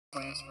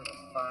Transfer to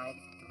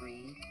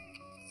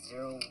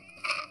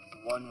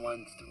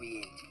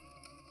 53011138.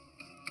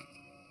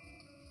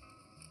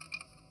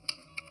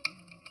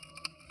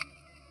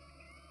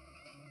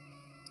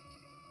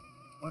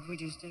 What'd we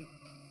just do?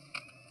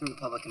 The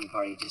Republican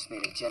Party just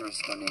made a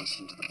generous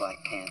donation to the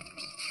Black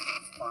Panthers.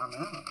 Farm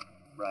out.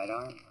 Right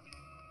arm.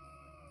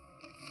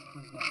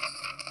 Who's next?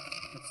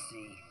 Let's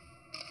see.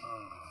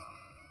 Oh,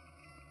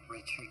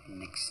 Richard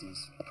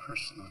Nixon's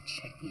personal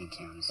checking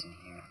account is in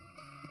here.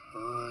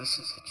 Oh, this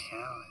is a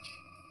challenge.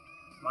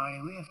 Marty,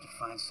 we have to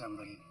find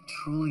somebody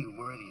truly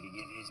worthy to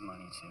give his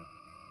money to.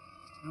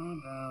 How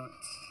about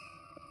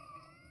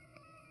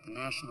the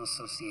National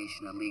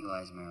Association of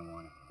Legalized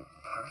Marijuana?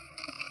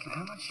 Perfect. And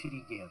how much should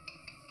he give?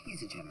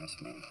 He's a generous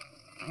man.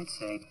 I'd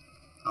say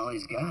all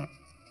he's got.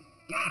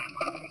 Got him,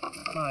 Marty.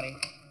 Marty,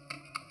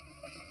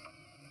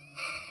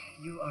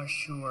 you are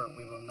sure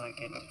we will not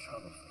get into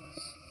trouble for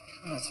this?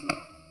 Trust me.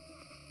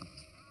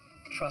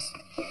 Trust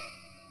me.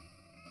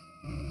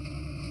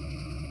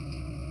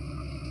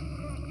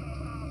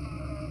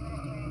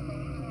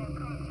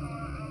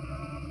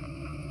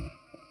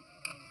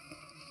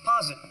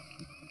 Pause it.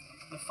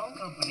 The phone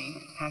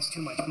company has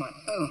too much money.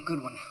 Oh,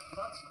 good one.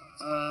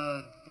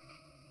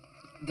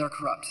 They're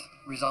corrupt.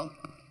 Result?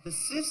 The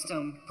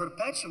system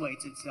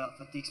perpetuates itself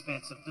at the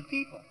expense of the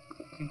people.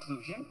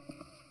 Conclusion?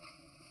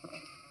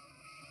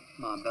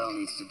 Ma Bell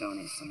needs to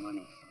donate some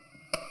money.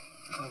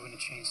 We're going to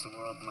change the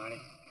world,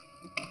 Marty.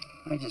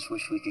 I just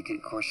wish we could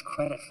get course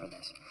credit for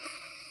this.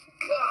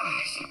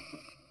 Gosh!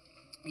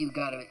 You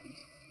got it.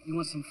 You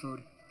want some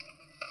food?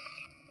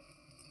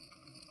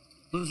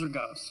 Loser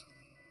goes.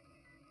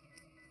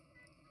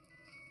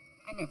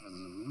 I never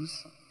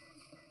lose.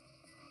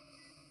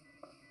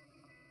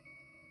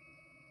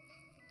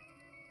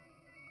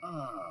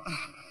 Oh.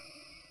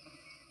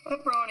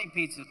 Pepperoni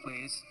pizza,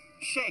 please.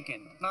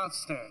 Shaken, not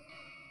stirred.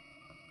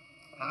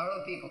 Power to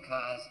the people,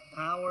 Kaz.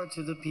 Power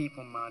to the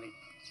people, Marty.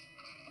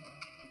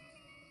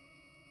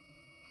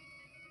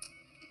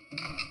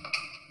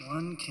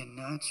 One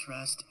cannot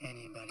trust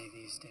anybody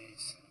these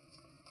days.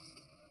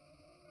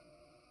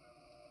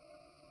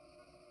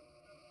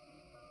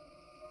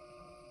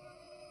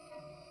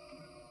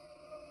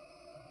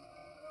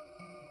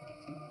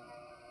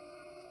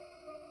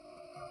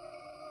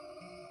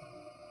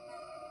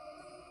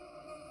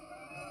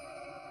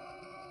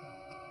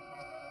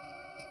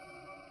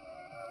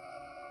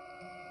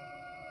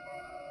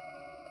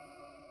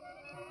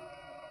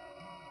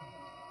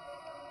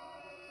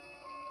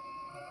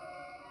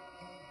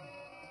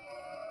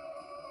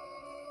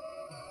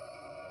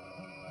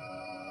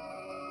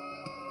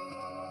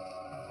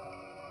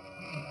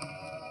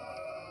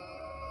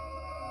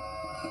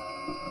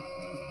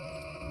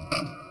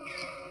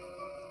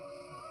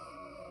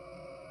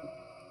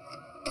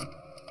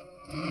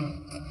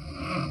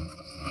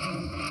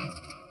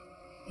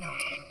 No,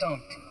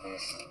 don't do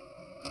this.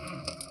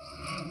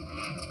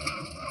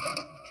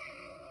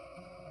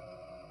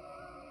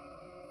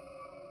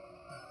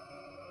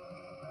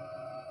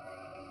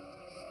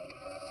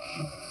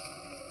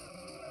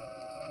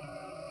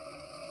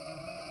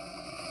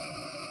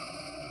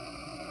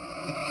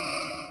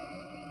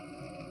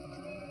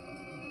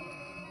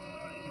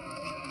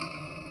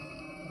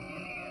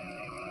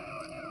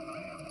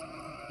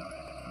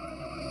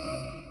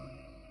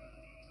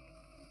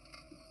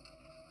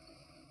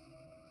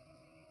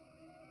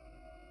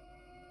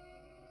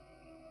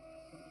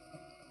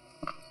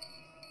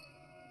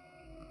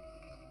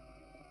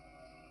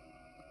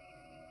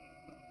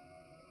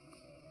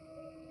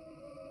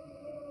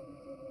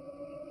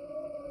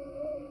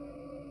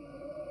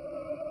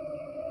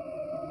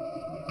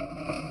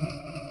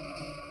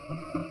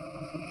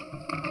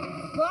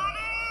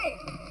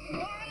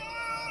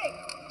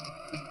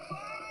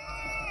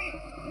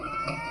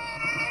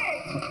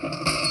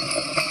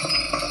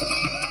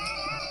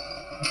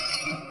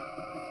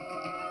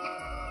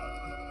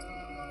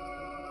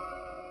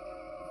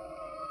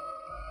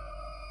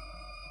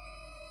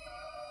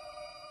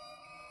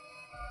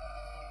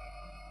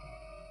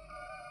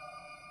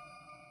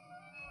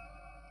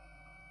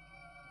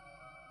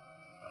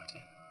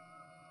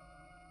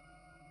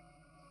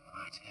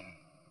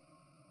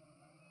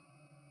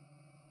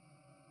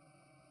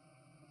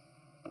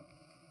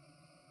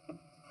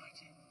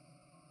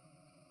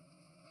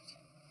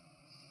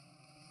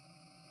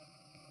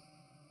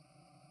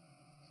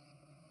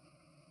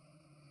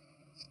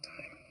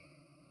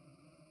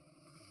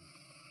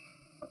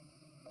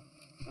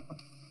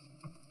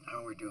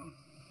 How we doing?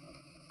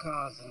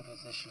 Car's in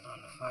position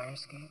on the fire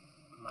escape.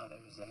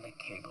 Mother's in the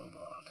cable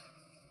vault.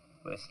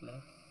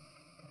 Whistler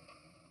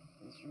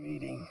is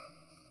reading.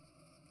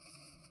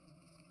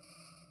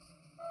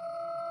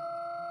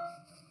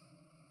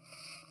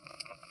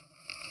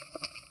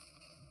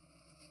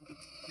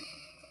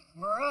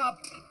 We're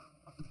up.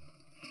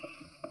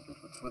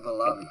 What's with the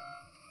lobby?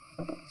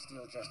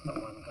 Still just the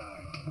one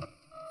guard.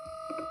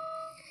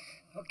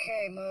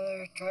 Okay,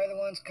 Mother, try the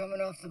ones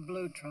coming off the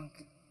blue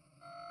trunk.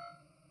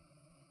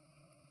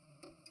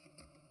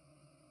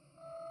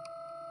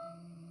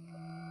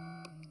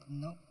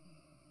 Nope.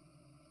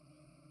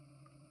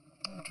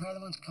 Try the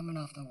ones coming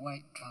off the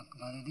white trunk,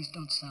 Mother. These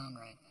don't sound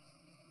right.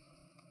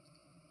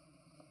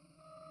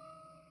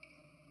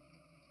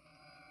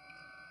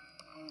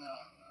 No.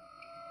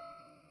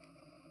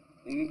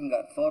 We've even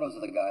got photos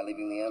of the guy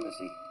leaving the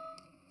embassy.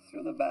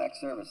 Through the back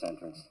service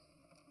entrance.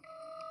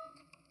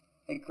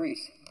 Hey,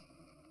 Crease.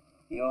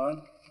 You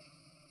on?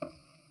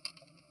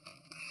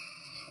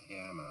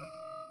 Yeah, I'm on.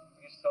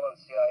 You still in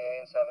CIA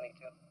in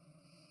 72?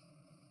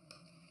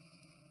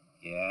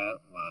 Yeah,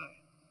 why?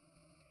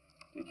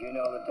 Did you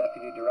know the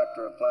Deputy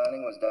Director of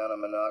Planning was down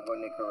in Managua,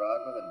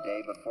 Nicaragua the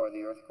day before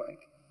the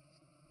earthquake?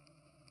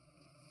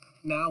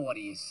 Now what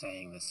are you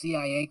saying? The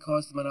CIA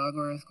caused the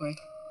Managua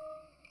earthquake?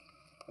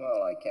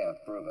 Well, I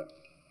can't prove it,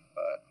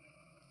 but...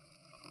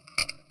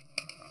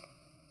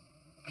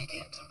 I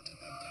can't talk to them,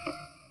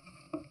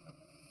 Dad.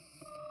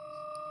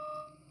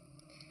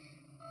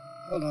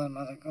 Hold on,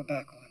 Mother. Go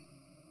back one.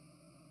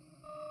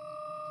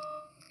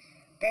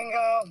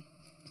 Bingo!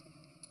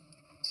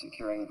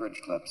 Securing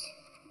bridge clips.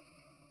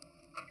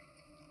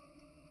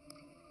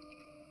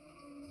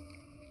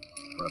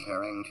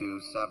 Preparing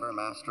to sever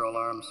master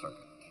alarm circuit.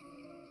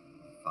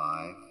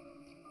 5,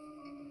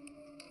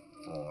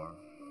 4.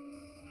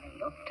 I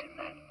looked in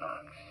that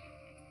box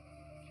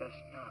just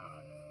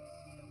now.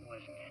 There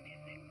wasn't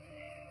anything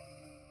there.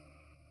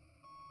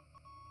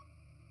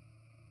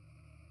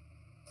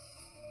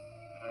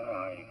 I don't know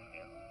how you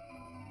feel.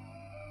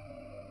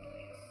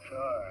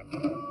 Sure.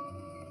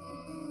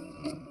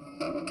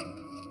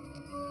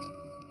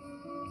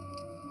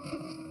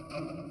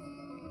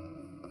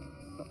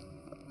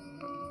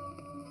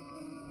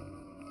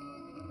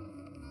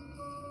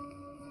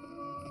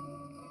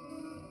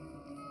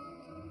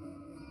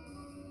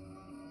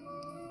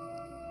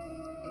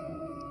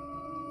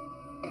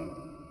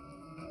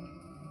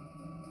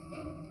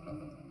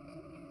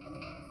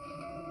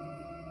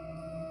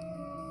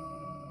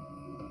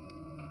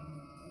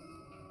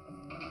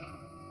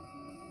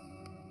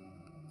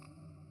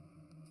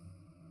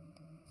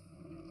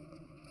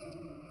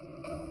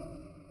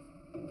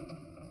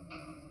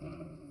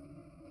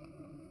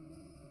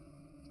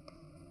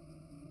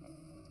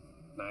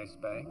 Nice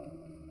bank.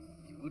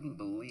 You wouldn't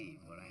believe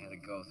what I had to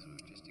go through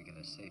just to get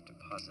a safe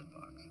deposit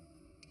box.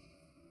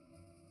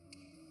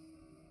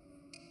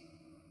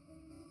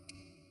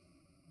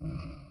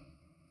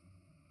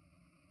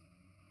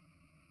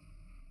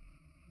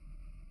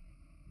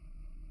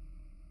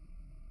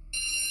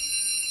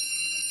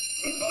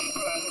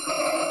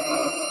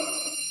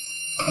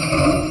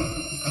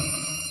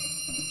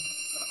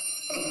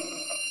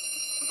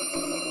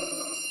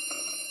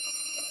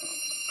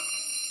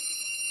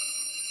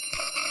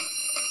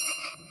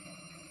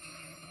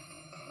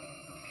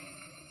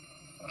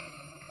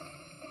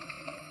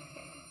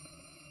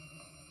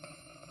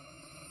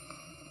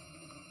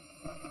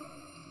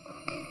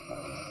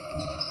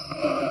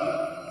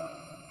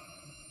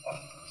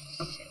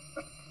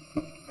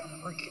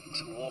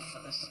 For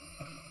this.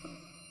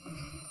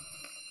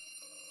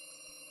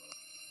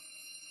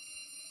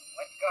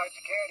 Westguard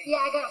Security.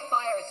 Yeah, I got a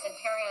fire at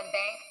Centurion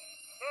Bank.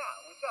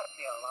 Yeah, we got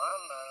the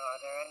alarm. Are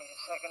there any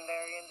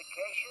secondary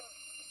indications?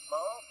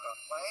 Smoke or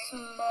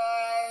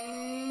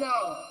flame?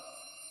 No.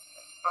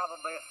 It's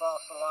probably a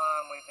false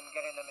alarm. We've been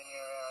getting them in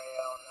your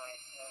area all night.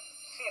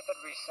 See if it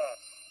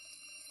resets.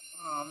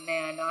 Oh,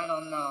 man, I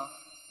don't know.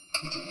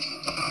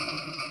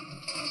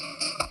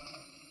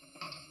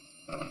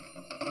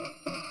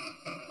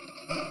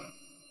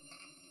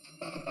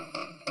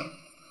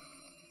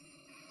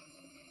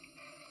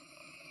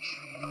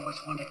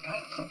 Which one it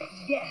got?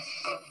 Yes.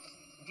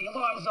 The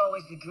alarm's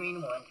always the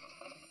green one.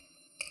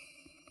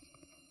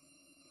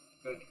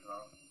 Good,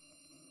 Carl.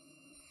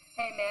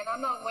 Hey, man,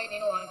 I'm not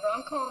waiting longer.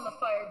 I'm calling the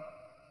fire.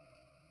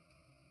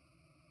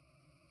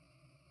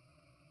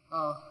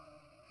 Oh.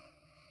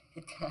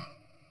 It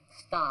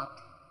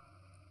stopped.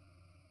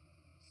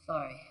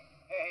 Sorry.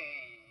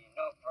 Hey,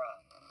 no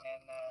problem.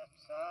 And,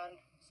 son?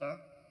 Sir?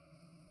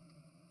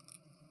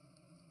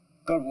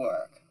 Good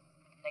work.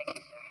 Thank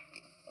you, sir.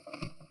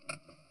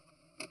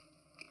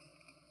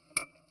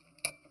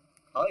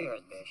 All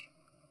yours, Bish.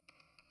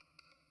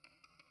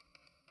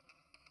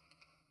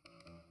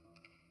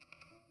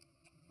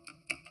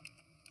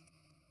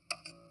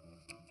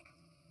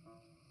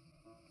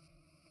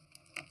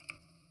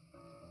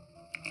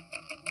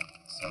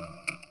 So,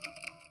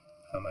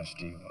 how much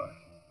do you want?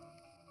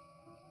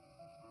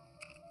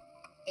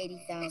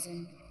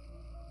 80,000,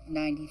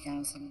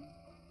 90,000,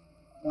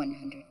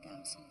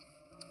 100,000.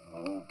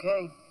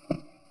 Okay.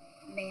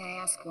 May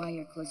I ask why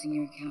you're closing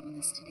your account with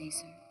us today,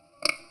 sir?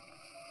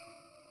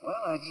 Well,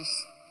 I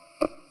just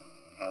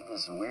had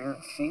this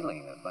weird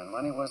feeling that my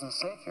money wasn't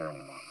safe here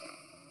anymore.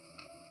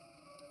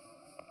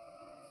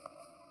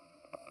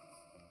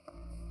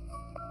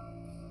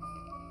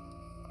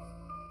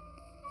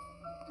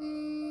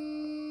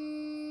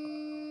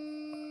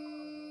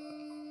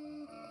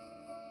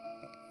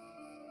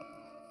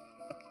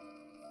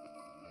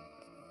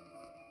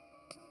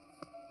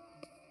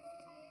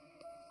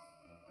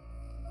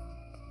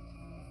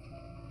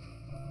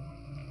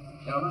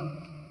 Gentlemen,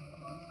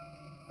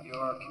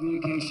 your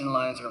communication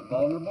lines are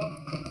vulnerable.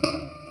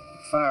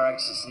 fire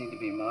exits need to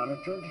be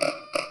monitored.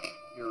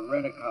 Your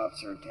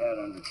rent-a-cops are a tad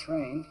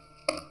undertrained.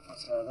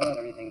 Outside of that,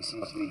 everything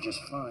seems to be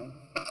just fine.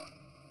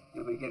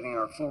 You'll be getting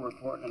our full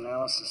report and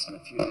analysis in a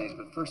few days,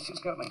 but first, who's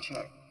got my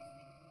check?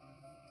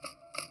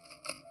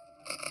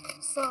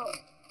 So,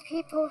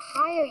 people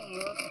hire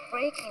you to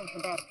break into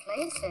their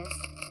places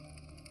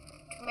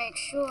to make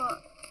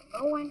sure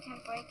no one can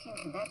break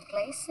into their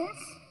places?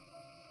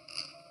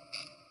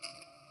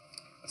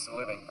 That's a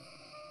living.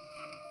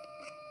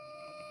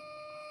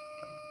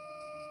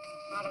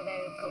 Not a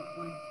very good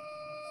one.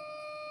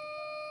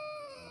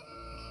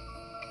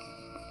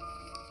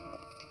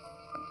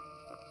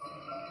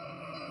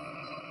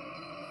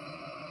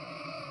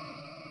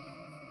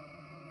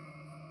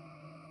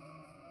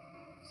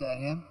 Is that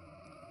him?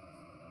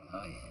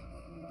 Oh, yeah.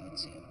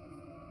 That's him.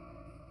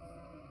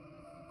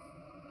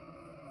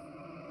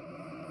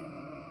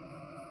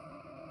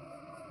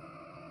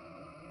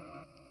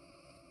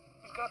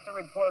 Who's got the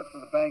report for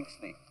the bank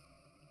sneak?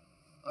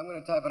 I'm going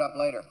to type it up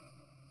later.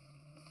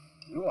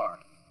 You are.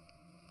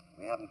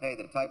 We haven't paid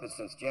the typist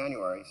since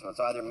January, so it's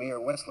either me or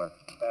Whistler.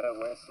 Better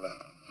Whistler.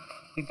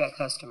 We've got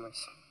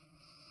customers.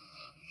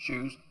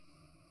 Shoes?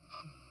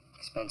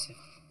 Expensive.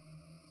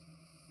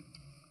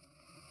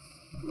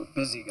 We're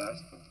busy,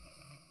 guys.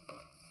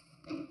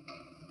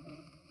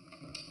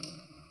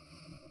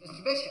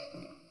 Mr. Bishop,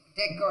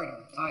 Dick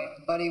Gordon. Hi.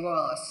 Buddy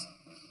Wallace.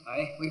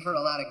 Hi. We've heard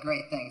a lot of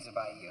great things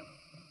about you.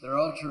 They're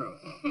all true.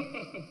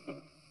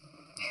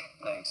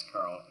 Thanks,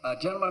 Carl.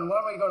 Gentlemen, why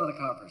don't we go to the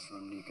conference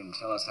room and you can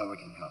tell us how we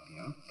can help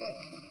you, huh? Good.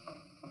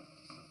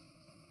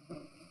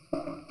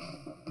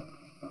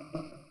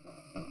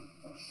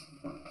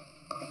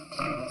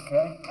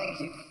 Okay. Thank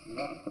you.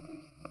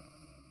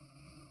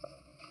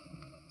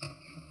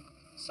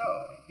 So,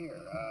 here,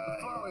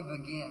 Before we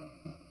begin,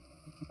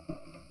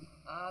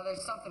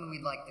 there's something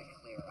we'd like to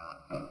clear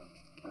up.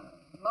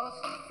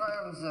 Most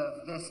firms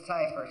of this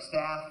type are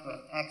staffed with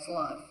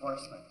excellent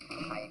enforcement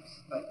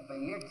types, but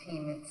your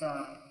team, it's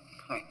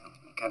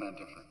kind of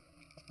different.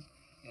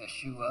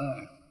 Yes, you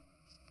are.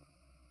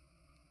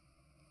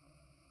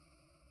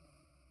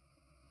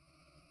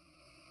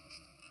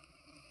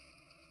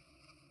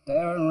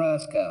 Darren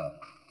Roscoe,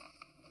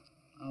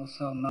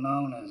 also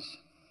known as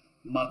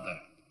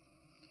Mother.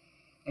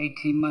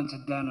 18 months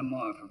of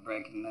Dannemore for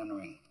breaking and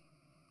entering.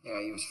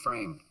 Yeah, he was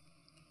framed.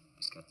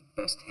 He's got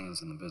the best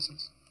hands in the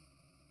business.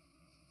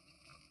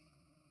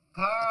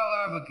 Carl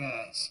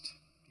Arbogast,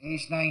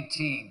 age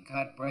 19,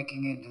 caught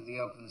breaking into the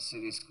Open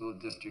City School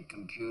District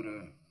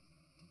computer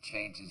to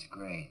change his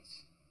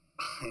grades.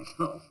 I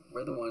know.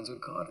 We're the ones who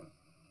caught him.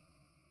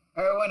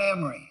 Erwin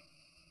Emery,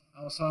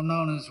 also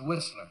known as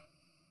Whistler.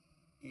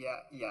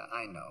 Yeah,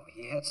 I know.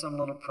 He had some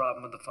little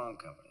problem with the phone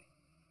company.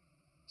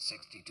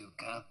 62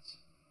 counts.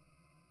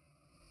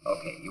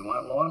 Okay, you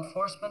want law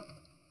enforcement?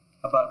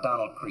 How about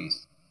Donald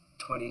Crease,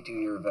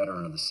 22-year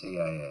veteran of the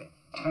CIA?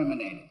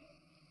 Terminated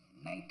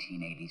in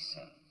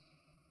 1987.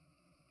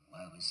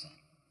 Why was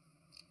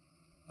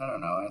that? I don't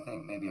know. I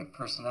think maybe a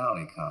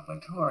personality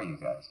conflict. Who are you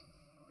guys?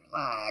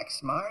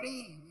 relax,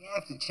 Marty. We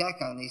have to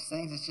check on these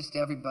things. It's just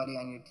everybody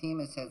on your team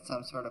has had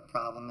some sort of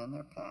problem in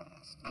their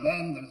past. And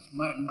then there's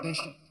Martin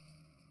Bishop.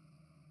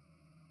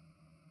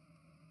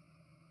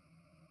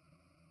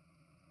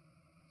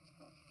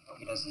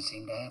 He doesn't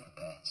seem to have a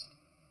past.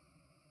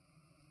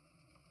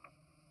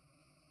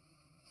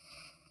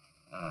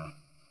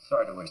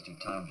 Sorry to waste your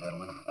time,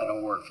 gentlemen. I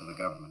don't work for the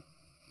government.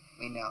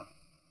 We know.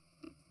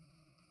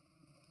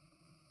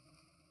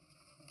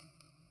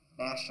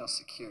 National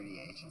Security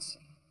Agency.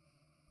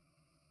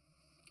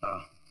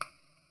 Oh.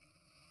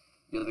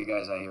 You're the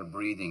guys I hear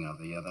breathing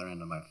on the other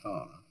end of my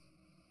phone.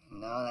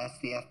 No, that's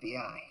the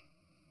FBI.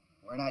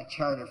 We're not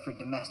chartered for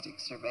domestic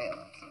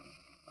surveillance.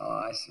 Oh,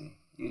 I see.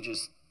 You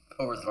just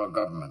overthrow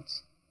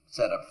governments,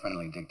 set up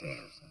friendly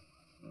dictators.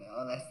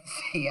 No, that's the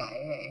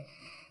CIA.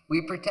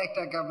 We protect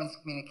our government's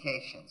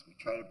communications. We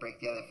try to break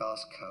the other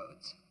fellow's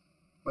codes.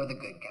 We're the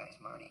good guys,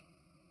 Marty.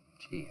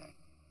 Gee, I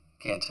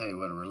can't tell you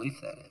what a relief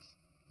that is,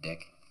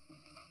 Dick.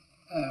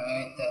 All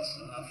right, that's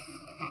enough.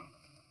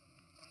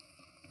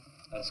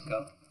 Let's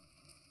go.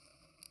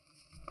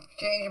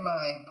 Change your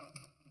mind.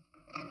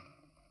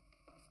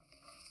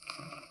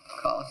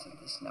 Call us at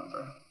this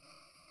number.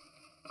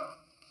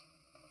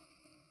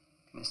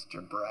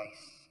 Mr.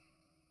 Bryce.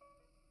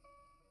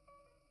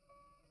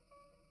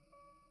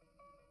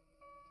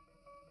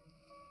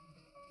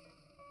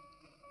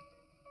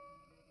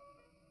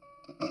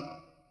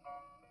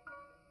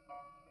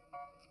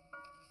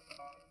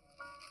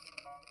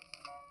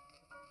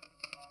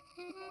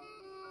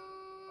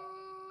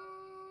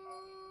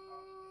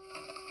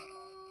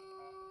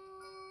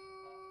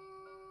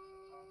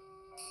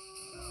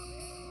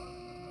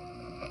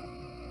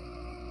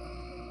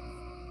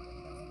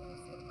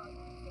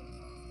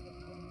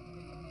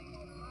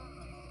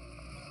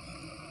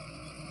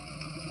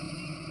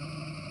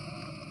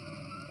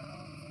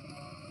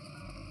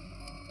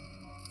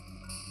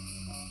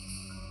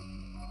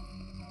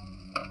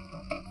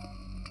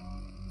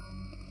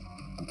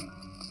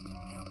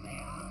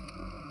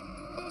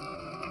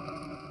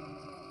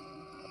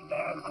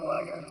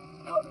 Quarter,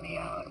 help me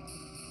out.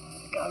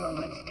 The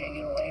government's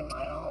taking away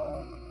my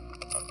home.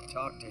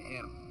 Talk to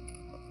him.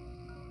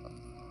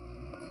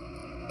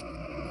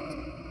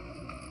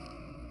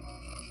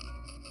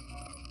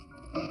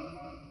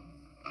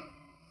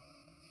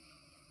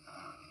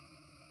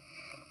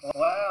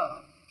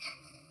 Well,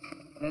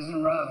 it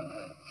isn't Robin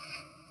Hood.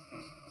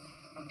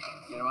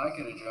 You know, I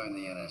could have joined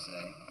the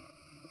NSA.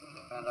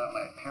 Found out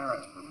my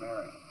parents were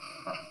married.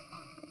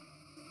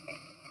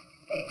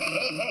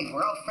 Hey,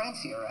 we're all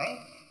friends here, right?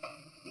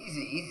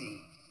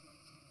 Easy.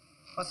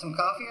 Want some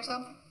coffee or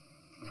something?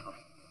 No.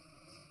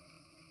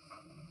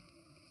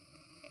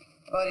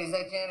 Buddy, is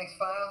that Janek's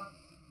file?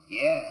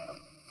 Yeah.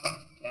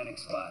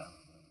 Janek's file.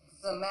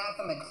 It's a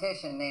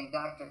mathematician named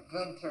Dr.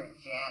 Gunter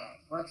Janek.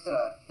 Works at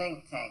a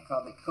think tank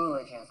called the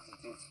Coolidge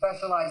Institute.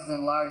 Specializes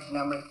in large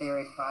number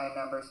theory, prime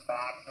numbers,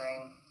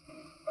 factoring.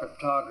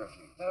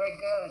 Cryptography. Very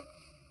good.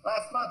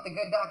 Last month, the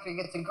good doctor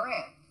gets a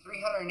grant.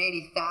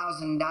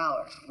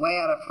 $380,000. Way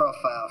out of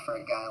profile for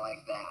a guy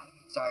like that.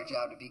 It's our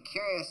job to be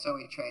curious, so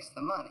we trace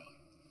the money.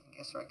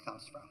 Guess where it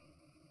comes from?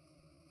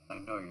 I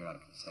know you're not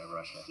going to say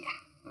Russia. Yeah.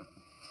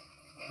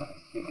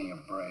 Give me a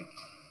break.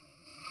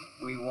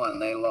 We won,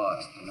 they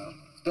lost, you know.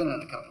 It's been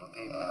in a couple of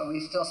papers. We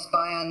still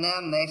spy on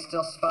them, they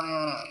still spy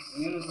on us.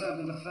 We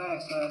intercepted the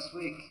fax last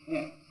week.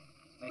 Yeah.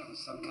 Making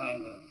some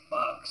kind of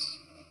box.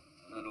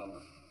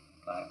 Little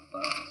black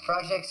box.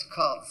 Project's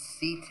called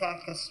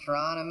C-Tech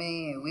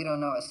Astronomy. We don't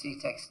know what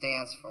C-Tech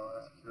stands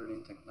for.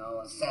 Security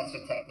technology.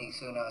 Sensor techniques,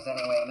 who knows?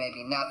 Anyway, it may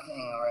be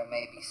nothing or it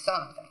may be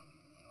something.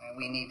 Anyway,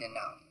 we need to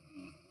know.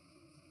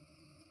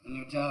 And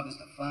your job is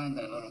to find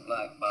that little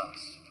black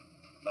box.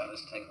 Let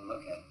us take a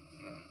look at it.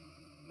 Yeah.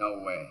 No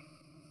way.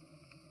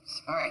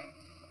 Sorry,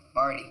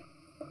 Marty.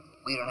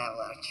 We don't have a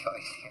lot of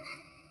choice here.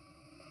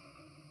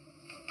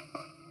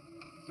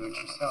 Do it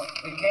yourself.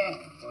 We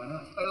can't. Why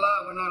not?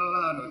 We're not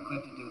allowed to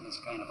equip to do this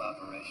kind of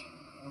operation.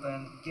 Well,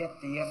 then get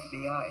the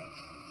FBI.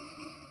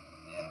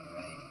 Yeah,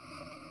 right.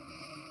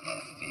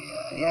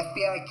 FBI. The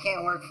FBI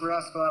can't work for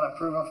us without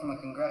approval from a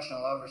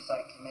congressional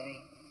oversight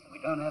committee. We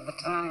don't have the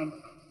time.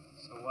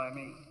 So why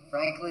me?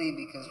 Frankly,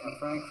 because we...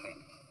 Frankly.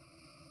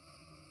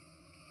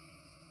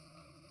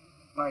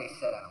 Marty,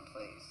 sit down,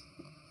 please.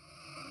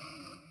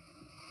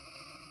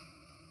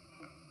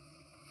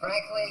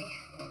 Frankly,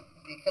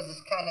 because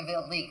it's kind of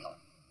illegal.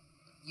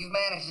 You've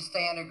managed to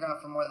stay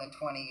underground for more than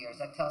 20 years.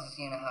 That tells us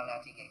you know how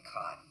not to get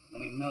caught.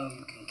 We know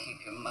you can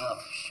keep your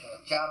mouth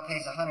shut. Job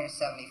pays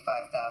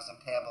 $175,000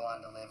 payable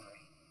on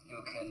delivery.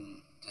 You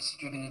can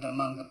distribute it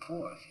among the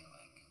poor if you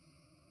like.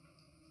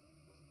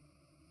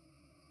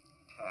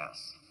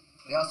 Pass.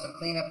 We also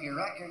clean up your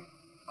record,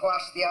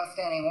 quash the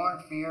outstanding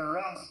warrant for your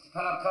arrest.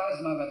 Pop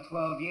Cosmo got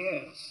 12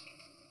 years.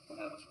 That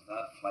was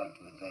without flight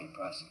to evade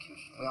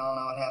prosecution. We all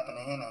know what happened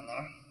to him in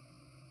there.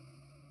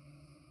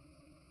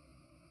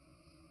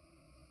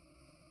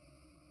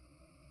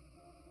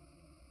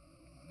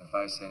 If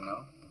I say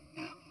no?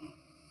 No.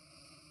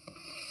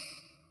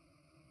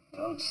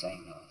 Don't say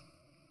no.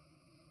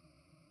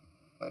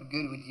 What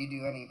good would you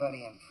do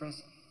anybody in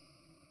prison?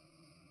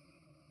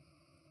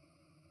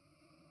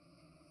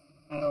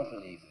 I don't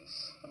believe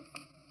this.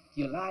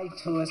 You lied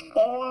to us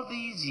all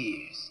these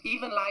years.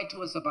 Even lied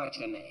to us about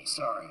your name.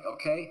 Sorry,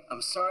 okay?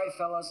 I'm sorry,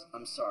 fellas.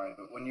 I'm sorry.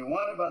 But when you're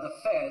wanted by the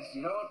feds,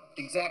 you don't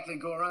exactly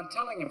go around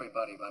telling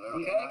everybody about it,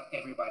 We okay? are not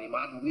everybody,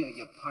 Martin. We are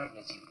your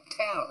partners. You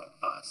tell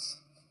us.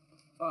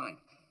 Fine.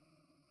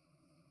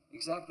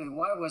 Exactly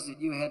why was it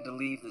you had to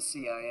leave the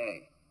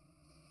CIA?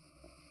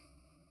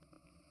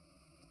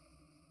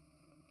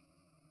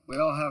 We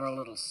all have our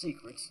little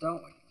secrets,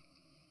 don't we?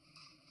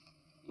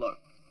 Look,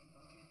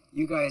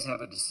 you guys have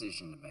a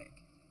decision to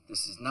make.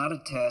 This is not a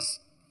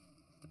test.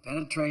 The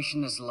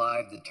penetration is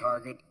live. The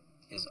target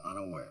is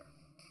unaware.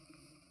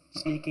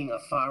 Sneaking a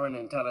foreign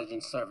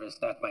intelligence service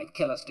that might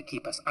kill us to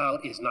keep us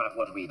out is not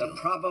what we do. The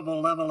probable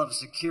level of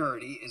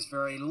security is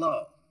very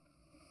low.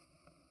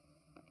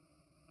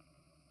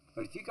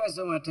 But if you guys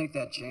don't want to take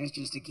that chance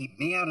just to keep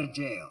me out of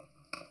jail,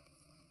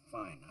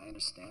 fine, I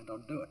understand.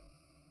 Don't do it.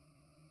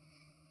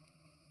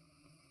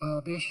 Well,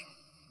 Bish,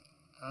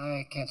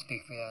 I can't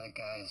speak for the other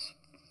guys,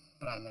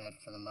 but I'm in it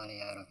for the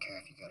money. I don't care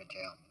if you go to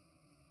jail.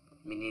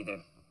 Me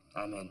neither.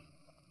 I'm in.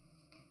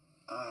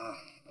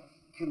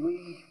 Could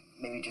we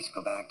maybe just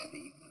go back to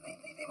the...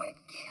 They might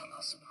kill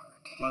us part.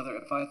 Mother,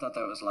 if I thought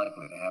that was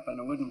likely to happen,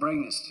 I wouldn't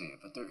bring this to you,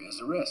 but there is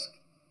a risk.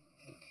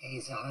 It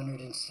pays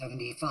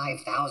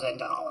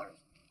 $175,000.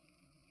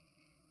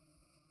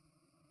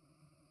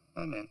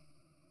 I'm in.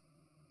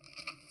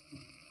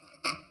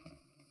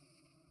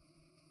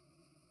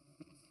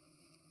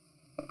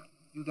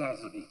 You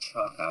guys will be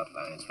chalk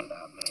outlines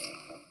without me.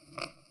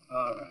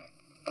 All right.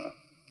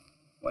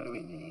 What do we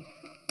need?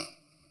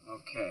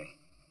 Okay.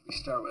 We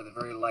start with a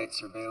very light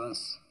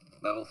surveillance.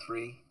 Level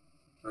 3.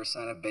 First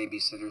sign of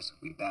babysitters,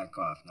 we back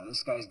off. Now,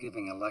 this guy's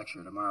giving a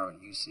lecture tomorrow at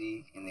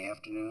UC in the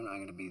afternoon. I'm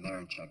going to be there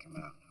and check him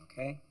out,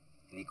 okay?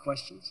 Any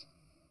questions?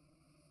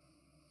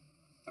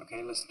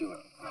 Okay, let's do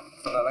it.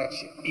 For the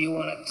lecture. You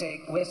want to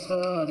take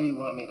Whistler or do you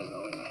want me to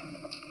go in?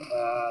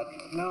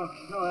 No,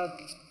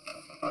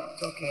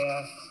 It's okay,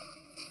 I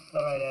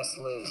thought I'd ask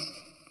Liz.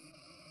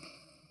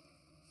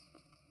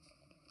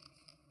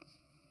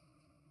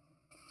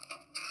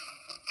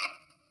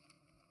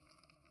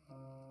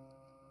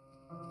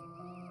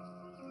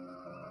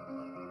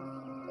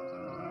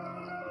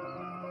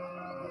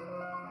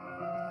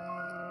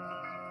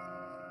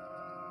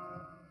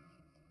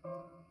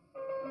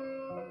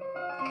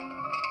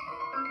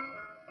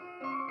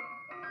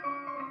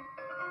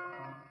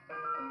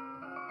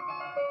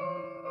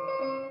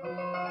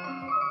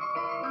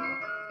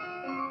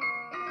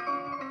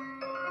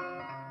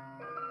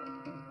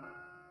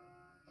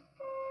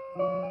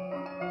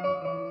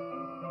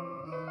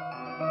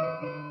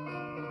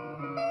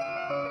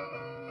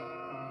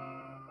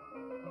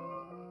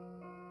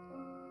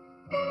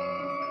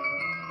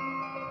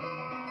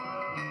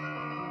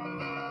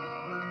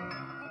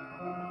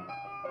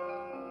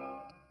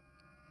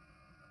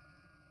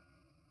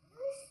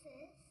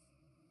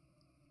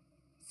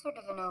 Sort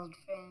of an old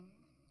friend.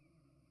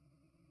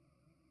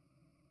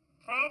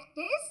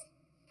 Practice?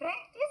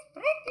 Practice?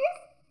 Practice?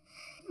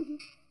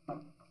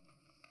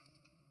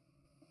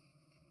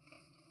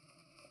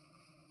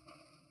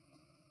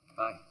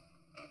 Bye.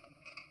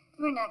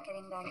 We're not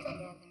getting back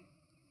together.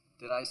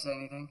 Did I say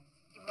anything?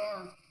 You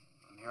will.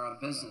 I'm here on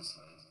business,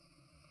 Liz.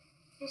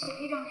 Bishop,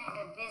 you don't have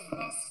a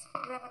business.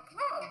 You have a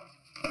club.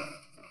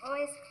 It's a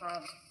boys'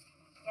 club.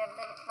 You have a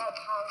little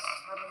clubhouse.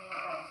 Probably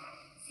have a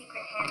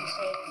secret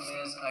handshake.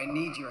 Liz, I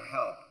need your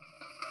help.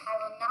 I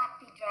will not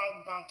be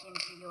dragged back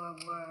into your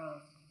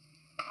world.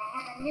 I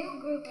have a new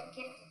group of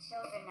gifted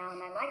children now,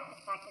 and I like the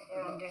fact that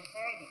they're under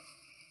 30.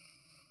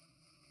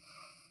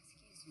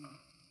 Excuse me.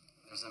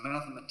 There's a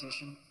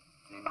mathematician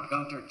named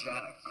Gunter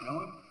Janik. You know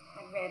him?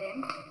 I've read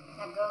him.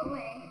 Now go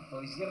away.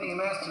 Well, he's giving a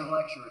master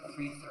lecture at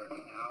 3:30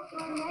 now.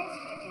 How nice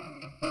for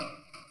him.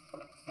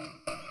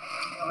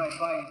 Thought I'd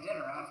buy you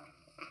dinner after.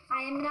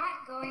 I am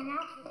not going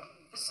out with you.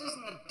 This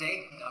isn't a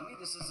date, dummy.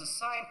 This is a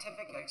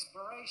scientific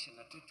exploration,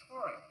 a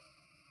tutorial.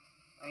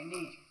 I need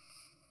you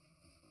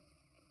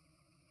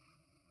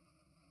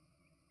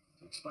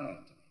to explain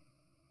it to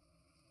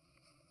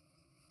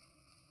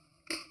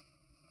me.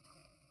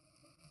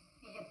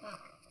 Read a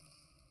book.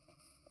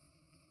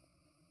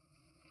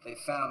 They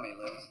found me,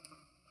 Liz.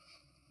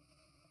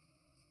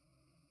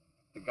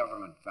 The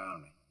government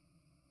found me.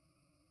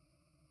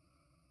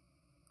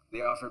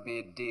 They offered me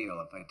a deal.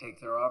 If I take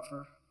their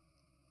offer,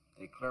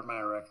 they clear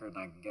my record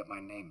and I can get my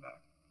name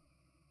back.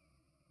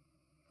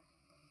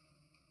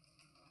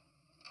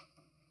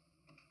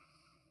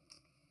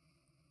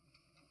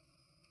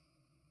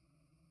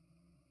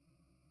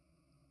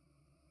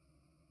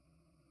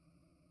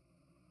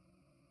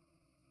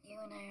 You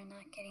and I are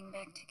not getting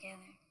back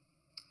together.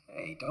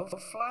 Hey, don't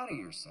flatter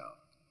yourself.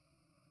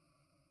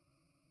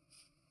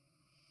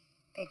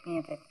 Pick me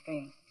up at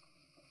 3.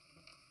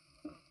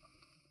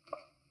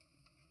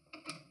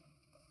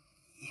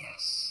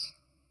 Yes.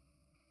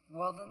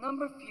 While the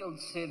number field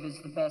sieve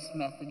is the best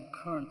method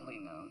currently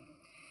known,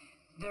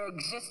 there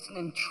exists an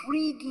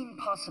intriguing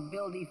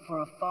possibility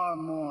for a far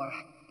more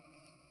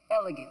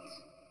elegant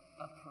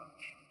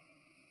approach.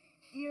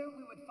 Here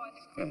we would find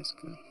a Good.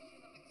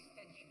 combination of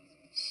extensions,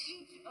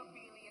 each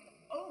abelian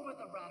over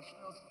the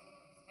rationals,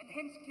 and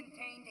hence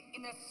contained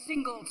in a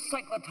single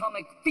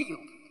cyclotomic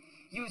field.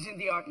 Using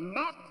the Artin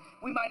map,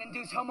 we might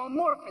induce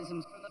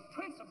homomorphisms from the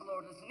principal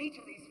orders in each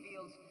of these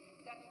fields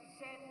that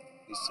said...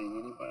 You seen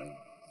anybody?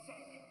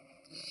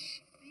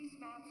 These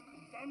maps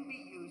could then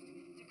be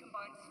used to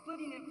combine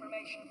splitting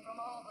information from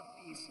all the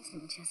fields. This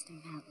isn't just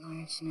about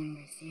large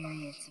number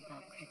theory, it's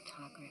about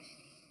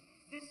cryptography.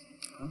 This in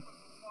turn would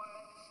require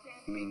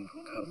understanding You mean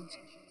the codes?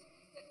 tensions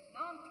that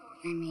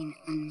non-torsion I mean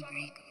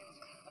unbreakable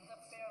Jacobians of the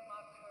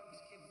Fermat curves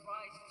give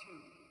rise to.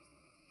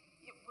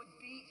 It would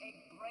be a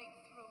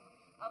breakthrough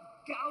of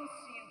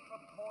Gaussian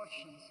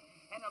proportions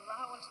and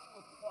allow us to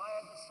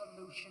acquire the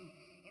solution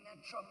in a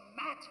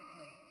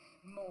dramatically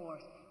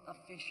more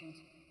efficient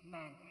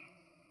manner.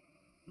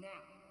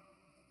 Now,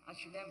 I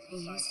should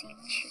emphasize that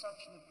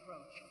such an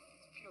approach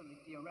is purely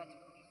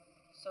theoretical.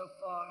 So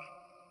far,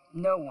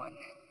 no one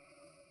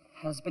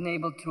has been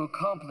able to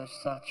accomplish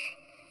such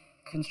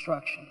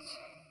constructions.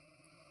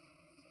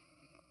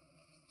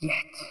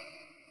 Yet.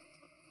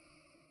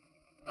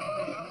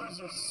 The numbers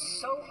are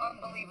so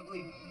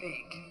unbelievably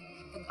big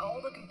that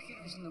all the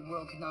computers in the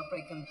world could not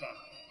break them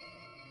down.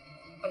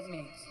 But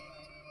maybe,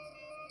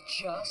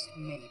 just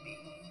maybe,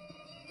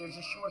 there's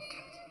a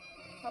shortcut.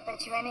 I'll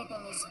bet you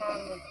anything he's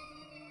found it.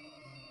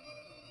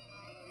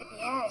 If he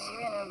has,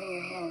 you're in over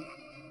your head.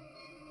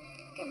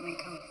 Get my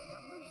coat.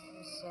 Numbers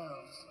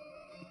themselves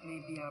may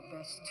be our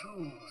best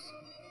tools.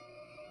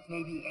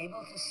 May be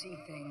able to see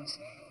things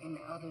in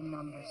other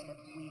numbers that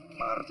we can't.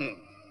 Martin.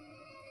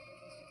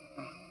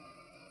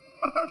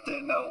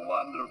 Martin, how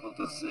wonderful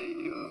to see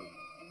you.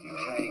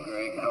 Hey,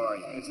 Greg, how are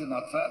you? Is it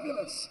not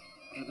fabulous?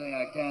 Today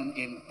I can,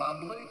 in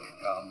public,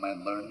 come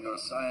and learn your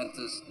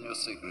scientist's new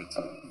secrets.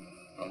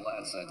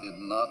 Alas, I did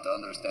not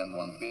understand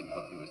one bit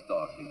what he was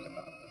talking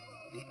about.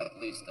 Yeah,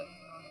 at least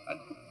I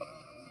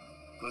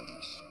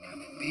goodness,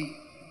 can it be?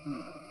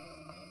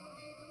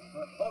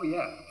 Oh,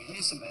 yeah,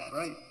 Elizabeth.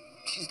 Right.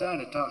 She's dying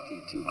to talk to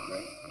you, too,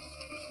 Greg.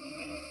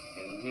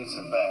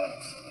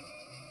 Elizabeth.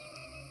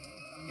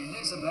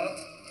 Elizabeth?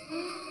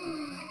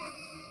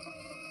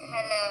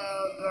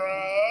 Hello,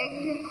 Greg.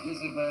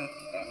 Elizabeth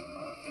and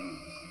Martin.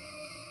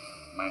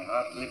 My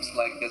heart leaps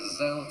like a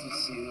gazelle to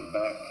see you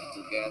back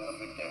together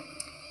again.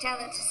 Tell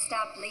her to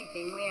stop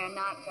leaping. We are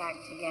not back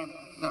together.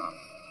 No.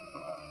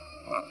 Oh,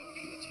 what a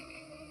pity.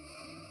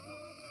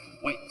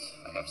 Wait,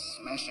 I have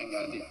smashing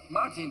idea.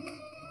 Martin!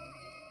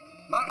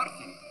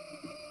 Martin!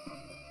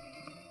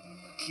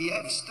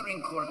 Kiev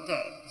String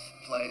Quartet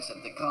plays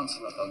at the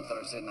consulate on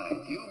Thursday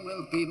night. You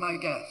will be my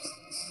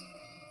guests.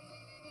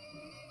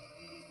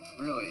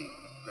 Really,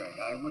 Greg,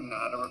 I wouldn't know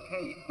how to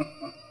repay you.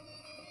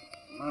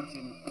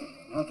 Martin,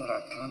 now that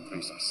our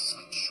countries are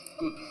such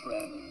good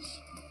friends,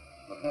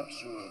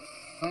 perhaps your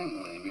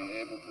family be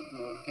able to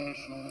do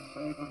occasional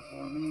favor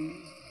for me?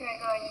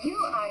 Gregor, you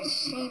are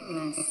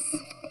shameless.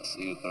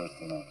 See you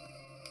Thursday night.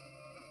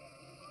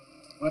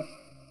 What?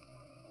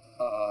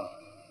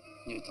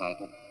 New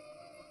title.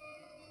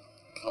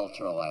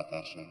 Cultural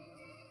attaché.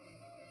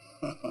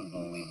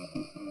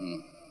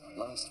 Unbelievable.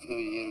 Last few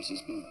years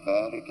has been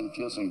very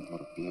confusing for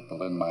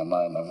people in my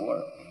line of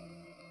work.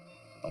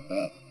 I'll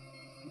bet.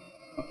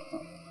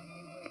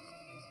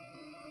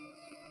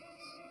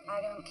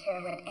 I don't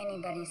care what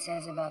anybody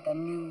says about the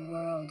New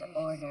World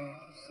Order.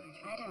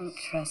 I don't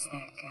trust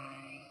that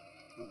guy.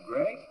 Who,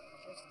 Greg?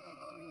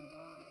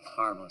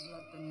 Harmless.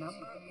 Let the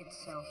number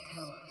itself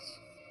tell us.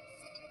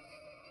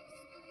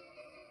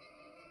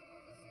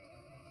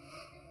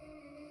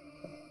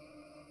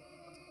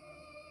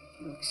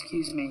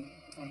 Excuse me.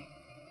 I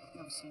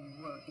have some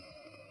work.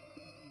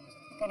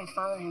 You're gonna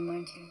follow him,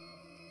 aren't you?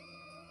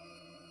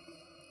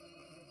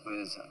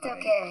 Liz, It's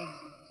okay.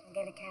 I'll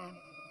get a cab.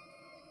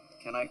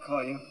 Can I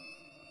call you?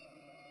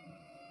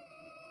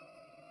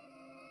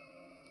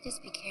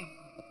 Just be careful.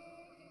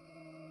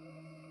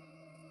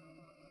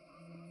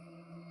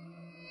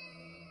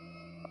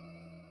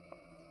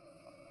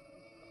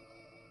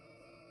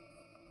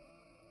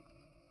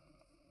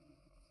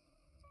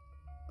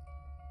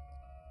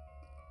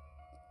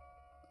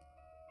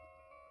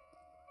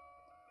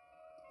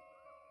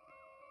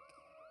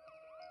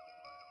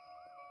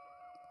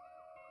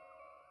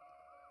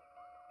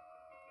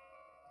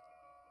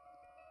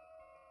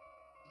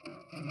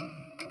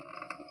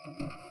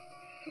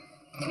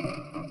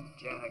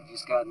 Jack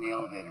just got in the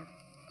elevator,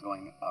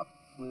 going up.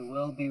 We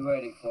will be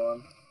ready for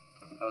him.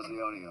 How's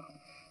the audio?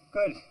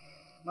 Good.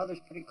 Mother's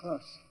pretty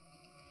close.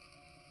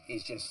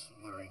 He's just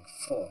wearing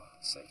 4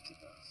 safety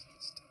belts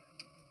this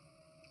time.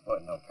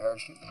 What, no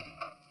parachute?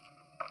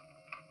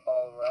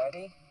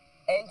 Alrighty.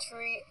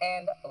 Entry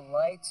and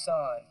lights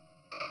on.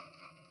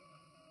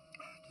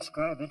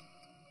 Describe it.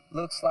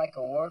 Looks like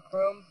a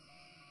workroom.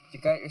 You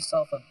got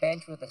yourself a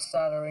bench with a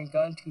soldering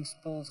gun, 2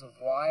 spools of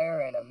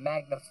wire, and a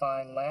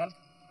magnifying lamp.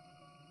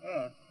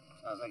 Yeah,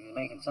 sounds like he's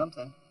making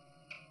something.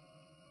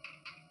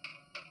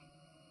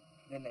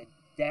 Then a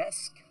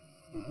desk,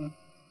 Mm-hmm.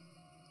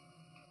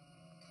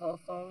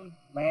 telephone,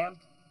 lamp,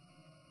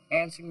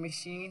 answering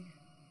machine,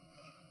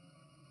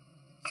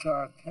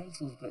 jar of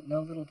pencils, but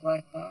no little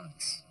black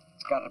box.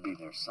 It's gotta be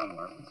there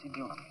somewhere. What's he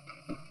doing?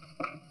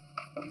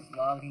 He's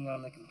logging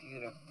on the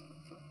computer.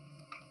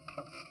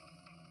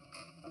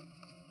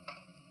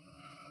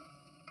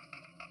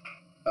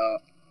 Oh,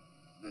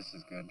 this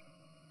is good.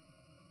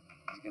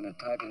 He's gonna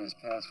type in his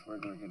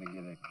password and we're gonna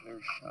get a clear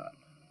shot.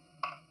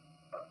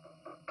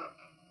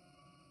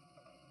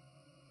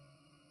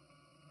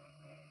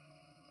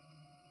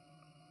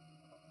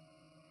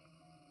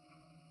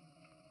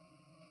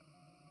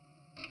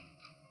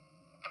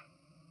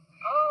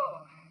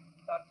 Oh,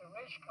 Dr.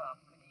 Rishkoff,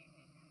 good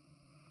evening.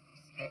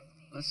 Hey,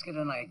 let's get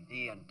an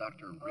ID on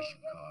Dr.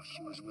 Rishkoff.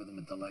 She was with him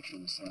at the lecture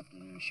this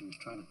afternoon. She was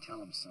trying to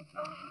tell him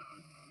something.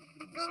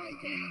 He was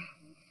making him...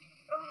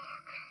 Oh,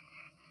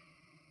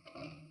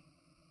 God.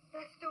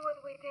 Let's do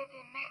what we did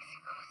in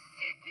Mexico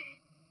City.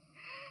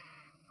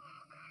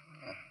 Oh,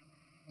 God.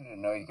 I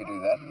didn't know you could do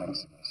that in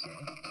Mexico City.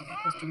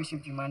 Mr.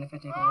 Bishop, do you mind if I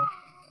take a look?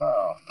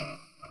 Carl,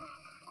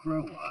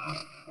 grow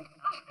up.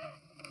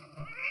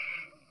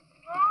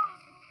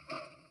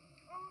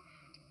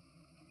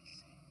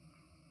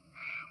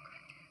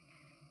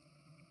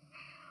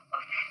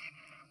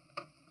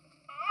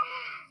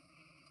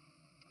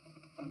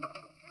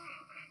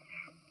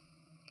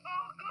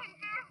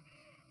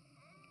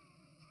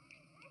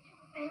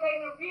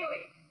 Elena,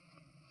 really,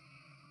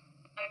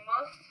 I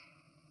must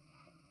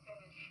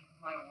finish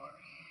my work.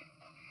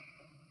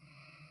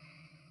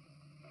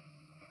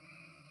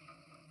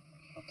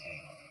 Okay,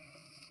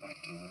 back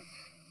to work.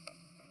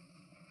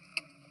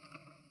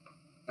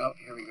 Oh,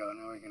 here we go.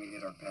 Now we're gonna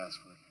get our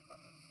password.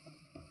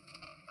 I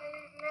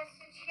leave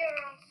message here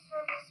on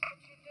service, but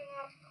you do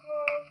not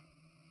call.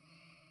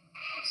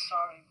 I'm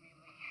sorry,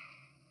 really.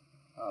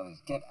 Oh,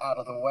 get out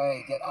of the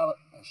way. Get out of...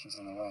 Oh, she's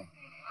in the way.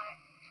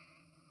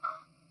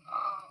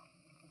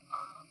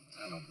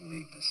 I don't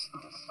believe this.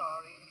 I'm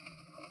sorry.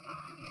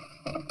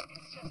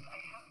 It's just I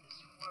have this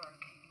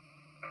work.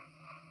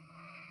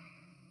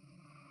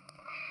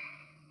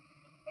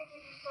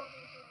 give you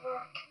something to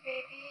work,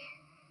 baby.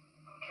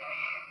 Okay.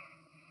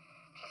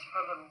 Just for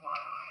a little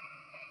while.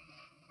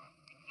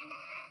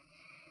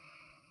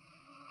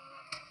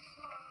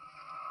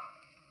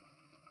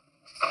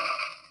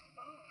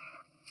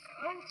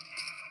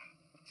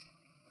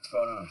 What's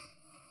going on?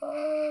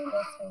 Oh,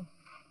 nothing.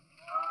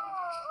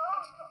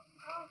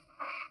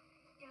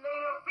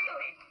 Elena,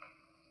 really?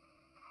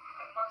 I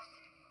must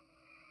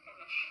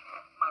finish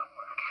my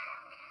work.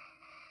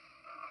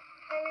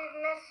 I leave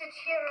message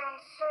here on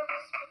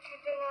service, but you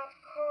do not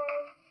call.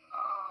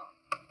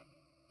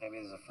 Maybe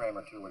there's a frame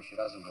or two where she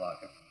doesn't block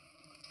it.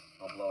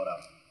 I'll blow it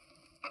up.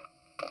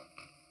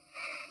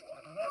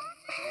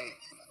 Hey,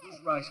 who's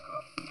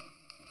Reiskov?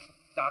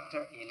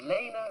 Dr.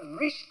 Elena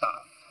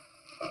Rishkov,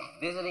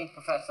 visiting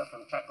professor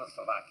from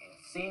Czechoslovakia,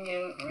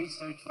 senior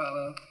research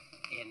fellow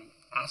in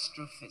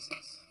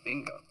astrophysics.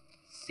 Bingo.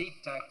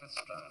 Seat-type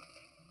astronomy.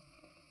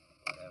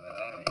 Whatever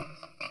that is.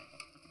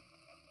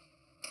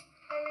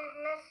 I leave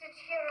message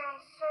here on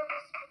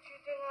service, but you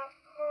do not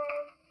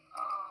call.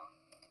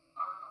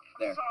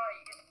 There. I'm sorry.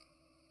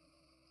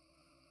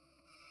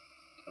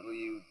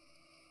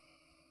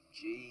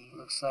 W-G.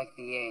 Looks like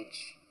the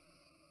H.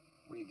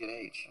 Where do you get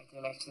H? Right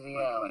there next to the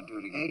Come L. on, do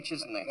it again. H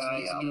is next to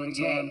Guys, the L. do it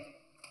again.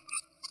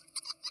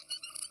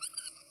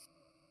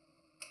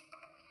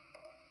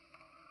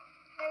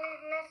 I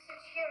leave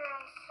message here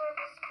on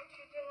service, but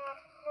you do not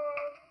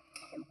call.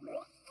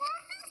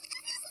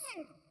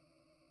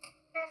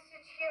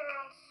 Message here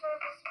on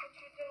service, but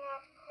you do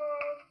not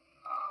call.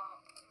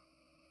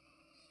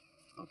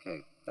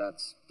 Okay,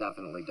 that's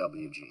definitely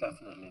WG.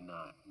 Definitely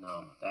not.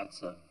 No,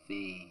 that's a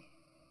V.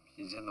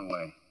 She's in the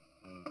way.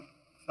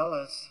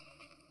 Fellas,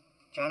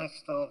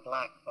 Janek's little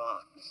black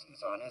box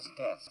is on his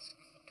desk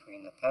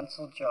between the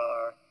pencil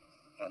jar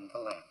and the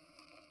lamp.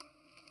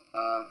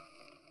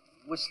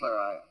 Whistler,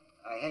 I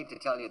hate to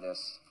tell you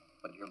this,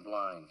 but you're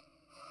blind.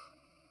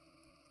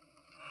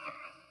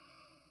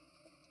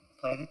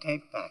 Play the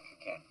tape back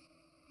again.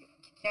 You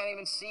can't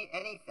even see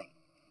anything.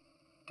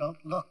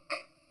 Don't look.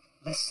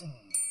 Listen.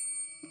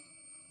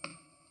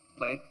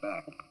 Play it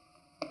back. I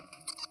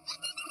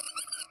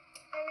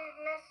leave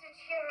message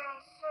here on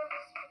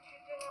service, but you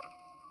do not.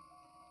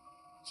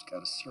 It's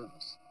got a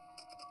service.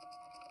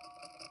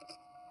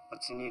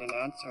 What's he need an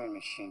answering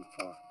machine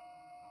for?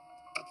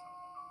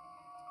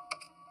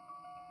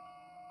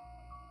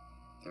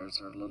 There's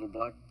our little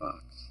black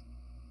box.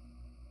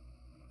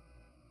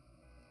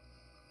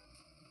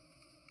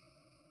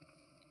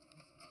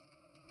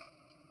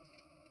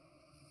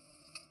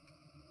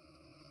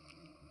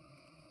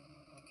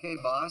 Okay,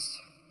 boss.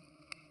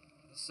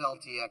 This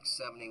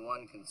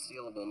LTX-71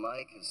 concealable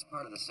mic is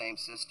part of the same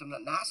system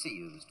that NASA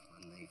used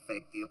when they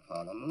faked the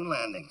Apollo moon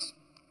landings.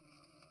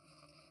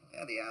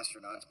 Yeah, the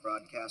astronauts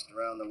broadcast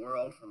around the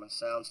world from a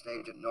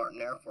soundstage at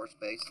Norton Air Force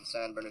Base in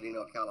San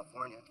Bernardino,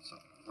 California. So,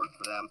 work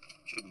for them.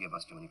 Shouldn't give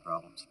us too many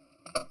problems.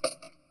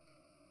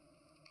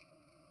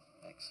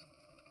 Thanks.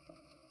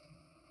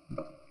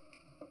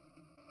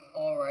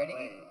 Alrighty.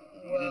 Wait,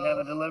 you didn't have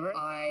it delivered?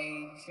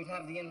 I should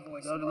have the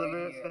invoice No right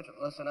delivery here. schedule.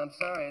 Listen, I'm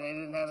sorry, they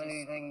didn't have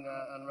anything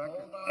on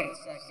record. Hold on a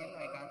second.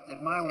 I got the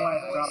Did my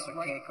wife invoice drop a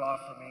right. cake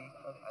off for me?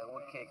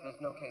 What cake? There's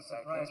no cake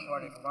back Surprise there.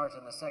 party from ours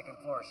on the second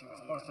floor. She was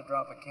supposed to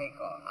drop a cake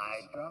off.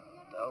 I dropped.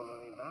 Don't know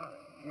anything about it.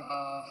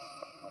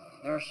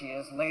 There she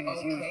is, late as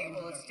Okay,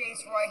 usual. well, it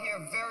states right here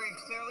very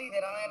clearly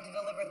that I am to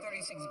deliver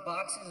 36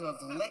 boxes of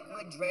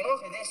liquid dreaded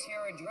to this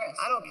here address.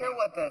 I don't care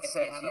what that If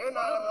says. you have a You're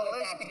not on the problem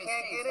with list. that, You just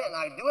can't say get so. in.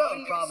 I do have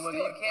a problem with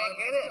it. You can't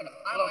get in.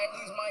 Understood. I Look, might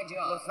lose my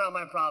job. well, it's not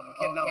my problem.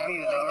 Kid, now Okay,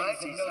 beat it, I all right?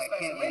 realize there's no I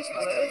can't special reach my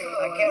interest.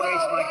 I can't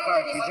reach my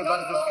card. Could you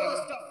buzz this all for this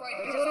me? stuff right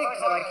Could here. you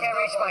buzz it? I can't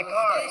reach my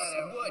card. Yes,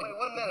 it would. Wait,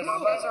 1 minute. Move. Our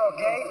buzzer,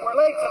 okay? We're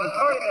late for the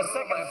party on the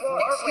second floor.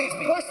 Excuse Please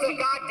me. push the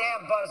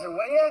goddamn buzzer,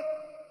 will you?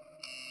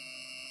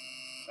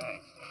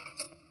 Thanks.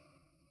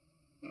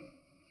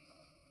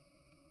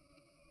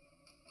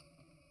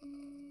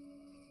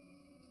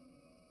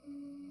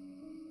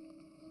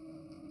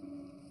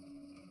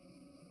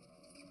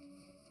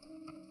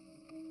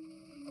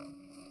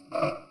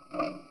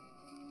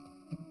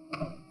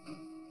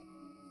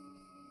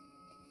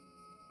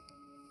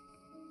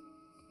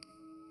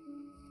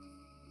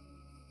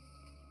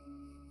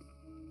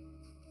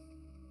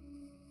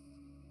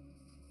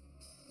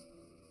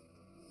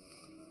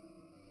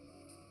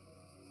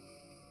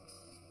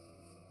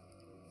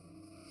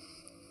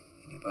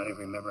 Anybody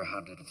remember how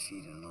to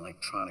defeat an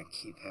electronic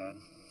keypad?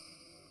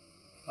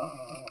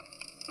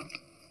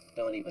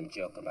 Don't even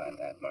joke about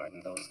that,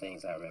 Martin. Those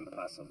things are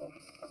impossible.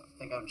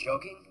 Think I'm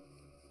joking?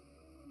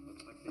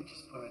 Looks like they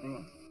just put it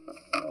in.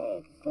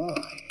 Oh, boy.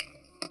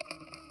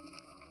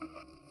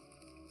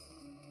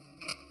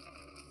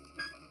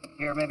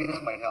 Here, maybe this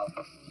might help.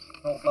 An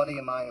old buddy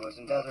of mine who was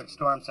in Desert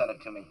Storm sent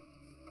it to me.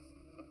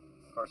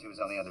 Of course, he was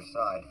on the other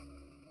side.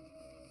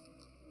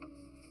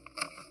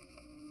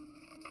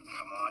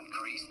 Come on,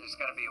 Grease. There's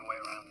got to be a way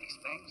around these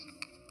things.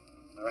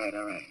 All right,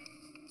 all right.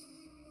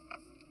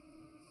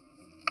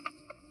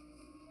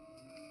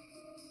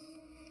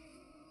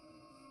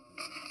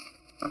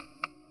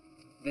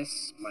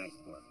 This might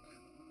work.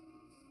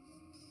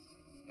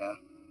 Yeah.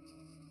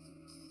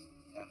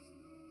 Yeah.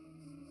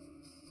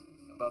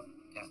 Above.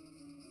 Yeah.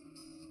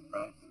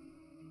 Right.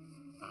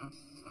 Uh-huh.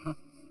 Uh-huh.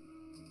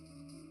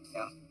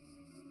 Yeah.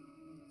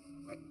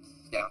 Wait.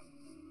 Yeah.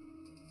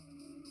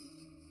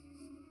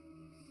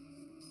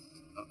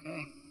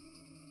 Okay.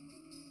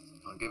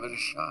 I'll give it a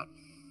shot.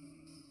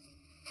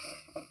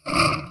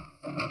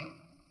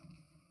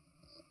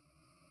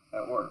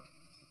 That worked.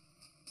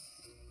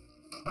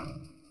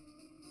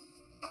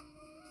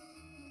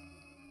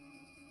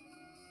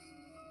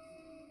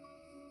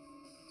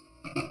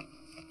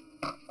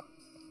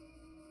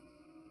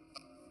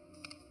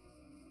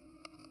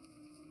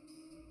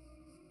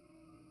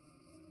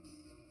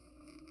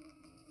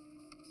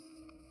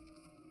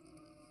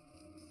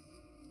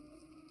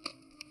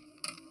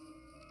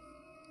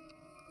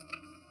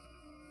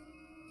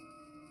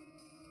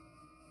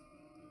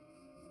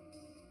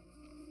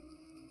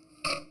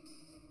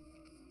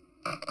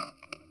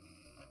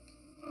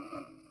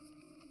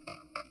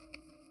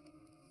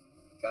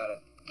 Got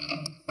it.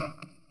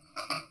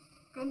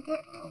 Gunther?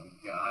 Oh,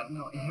 God,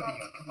 no. Here,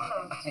 come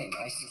on. Hey,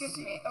 nice to Excuse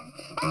see me. you.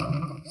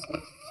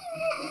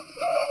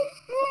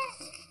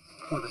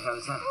 Who the hell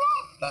is that?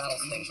 Battle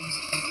stations.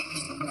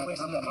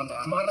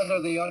 Monitor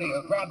the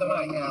audio. Grab the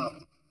mic now.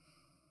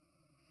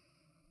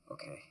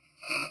 Okay.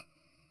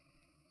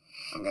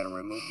 I'm gonna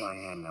remove my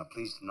hand now.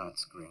 Please do not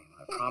scream.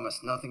 I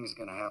promise nothing is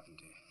gonna happen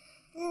to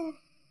you.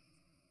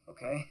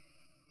 Okay?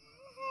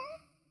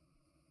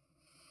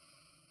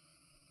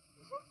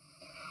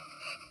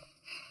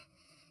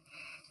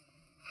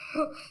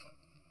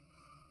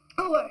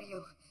 Who are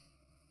you?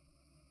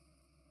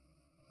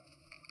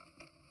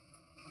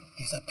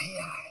 He's a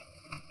PI.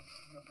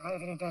 I'm a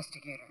private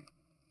investigator.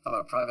 I'm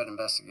a private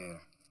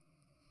investigator.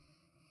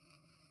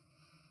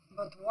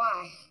 But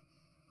why?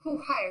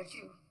 Who hired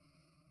you?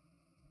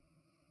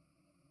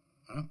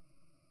 Huh?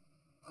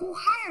 Who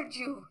hired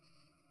you?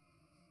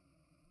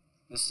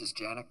 Mrs.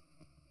 Janik?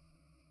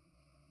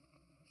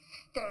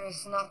 There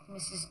is not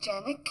Mrs.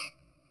 Janik.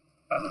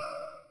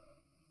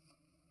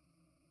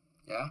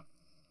 Yeah?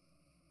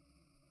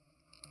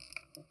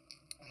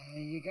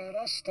 You got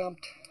us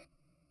stumped.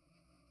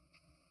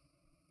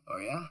 Oh,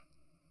 yeah?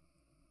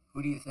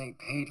 Who do you think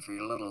paid for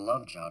your little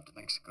love job to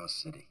Mexico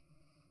City?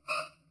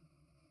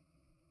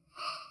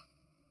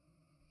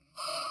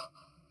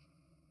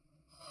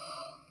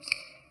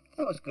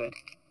 That was good.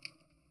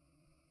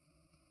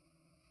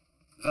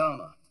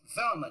 Velma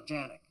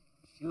Janik.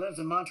 She lives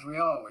in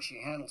Montreal where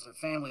she handles her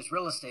family's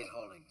real estate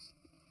holdings.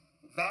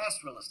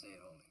 Vast real estate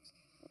holdings.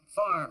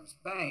 Farms,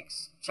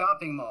 banks,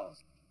 shopping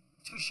malls.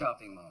 2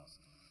 shopping malls.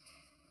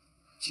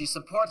 She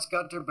supports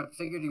Gunter but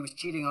figured he was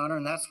cheating on her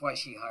and that's why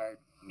she hired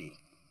me.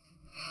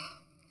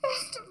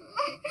 Mr.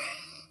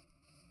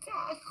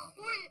 God,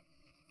 wait.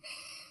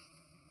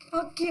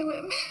 I'll kill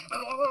him.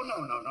 Oh,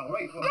 no,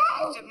 wait.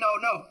 No!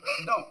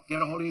 No.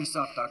 Get a hold of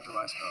yourself, Dr.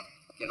 Rystrow.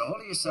 Get a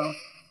hold of yourself.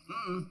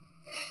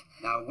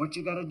 Now, what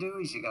you gotta do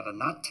is you gotta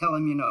not tell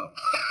him you know.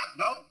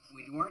 Nope,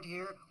 we weren't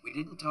here. We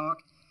didn't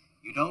talk.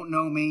 You don't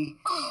know me.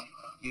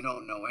 You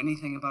don't know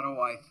anything about a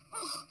wife.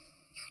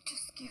 You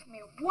just give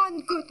me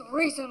one good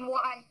reason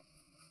why.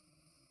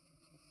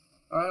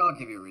 All right, I'll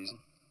give you a reason.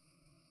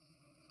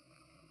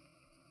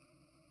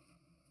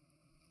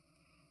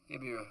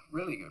 Give you a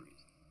really good reason.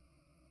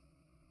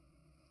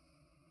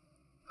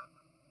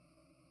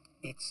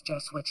 It's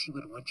just what she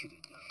would want you to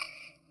do.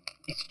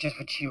 It's just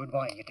what she would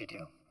want you to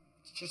do.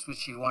 It's just what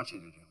she wants you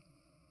to do.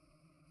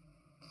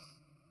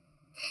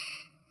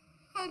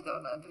 I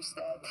don't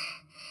understand.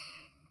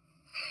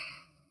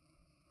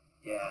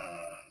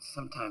 Yeah,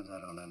 sometimes I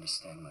don't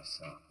understand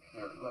myself.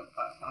 Here, look,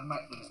 I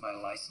might lose my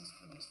license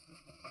for this.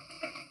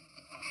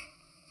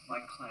 My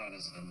client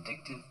is a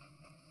vindictive,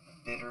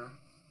 bitter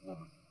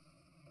woman.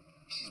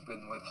 She's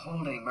been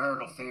withholding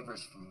marital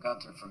favors from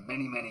Gunther for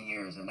many, many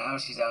years, and now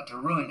she's out to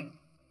ruin him.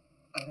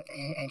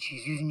 And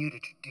she's using you to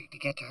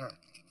get to her.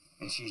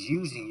 And she's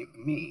using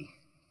me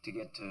to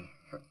get to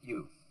her,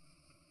 you.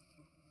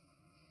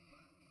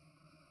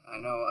 I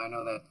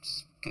know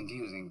that's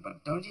confusing,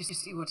 but don't you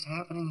see what's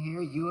happening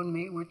here? You and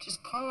me, we're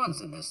just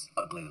pawns in this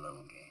ugly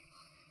little game.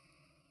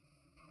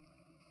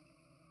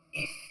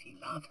 If you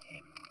love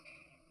him.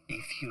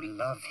 If you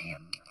love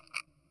him.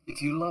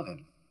 If you love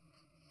him.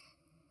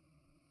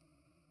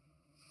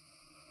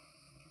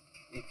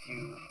 If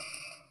you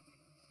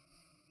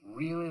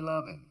really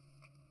love him,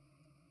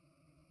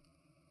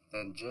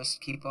 then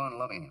just keep on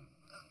loving him.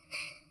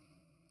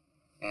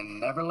 And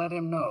never let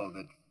him know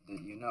that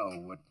you know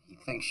what he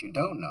thinks you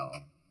don't know,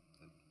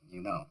 that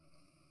you know.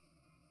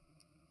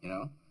 You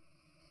know?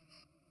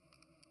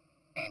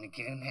 And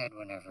give him head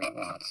whenever he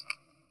wants.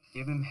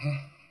 Give him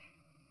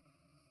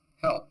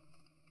help.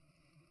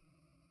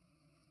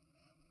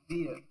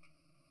 Be a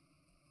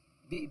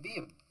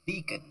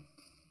beacon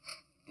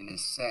in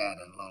his sad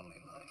and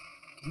lonely life.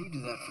 Can you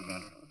do that for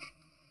Gunter?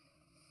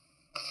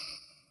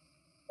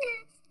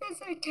 Yes,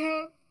 I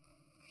can.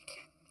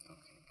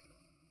 Okay, good.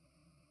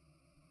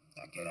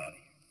 Now get out of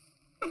here.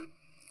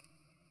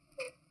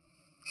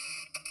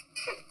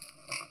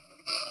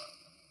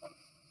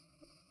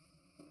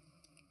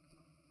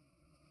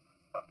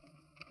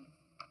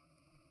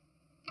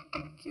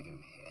 Give him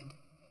head.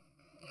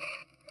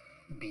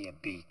 Be a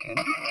beacon.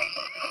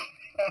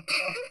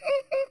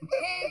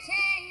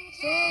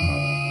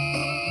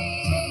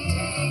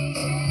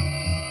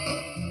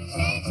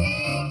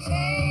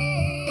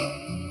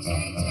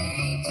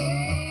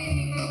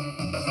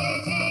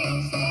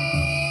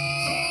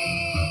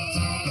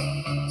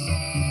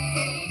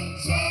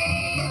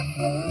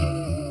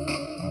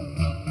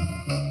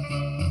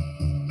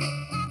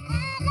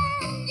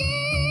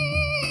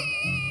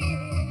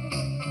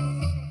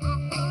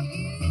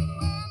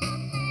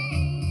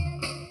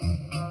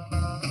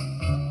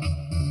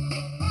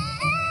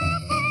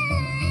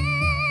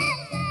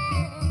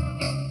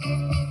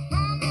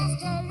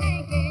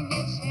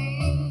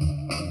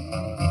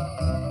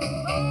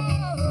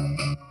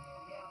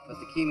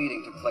 Key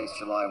meeting took place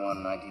July 1,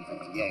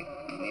 1958,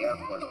 when the Air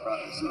Force brought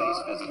the space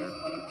visitor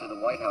to the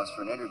White House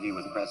for an interview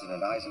with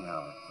President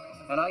Eisenhower.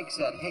 And Ike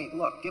said, hey,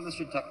 look, give us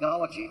your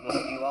technology, we'll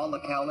give you all the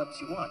cowlips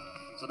you want.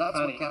 So that's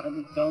Honey, what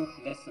cattle... don't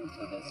listen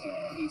to this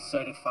man. He's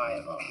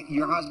certifiable.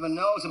 Your husband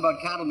knows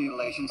about cattle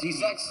mutilations. He's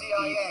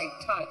ex-CIA.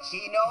 He's touched.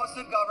 He knows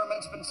the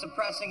government's been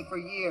suppressing for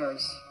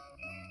years.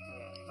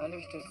 Yeah,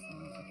 understood.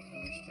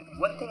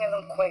 One thing I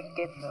don't quite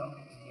get, though,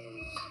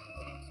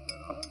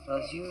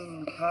 is you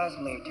and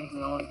Cosme are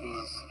taking all of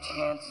these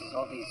chances,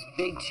 all these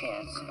big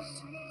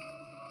chances.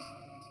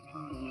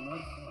 And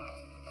what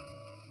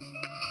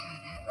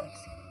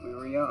for? We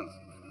were young.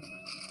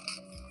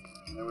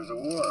 There was a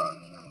war on.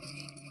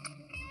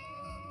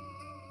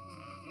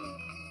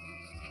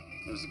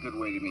 It was a good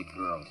way to meet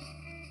girls.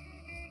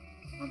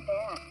 Not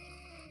bad.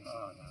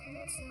 Oh, no,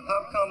 that's...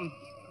 How come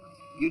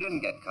you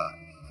didn't get caught?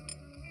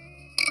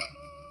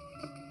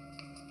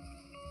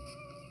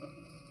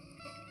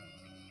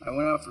 I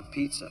went out for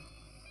pizza.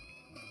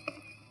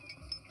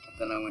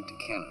 Then I went to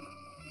Canada.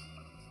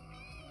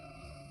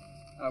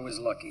 I was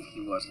lucky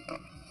he wasn't.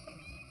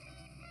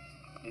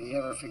 Did he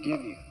ever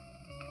forgive you?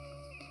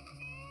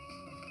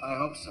 I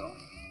hope so.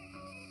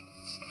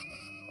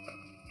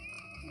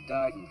 He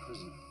died in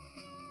prison.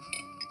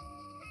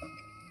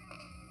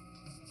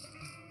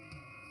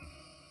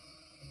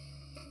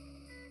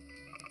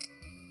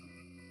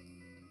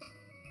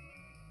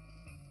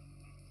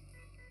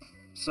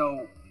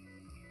 So,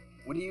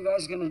 what are you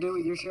guys gonna do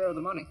with your share of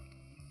the money?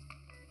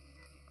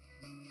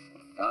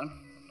 Don?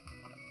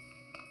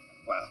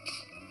 Well,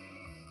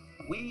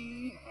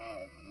 we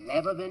have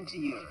never been to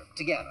Europe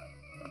together.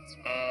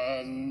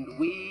 And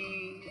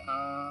we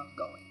are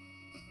going.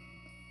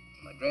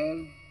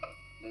 Madrid,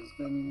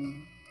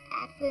 Lisbon,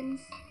 Athens.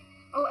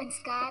 Oh, and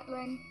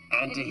Scotland.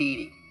 and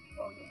Tahiti.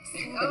 Oh, yes.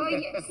 Oh,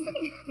 yes.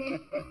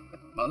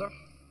 Mother?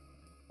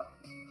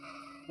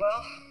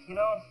 Well, you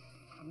know,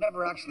 I've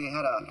never actually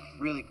had a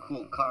really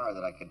cool car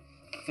that I could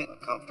fit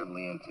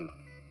comfortably into.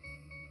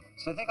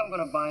 So I think I'm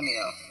going to buy me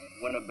a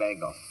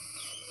Winnebago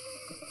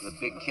with a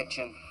big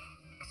kitchen,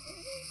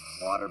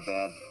 water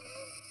bed,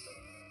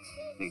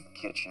 big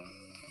kitchen.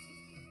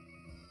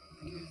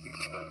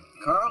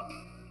 Carl?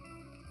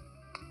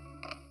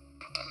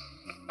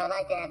 I'd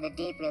like to have a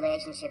deep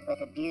relationship with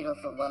a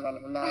beautiful woman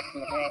who knows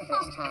from the very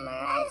first time her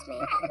eyes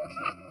meet.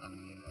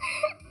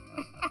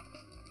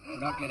 We're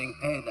not getting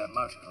paid that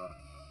much, Carl.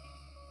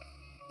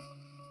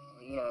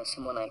 Well, you know,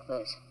 someone like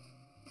this.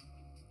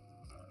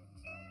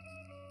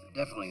 We're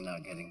definitely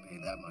not getting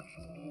paid that much.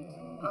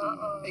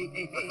 Uh-oh. Hey,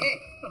 hey, hey,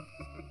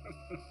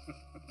 hey!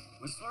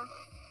 Whistler?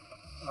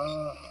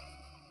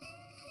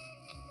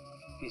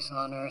 Peace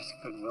on earth,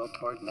 goodwill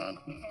toward men.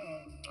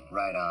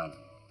 Right on.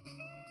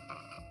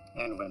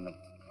 And women.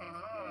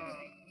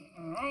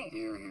 All right.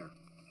 Here, here.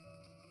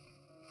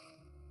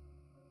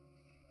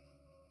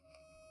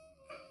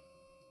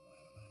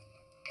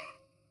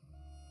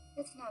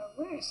 That's not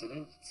a word. Yes, it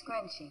is.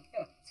 Scrunchy.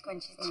 Yeah.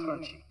 Scrunchy's not a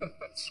word.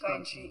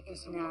 Scrunchy. Scrunchy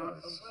is not a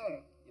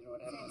word. You know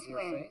what happens Since to your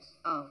when? face?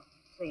 Oh,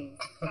 please.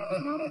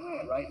 That's not a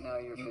word. Right now,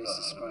 your face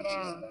is scrunchy.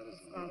 No, That is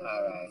it's not a All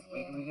word. right,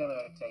 Yeah. we're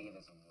gonna take it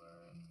as a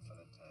word for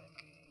the time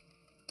being.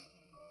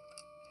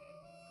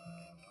 And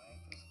my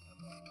wife is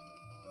coming.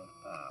 Don't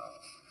bow.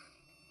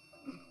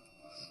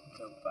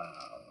 Don't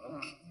bow. Oh,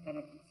 it's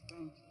better than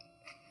scrunchy.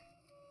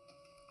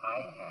 I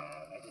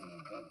didn't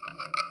invent the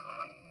word.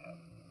 I have.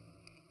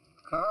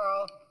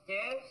 Carl.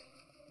 Yes?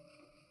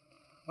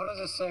 What does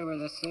it say where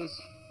this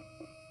is?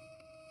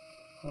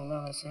 Hold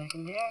on a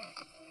second here.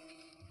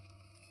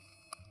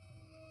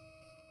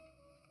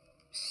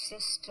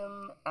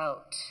 System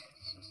out.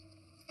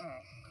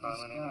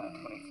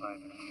 Carlin, 25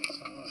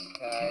 minutes.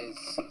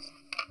 Guys,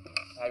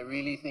 I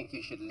really think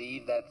you should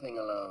leave that thing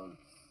alone.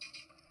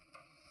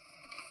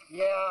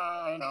 Yeah,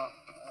 I know.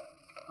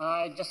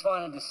 I just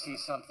wanted to see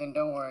something.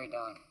 Don't worry,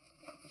 Don.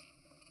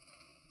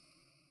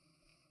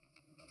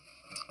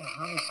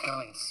 How are you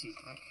spelling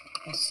CTEC?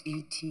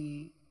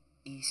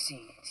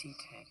 S-E-T-E-C.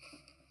 C-Tech.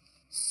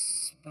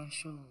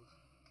 Special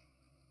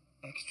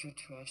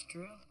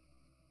extraterrestrial?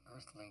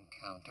 Earthling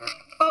counter.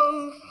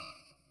 Oh!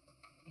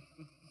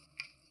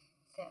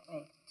 That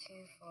way, 2,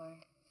 4,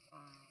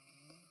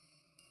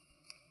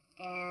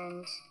 5.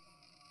 And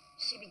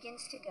She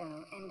begins to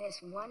go, and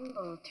this one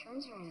bull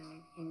turns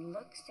around and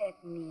looks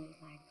at me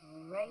like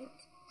right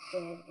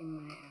dead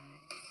in my eyes.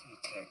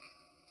 C-Tech.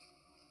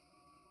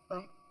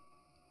 What?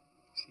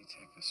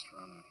 C-Tech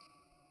astronomy.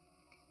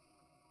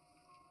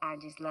 I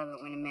just love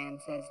it when a man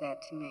says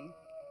that to me.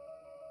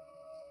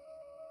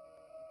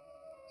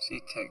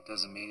 C-Tech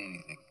doesn't mean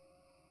anything.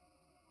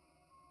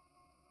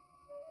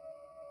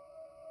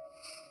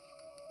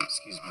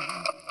 Excuse me.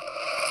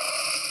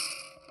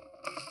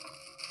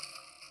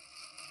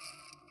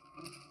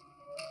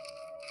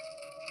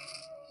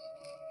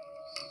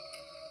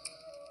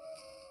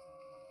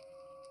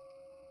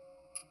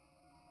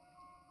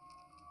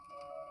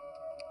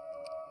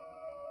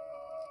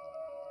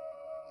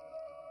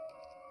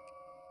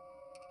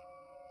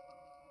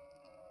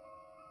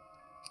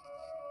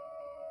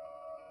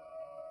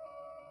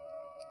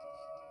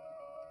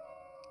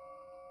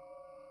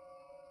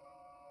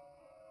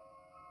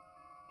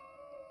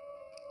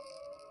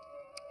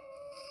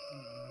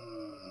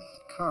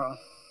 Carl,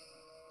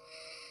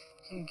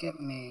 can you get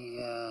me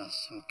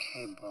some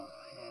cable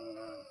and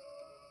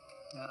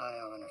the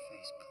IO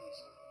interface,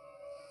 please?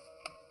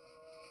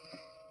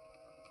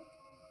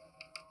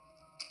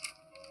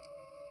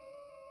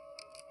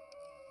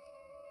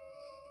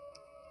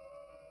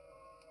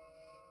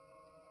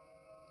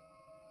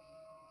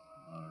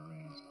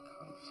 Monterey's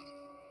Coast.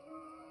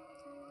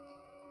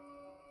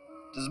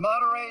 Does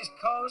Monterey's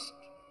Coast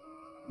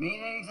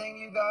mean anything to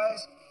you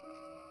guys?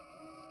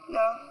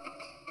 No.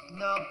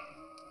 No.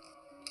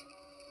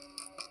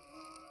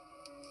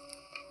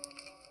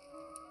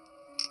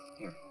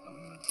 Here, let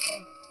me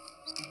Okay.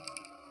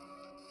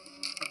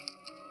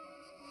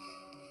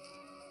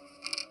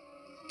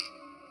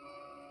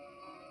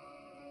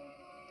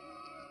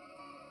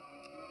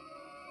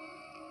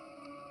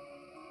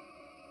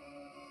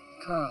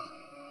 Carl,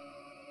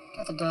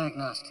 get the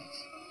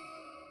diagnostics.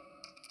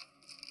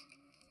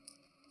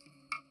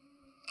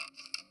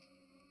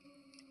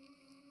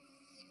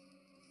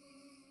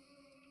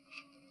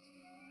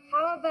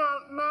 How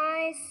about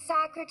my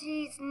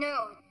Socrates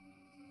note?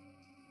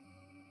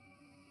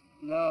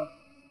 No.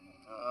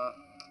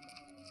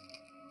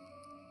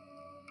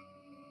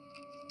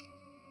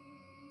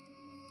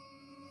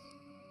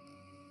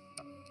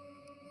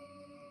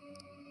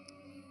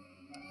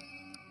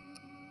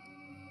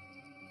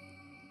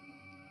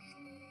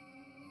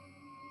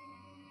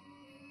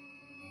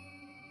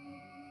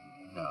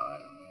 No, I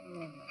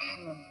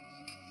don't.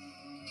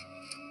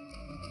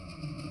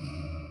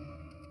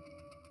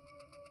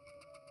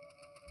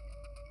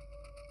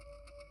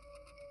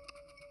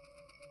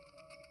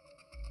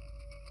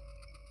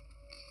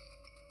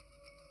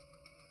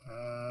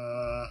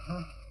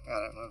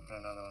 Got it. Move to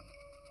another one.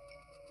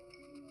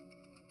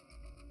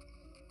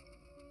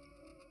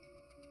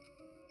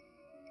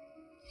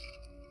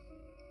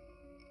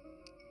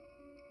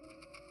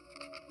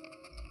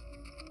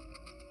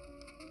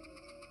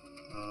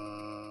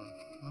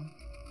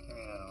 Give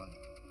me another one.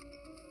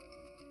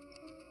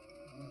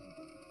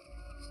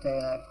 Stay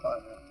in that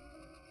quadrant.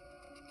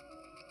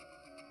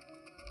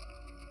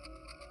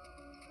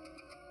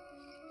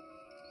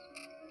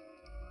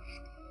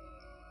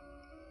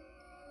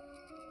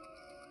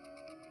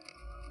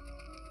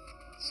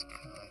 It's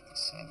kind of like the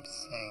same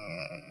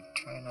thing.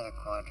 Try another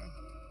quadrant.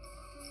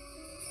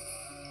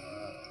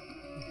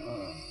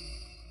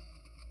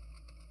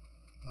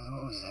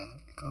 What was that?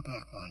 Go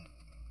back one.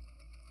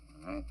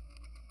 Alright.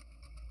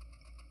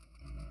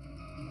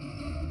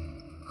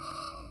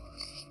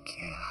 Holy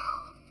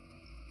cow.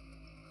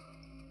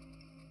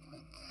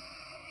 What the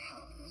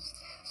hell is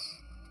this?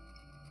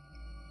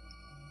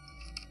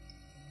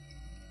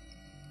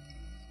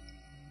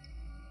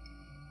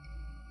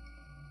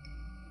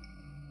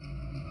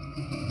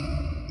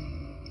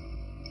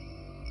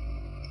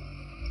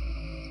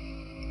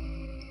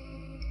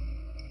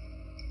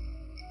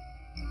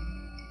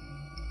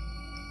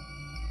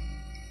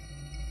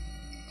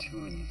 Too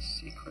many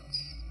secrets.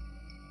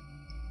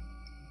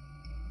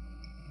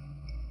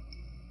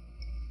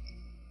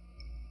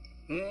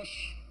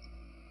 Bish,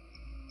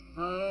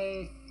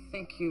 I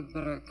think you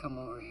better come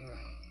over here.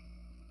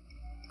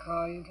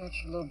 Carl, you got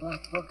your little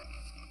black book?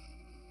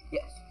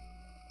 Yes.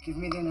 Give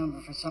me the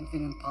number for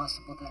something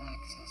impossible to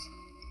access.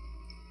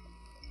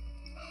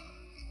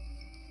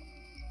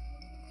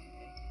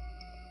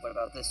 What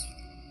about this?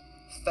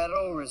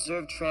 Federal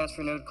Reserve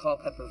Transfer Node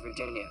Culpeper,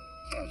 Virginia.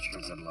 Yeah,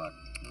 sure, good luck.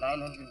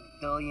 900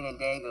 billion a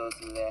day goes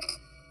through there.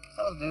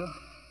 That'll do.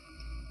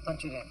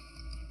 Punch it in.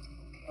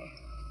 Okay.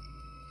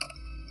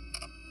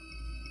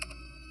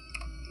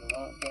 You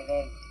won't get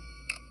in.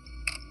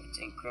 It's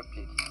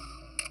encrypted.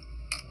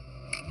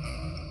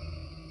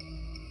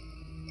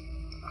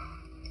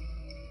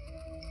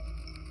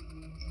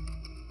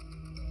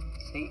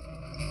 See?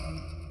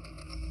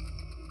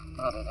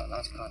 Brother, that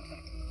last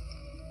contact.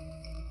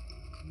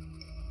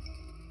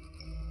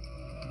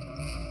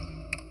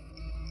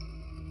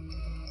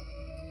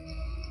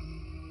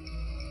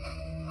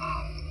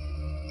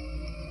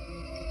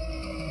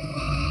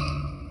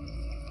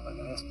 Look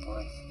at this,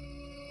 boys.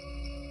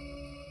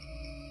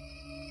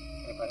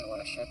 Anybody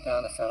want to shut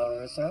down the Federal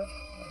Reserve?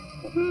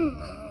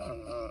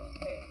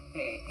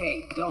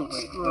 Hey, don't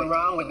screw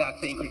around with that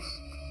thing. Please.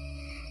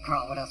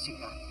 Carl, what else you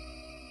got?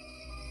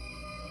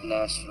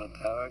 National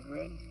power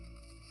grid.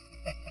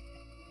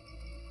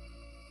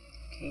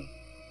 Okay.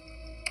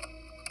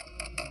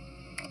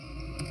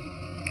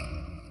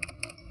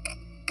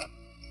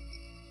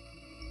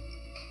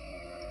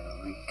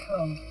 Here we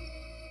come.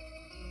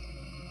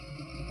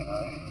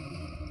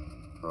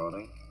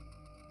 Rolling.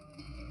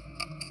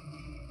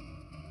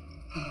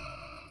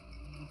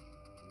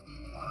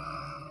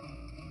 Wow.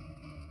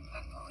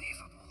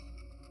 Unbelievable.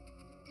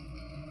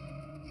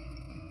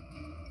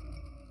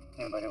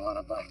 Anybody want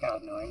to black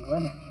out New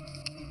England?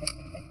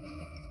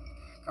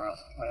 Carl,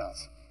 what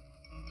else?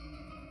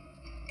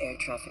 Air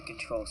traffic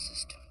control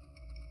system.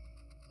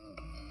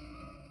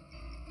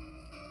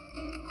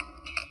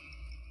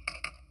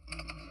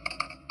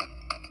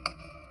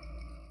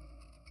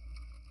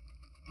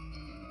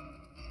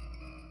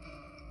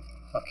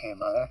 Okay,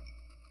 Mother.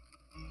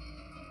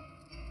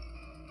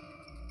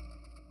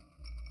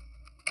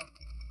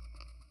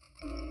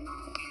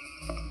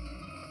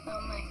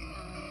 Oh my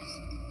gosh.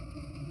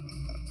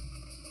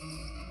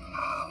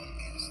 How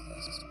is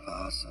this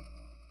possible?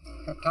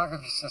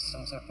 Cryptography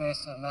systems are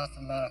based on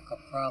mathematical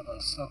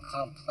problems so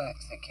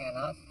complex they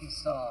cannot be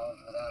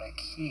solved without a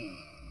key.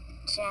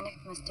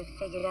 Janek must have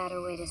figured out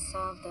a way to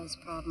solve those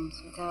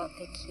problems without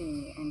the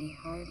key, and he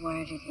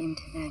hardwired it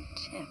into that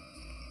chip.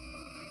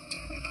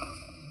 Turn it off.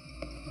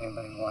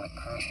 Anybody want to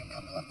crash a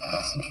couple of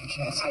passenger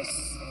jets? I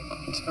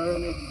said,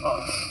 turn it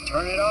off.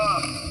 Turn it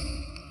off!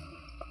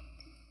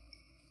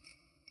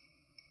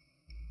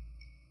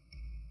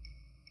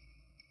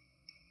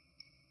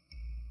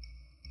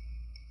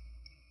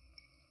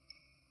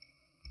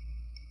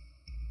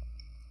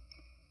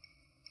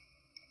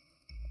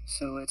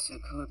 So it's a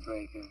code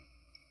breaker.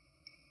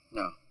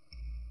 No.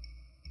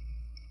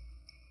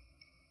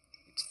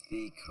 It's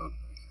the code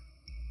breaker.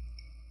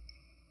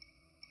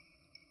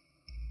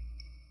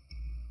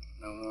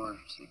 No more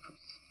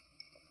secrets.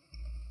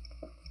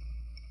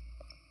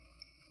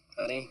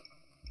 Honey,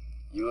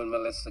 you and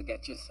Melissa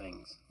get your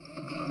things.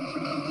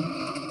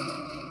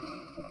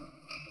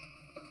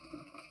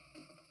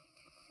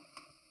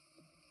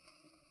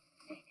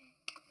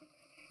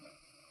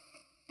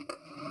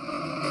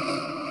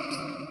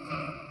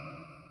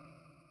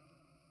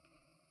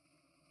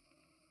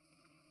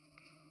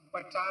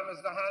 What time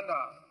is the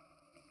handoff?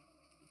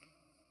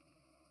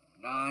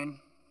 9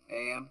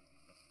 a.m.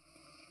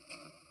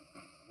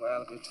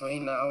 Well,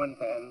 between now and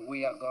then,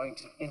 we are going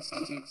to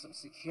institute some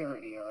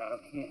security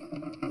around here.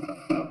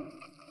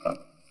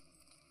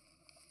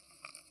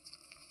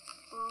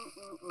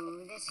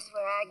 Ooh, this is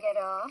where I get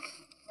off.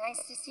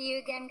 Nice to see you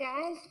again,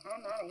 guys.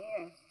 I'm out of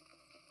here.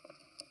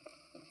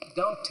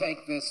 Don't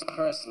take this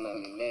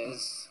personally,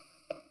 Liz.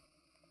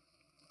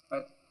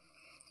 But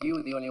you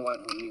were the only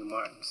one who knew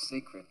Martin's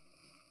secret.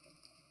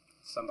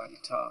 Somebody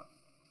taught.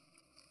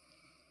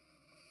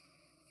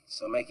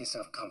 So make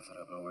yourself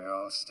comfortable. We're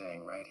all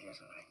staying right here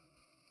tonight.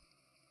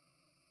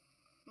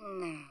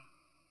 No.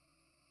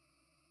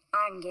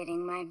 I'm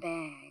getting my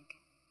bag.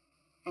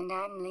 And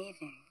I'm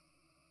leaving.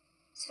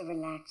 So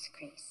relax,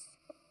 Chris.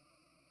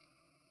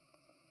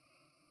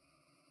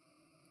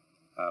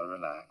 I'll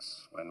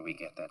relax when we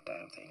get that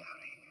damn thing out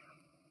of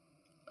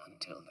here.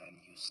 Until then,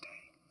 you stay.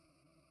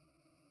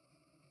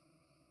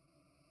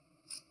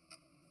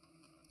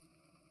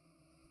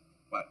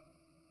 What?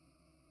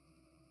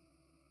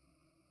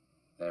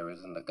 There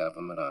isn't a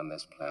government on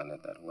this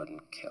planet that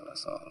wouldn't kill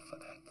us all for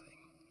that thing.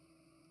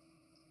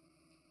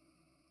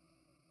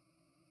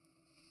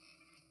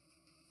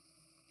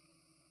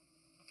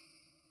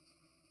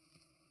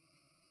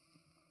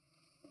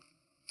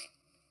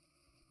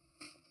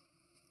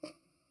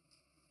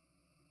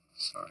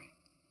 Sorry.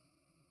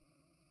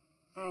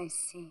 I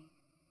see.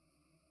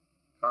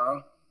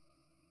 Carl,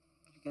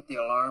 did you get the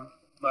alarm?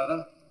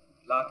 Mother,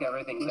 lock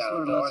everything down,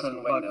 Whistler, doors let's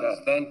and unplug windows,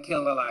 that. then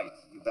kill the lights.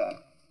 You bet.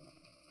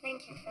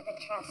 Thank you for the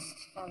trust,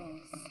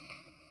 fellas.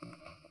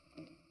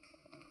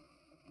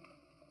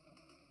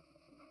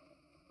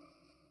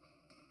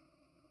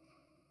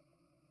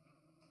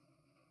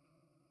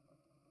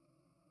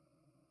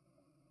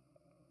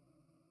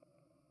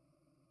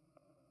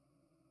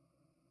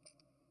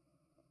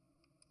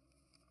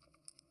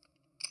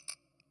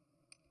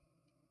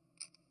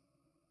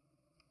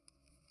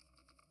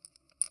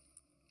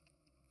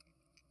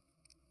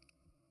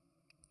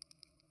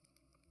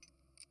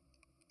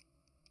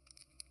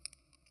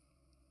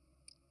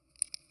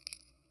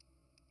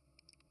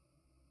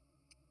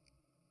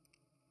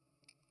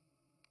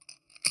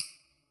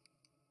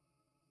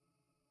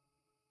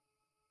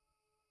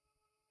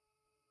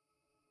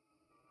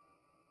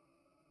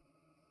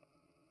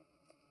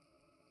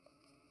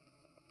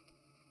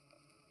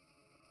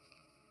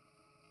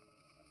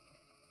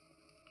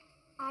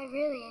 I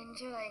really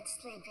enjoyed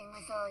sleeping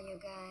with all you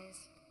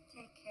guys.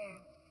 Take care.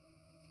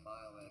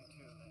 Violin,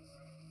 too, Liz.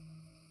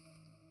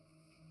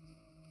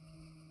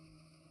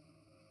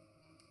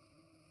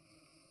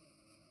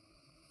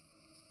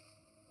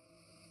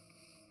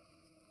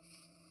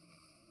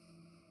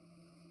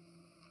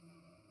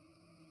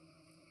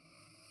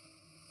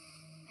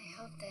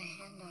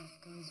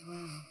 goes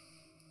well.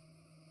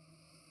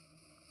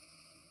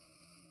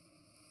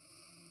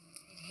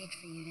 I'd hate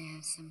for you to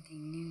have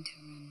something new to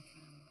run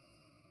from.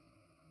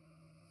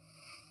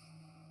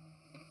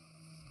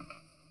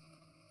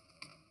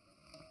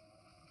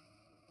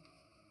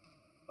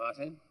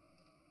 Martin?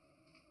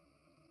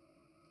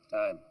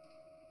 Time.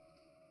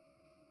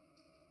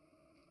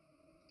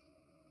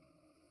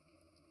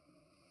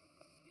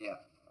 Yeah.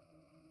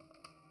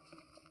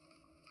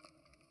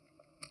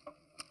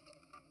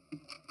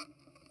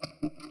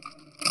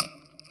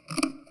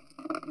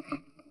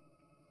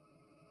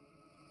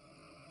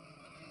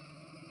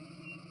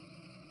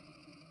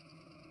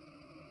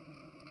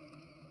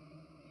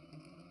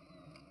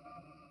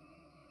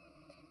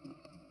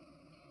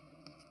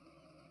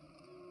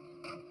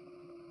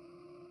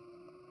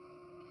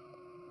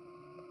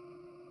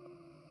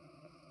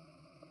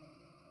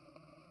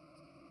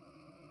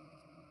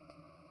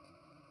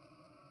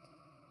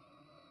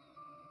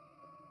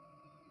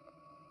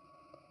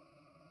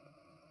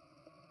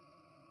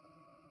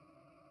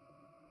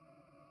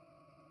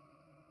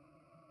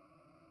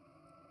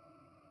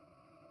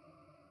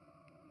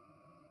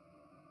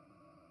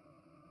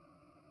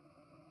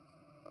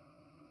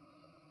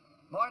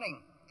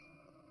 Morning.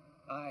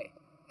 Hi.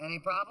 Any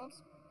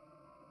problems?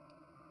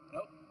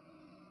 Nope.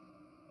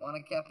 Want a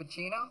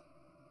cappuccino?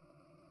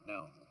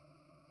 No.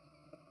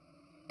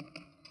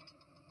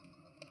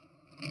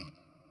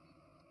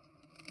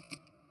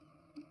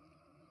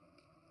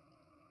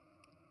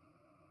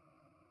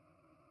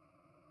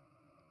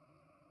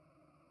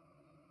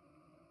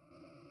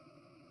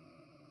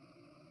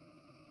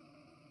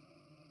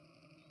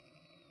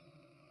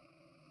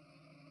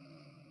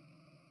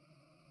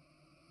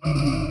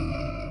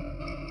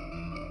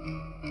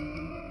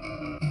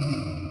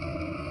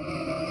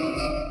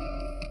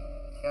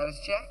 Got his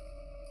check?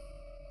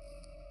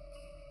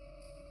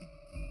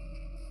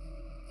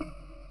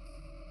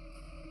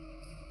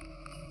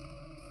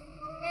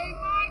 Hey,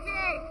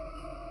 Martin!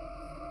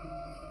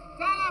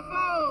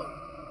 Telephone!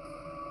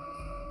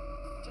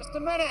 Just a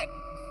minute.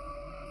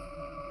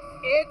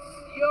 It's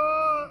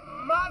your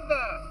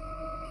mother.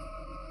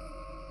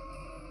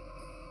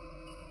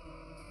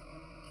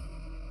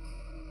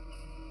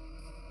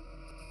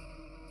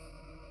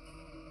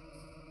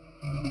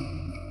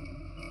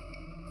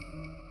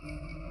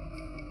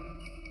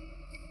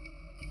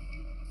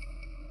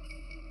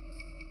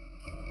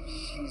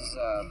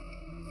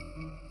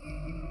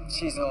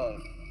 She's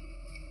old.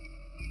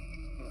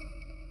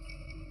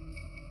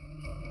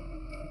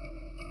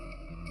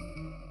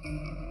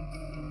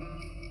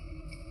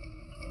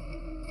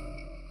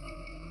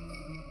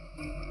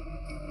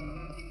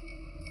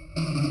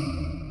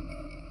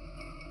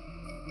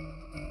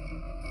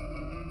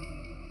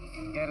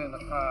 Get in the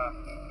car.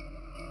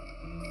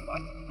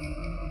 What?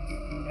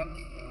 Get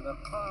in the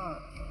car.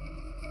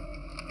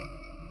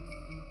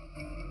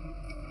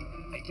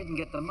 I didn't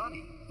get the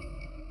money.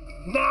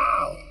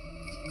 Now!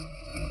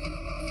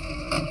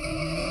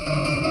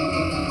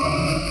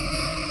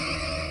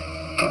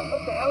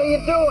 What the hell are you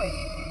doing?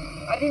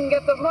 I didn't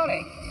get the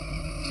money.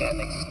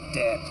 Jennings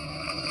dead.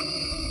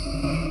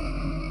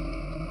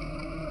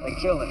 They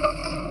killed him.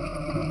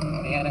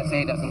 The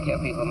NSA doesn't kill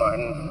people,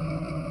 Martin.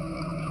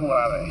 Who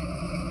are they?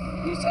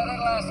 You said it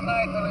last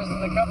night. There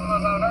isn't a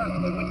government on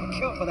Earth that wouldn't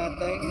kill for that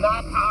thing.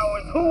 Not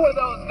ours. Who are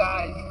those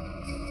guys?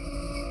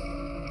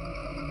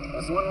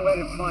 There's one way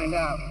to find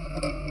out.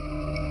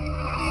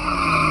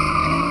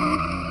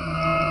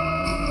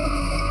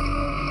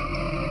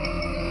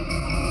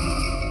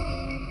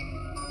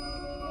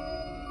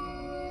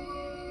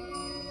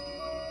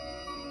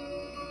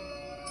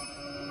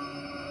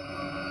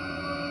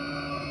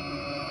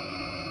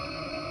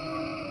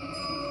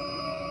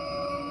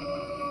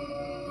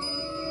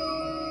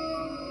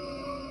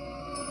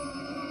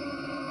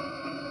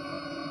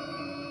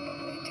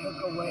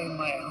 Away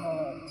my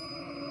home.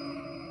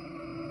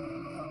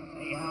 Help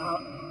me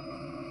out.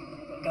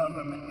 The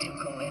government took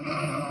away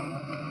my home.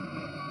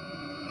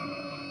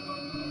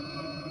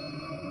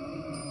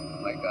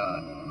 My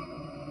God.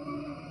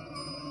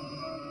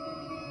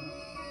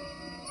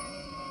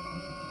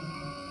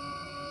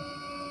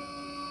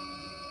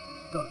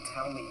 Don't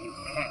tell me you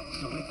can't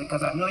do it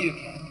because I know you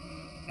can.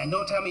 And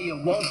don't tell me you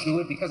won't do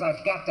it because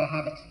I've got to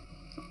have it.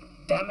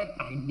 Damn it,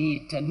 I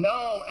need to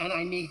know, and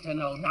I need to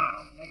know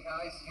now. Hey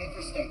guys,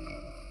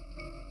 interesting.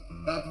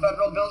 That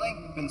federal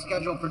building, been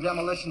scheduled for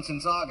demolition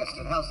since August.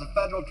 It houses the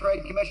Federal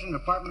Trade Commission,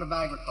 Department of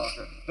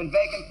Agriculture. Been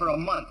vacant for a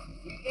month.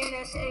 The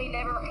NSA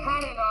never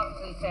had an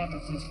office in San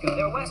Francisco.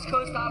 Their West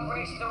Coast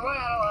operations are right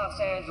out of Los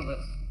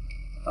Angeles.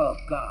 Oh,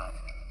 God.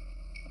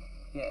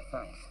 Yeah,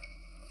 thanks.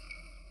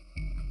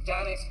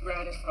 Janice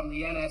Grant is from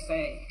the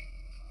NSA.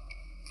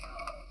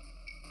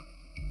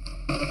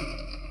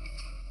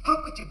 How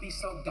could you be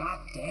so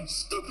goddamn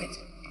stupid?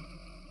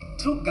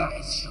 Two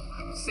guys show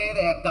up, say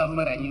they're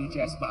government, and you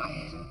just buy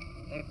it.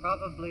 They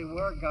probably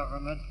were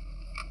government.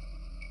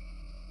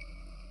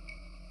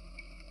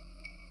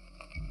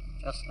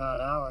 Just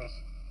not ours.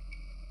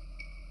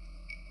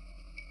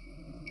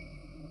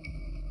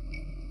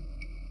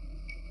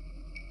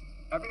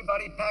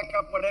 Everybody pack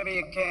up whatever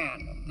you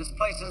can. This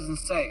place isn't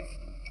safe.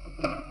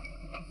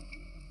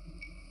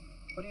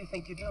 What do you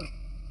think you're doing?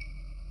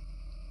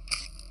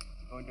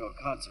 Going to a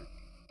concert.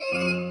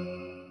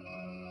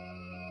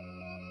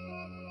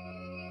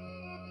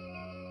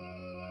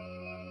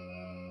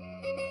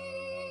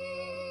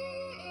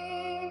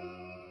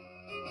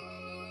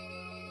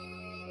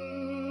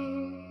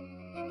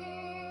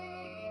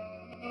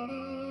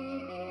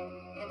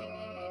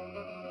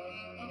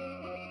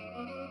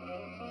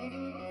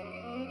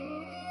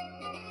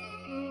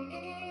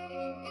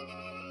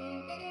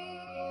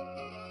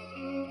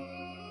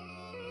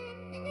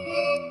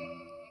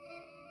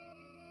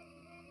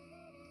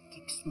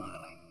 Keep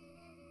smiling.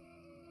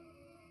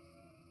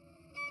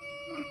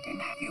 Martin,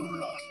 have you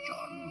lost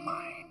your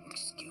mind?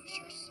 Excuse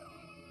yourself.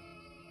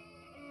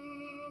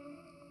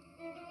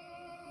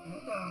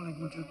 Darling,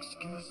 would you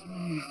excuse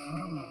me for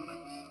a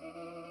moment?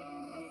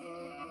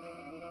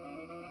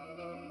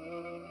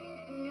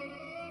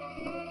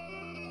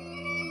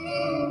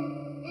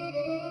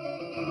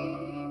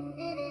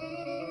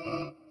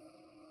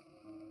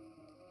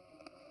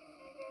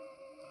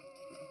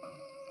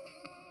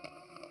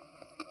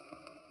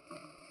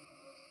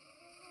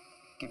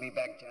 Give me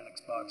back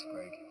Janek's box,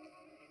 Greg.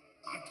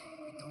 Martin,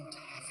 we don't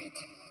have it.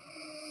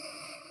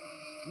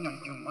 No,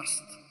 you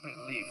must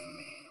believe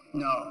me.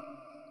 No.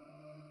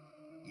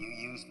 You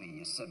used me.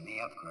 You set me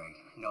up, Greg.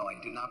 No, I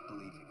do not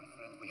believe you. My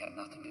friend, we had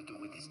nothing to do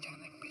with this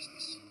Janek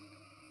business.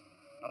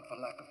 Not for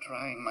lack of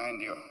trying,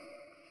 mind you.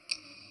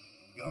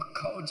 Your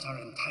codes are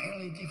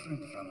entirely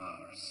different from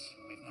ours.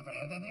 We've never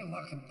had any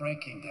luck in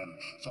breaking them,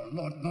 so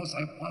Lord knows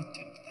I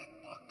wanted that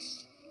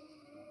box.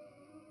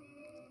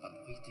 But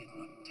we did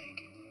not take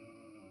it.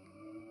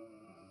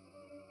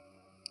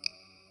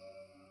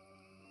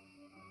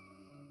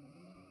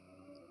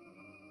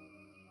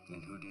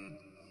 Then who did?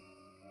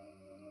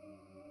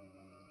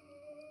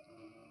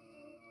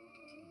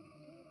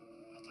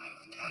 But I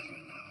will tell you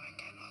now, I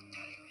cannot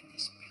tell you in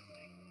this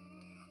building.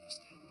 Do you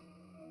understand?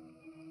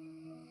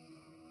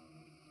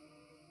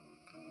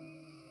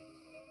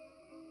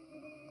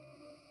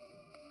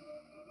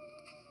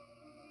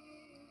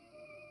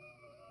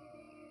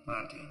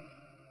 Martin,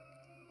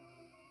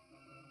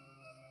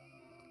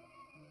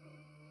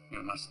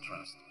 you must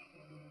trust me.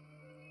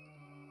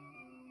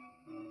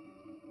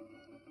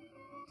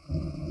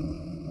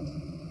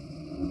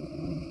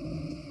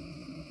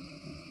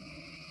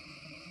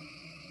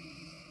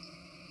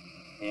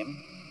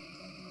 Him?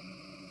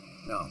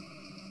 No.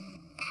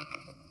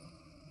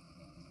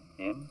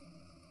 Him?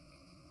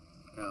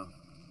 No.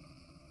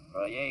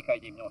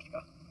 Проехать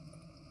немножко.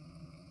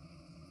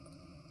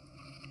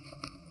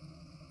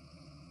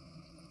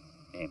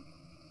 Him?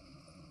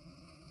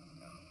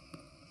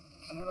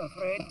 I'm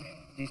afraid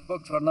these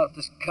books are not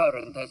as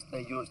current as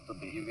they used to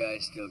be. You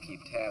guys still keep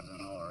tabs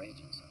on all our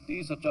agents.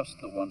 These are just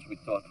the ones we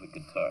thought we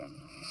could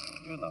turn.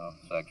 You know,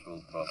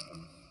 sexual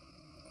problems,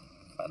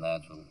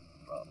 financial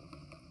problems.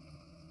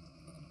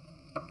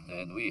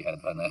 Then we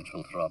had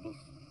financial troubles.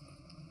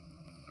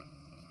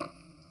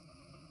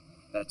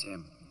 That's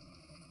him.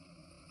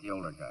 The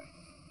older guy.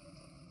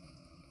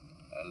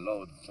 A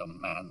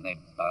loathsome man named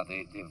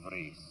Buddy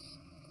DeVries,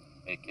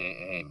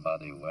 a.k.a.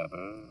 Buddy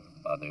Weber,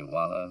 Buddy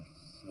Wallace.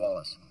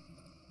 Wallace.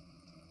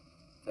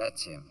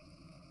 That's him.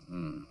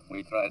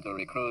 We tried to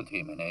recruit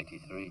him in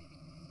 '83.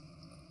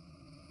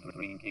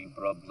 Drinking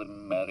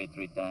problem, married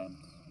 3 times.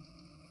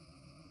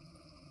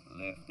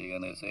 Left the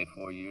NSA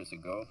 4 years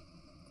ago.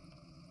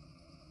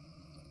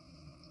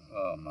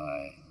 Oh,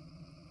 my.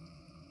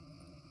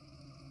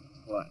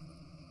 What?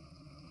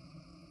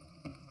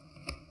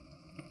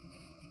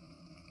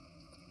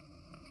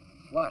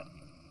 What?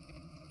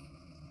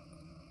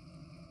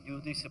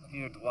 You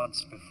disappeared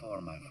once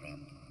before, my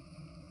friend.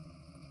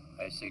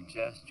 I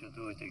suggest you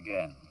do it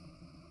again.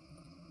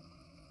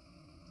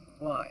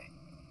 Why?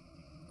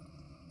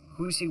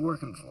 Who's he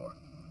working for?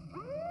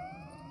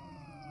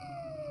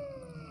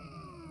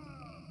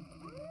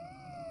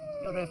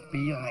 Your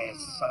FBI is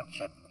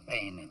such a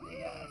pain in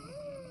the ass.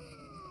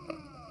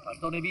 А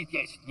что не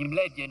видишь? Не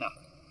бледно.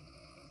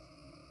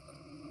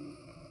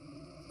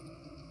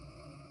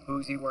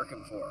 Who's he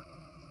working for?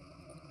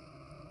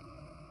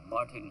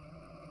 Martin,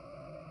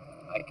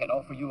 I can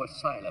offer you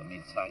asylum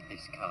inside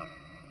this car.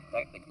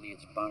 Technically,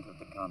 it's part of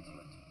the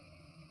consulate.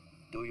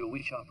 Do you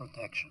wish our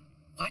protection?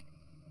 What?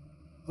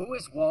 Who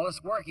is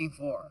Wallace working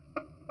for?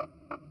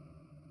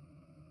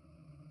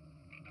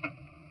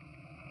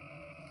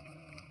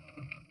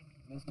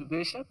 Mr.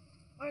 Bishop,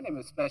 my name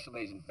is Special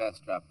Agent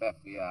Bestrop,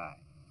 FBI.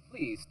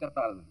 Please step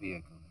out of the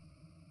vehicle.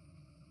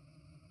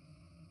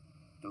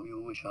 Do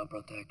you wish our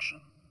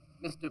protection?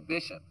 Mr.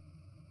 Bishop,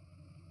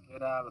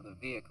 get out of the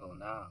vehicle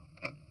now.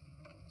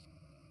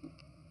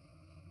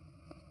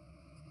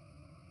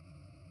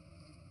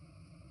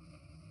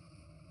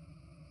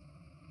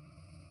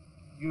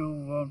 You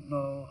won't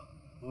know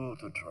who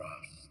to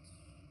trust.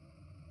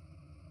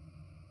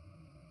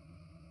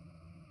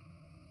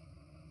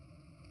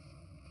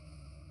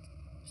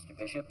 Mr.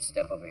 Bishop,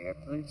 step over here,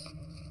 please.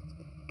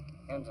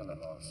 Hands on the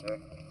wall, sir.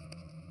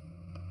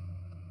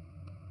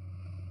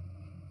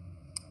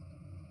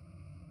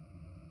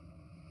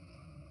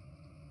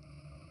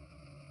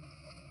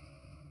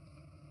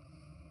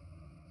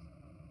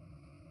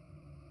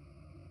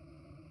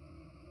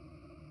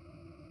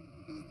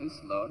 This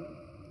loaded?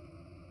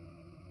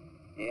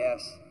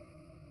 Yes.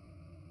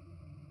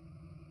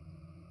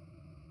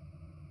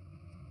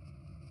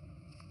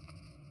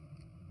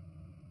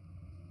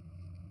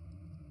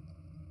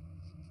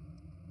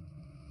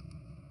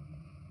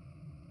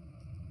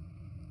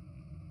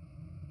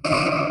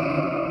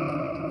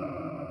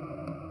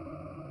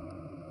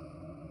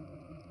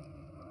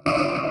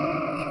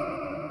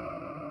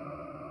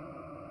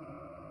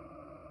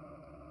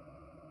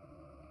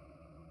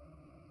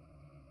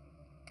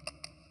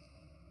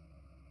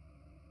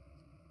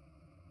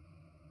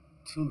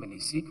 Too many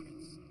secrets.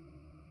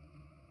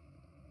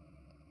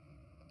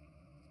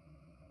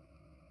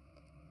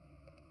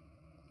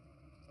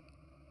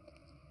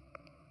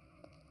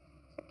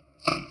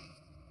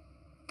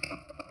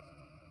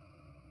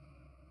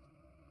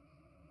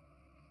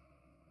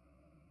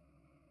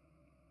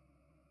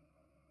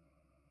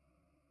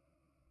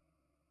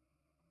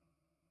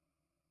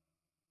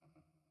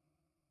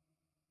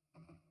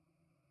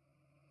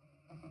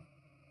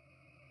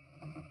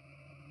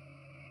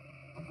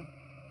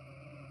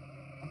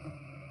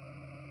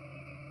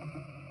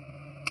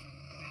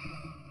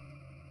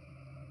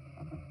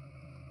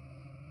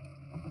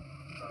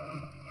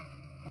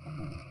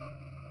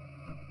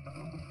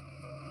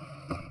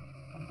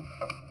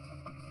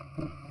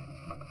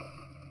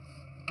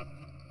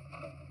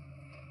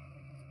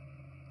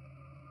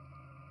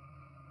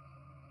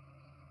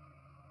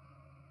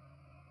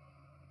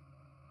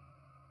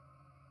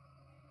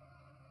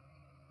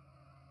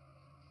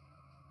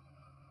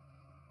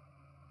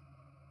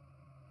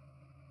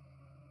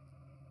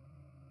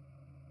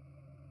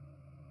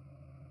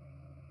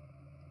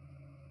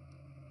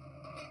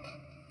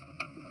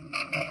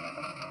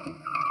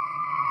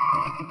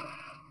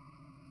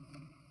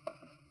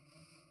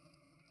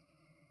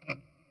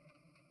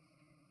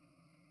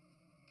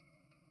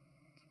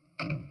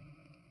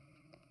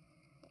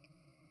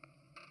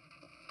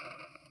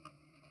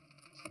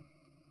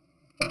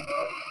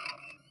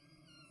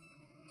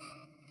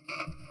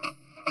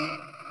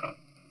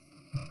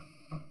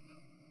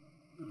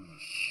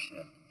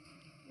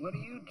 What are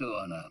you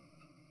doing up?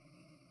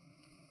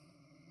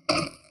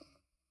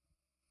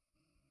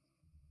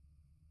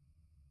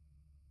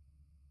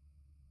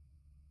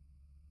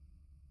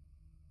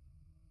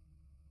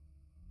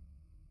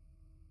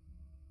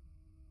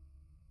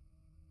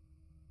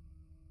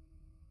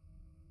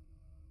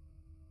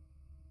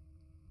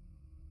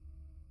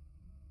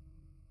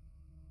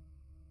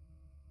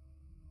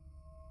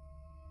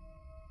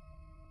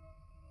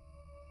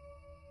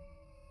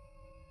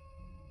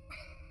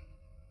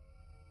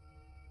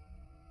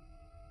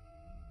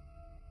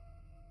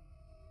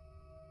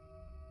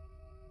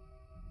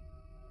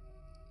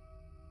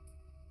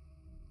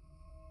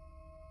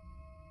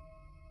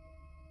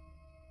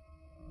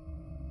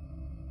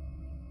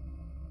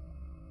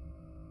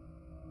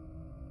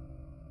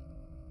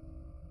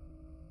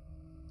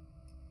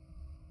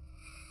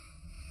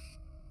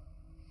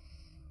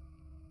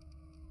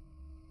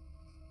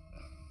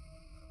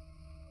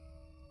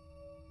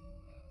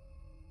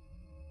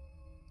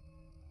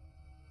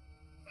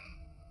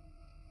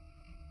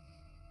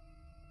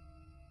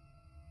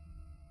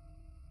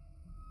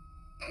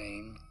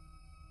 Pain.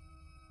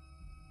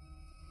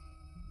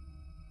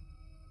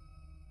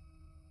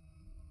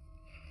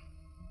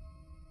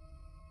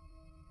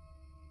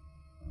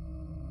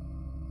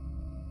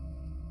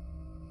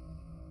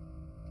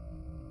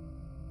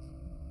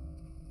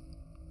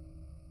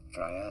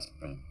 Try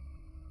aspirin.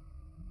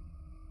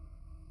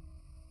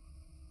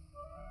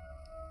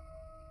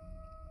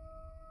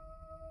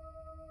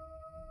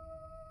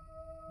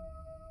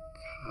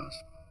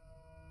 Cosmo.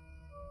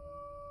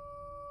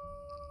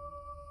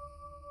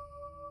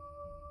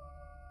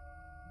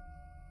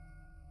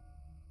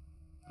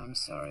 I'm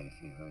sorry if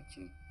he hurt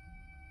you.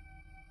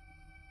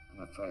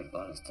 I'm afraid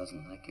Wallace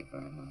doesn't like you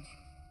very much.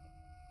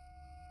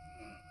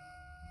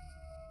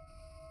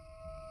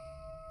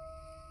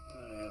 I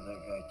had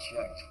that guy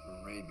checked for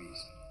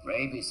rabies.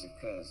 Rabies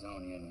occurs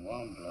only in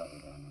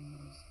warm-blooded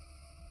animals.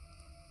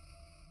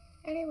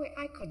 Anyway,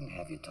 I couldn't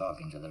have you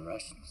talking to the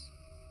Russians.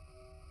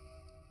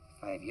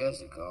 5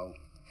 years ago,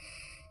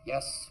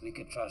 yes, we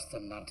could trust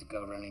them not to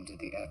go running to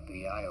the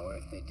FBI, or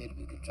if they did,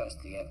 we could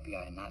trust the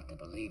FBI not to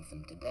believe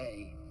them.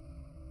 Today,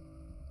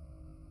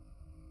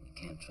 we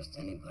can't trust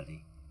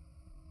anybody.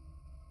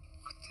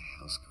 What the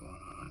hell's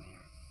going on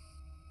here?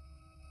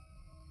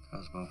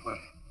 Cosmo, what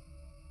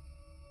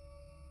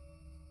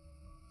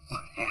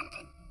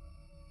happened?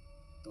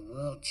 The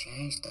world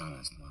changed on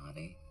us,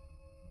 Marty.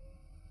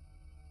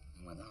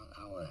 And without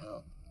our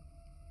help.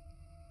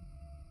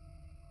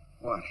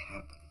 What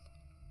happened?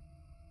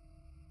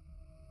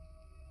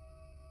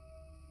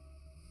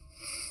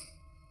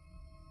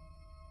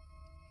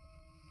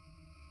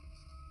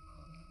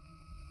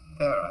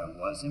 There I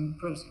was in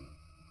prison.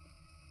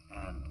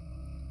 And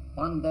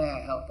one day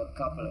I helped a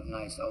couple of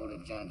nice older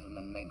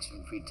gentlemen make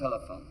some free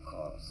telephone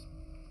calls.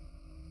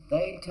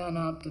 They turn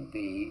out to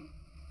be,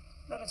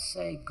 let us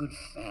say, good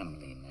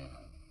family men.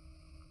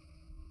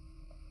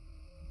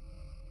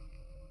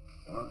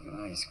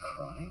 Organized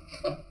crime?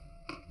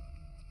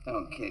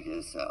 Don't kid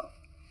yourself.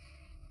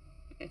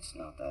 It's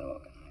not that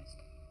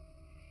organized.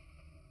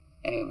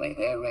 Anyway,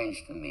 they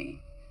arranged for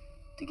me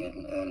to get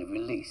an early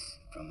release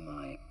from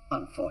my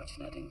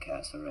unfortunate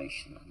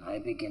incarceration, and I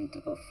begin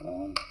to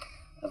perform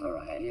a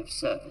variety of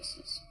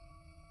services.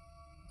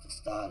 For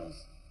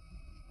starters,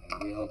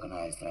 I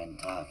reorganized their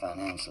entire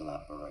financial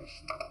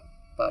operation.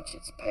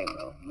 Budgets,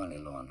 payroll, money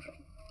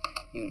laundering,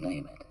 you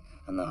name it.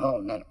 And the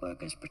whole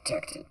network is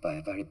protected by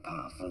a very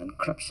powerful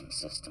encryption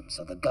system,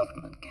 so the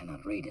government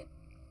cannot read it.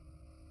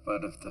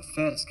 But if the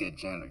feds get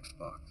Janek's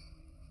box?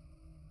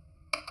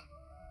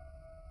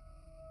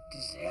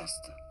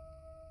 Disaster.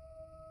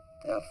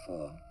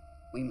 Therefore,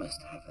 we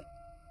must have it.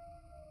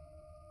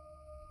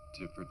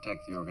 To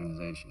protect the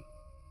organization?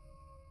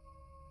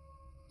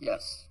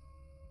 Yes.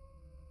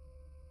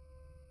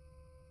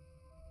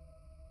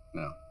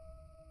 No,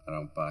 I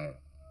don't buy it.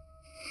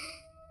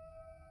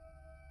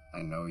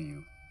 I know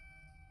you.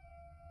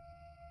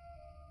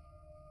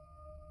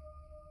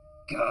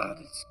 God,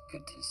 it's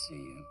good to see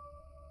you.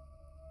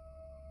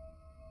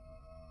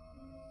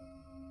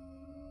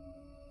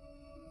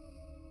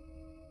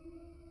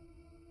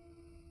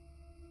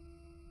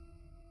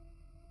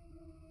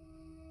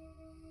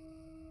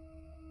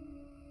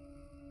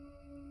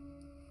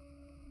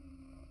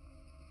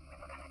 We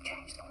were gonna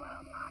change the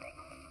world, Marty.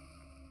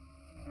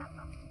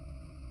 Remember?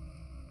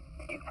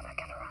 Did you ever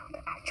get around to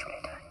actually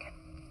doing it?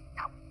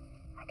 No,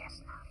 I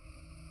guess not.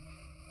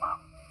 Well,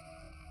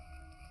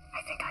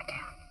 I think I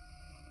can.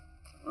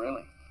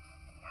 Really?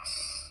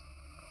 Yes.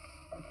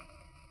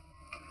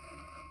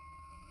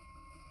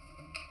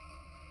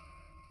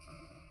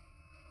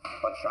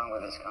 What's wrong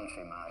with this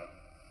country, Marty?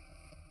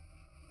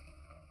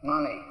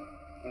 Money.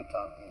 You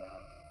taught me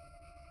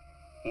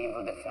that.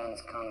 Evil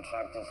defense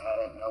contractors had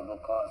it, noble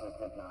causes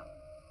did not.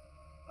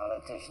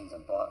 Politicians are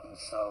bought and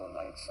sold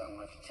like so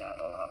much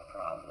chattel. Our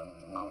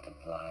problems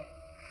multiply.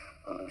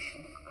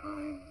 Pollution,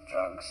 crime,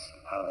 drugs,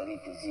 poverty,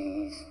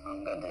 disease,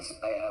 hunger,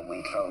 despair.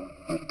 We throw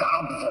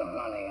gobs of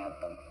money at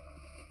them.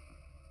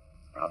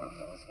 Problems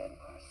always get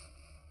worse.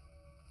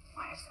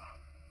 Why is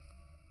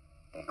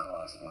that?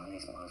 Because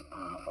money's most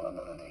powerful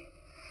ability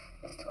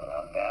is to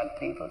allow bad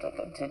people to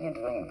continue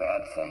doing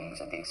bad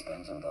things at the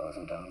expense of those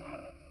who don't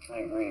have it. I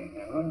agree.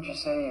 Now, who did you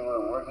say you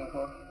were working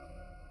for?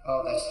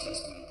 Oh, that's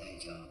just my day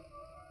job.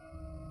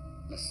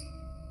 Listen,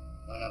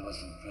 when I was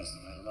in prison,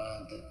 I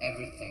learned that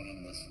everything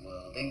in this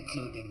world,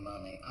 including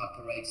money,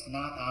 operates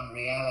not on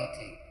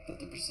reality, but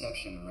the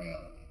perception of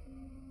reality.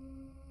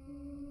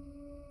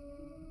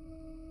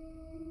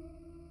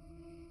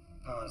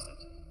 How is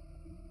it?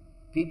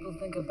 People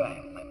think a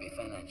bank might be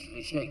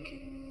financially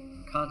shaky.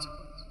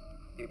 Consequence.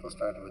 People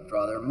start to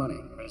withdraw their money.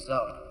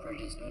 Result,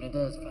 pretty soon it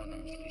is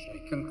financially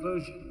shaky.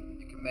 Conclusion.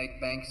 You can make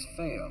banks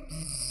fail.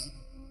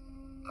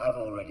 I've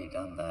already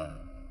done that.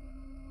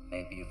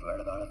 Maybe you've read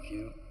about a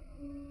few.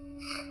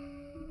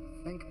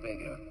 Think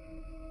bigger.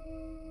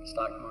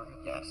 Stock market?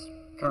 Yes.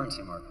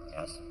 Currency market?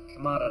 Yes.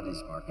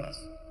 Commodities market?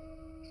 Yes.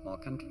 Small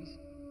countries?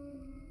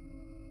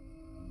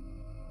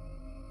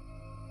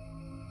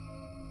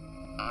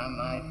 I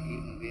might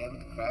even be able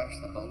to crash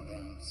the whole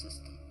damn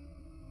system.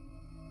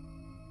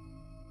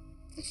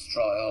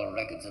 Destroy all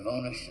records of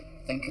ownership.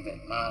 Think of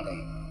it,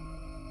 Marty.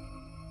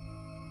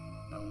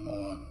 No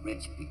more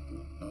rich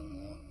people, no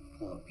more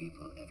poor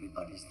people.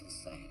 Everybody's the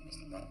same.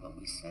 Isn't that what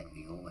we said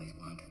we always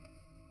wanted?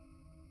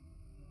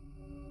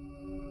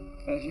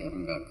 Guys, you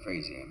haven't gone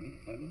crazy,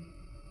 have you?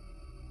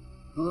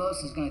 Who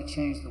else is going to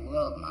change the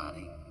world,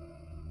 Marty?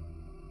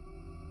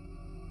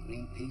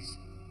 Greenpeace?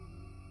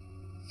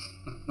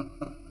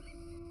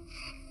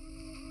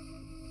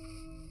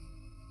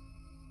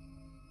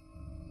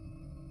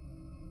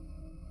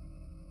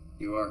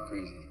 You are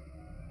crazy.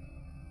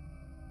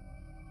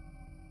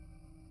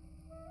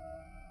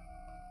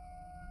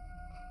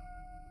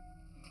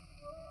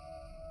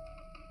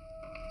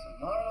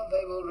 Tomorrow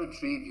they will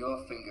retrieve your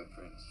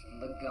fingerprints from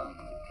the gun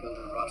that killed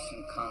a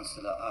Russian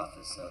consular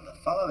officer. The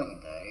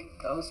following day,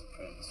 those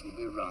prints will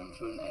be run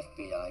through an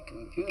FBI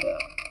computer.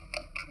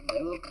 And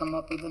they will come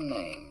up with a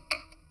name.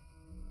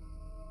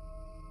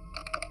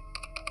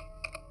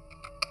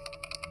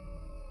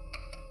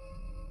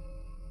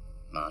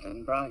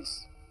 Martin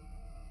Bryce.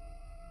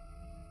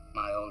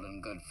 My old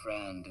and good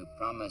friend who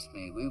promised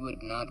me we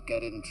would not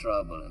get in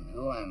trouble, and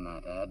who I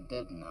might add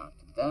did not.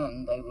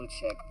 Then they will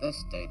check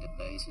this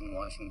database in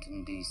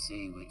Washington,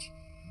 D.C., which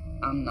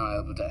I'm now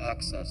able to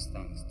access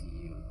thanks to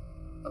you.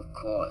 Of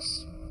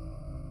course.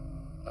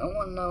 No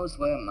one knows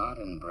where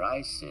Martin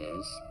Bryce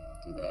is,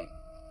 do they?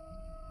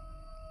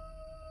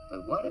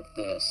 But what if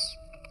this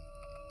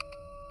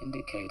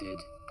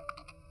indicated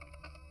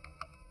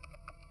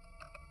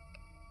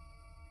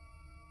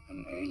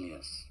an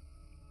alias?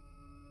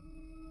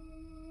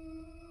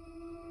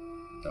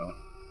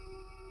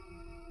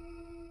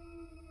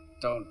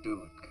 Don't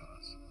do it,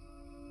 cuz.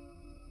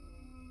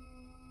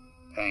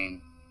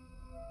 Pain.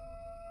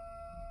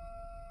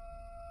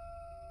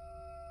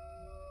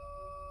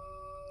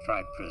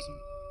 Try prison.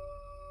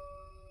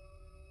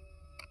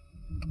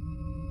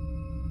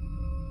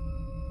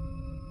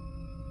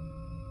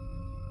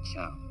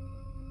 Ciao.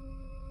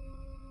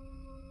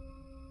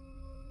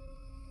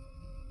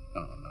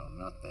 Oh, no,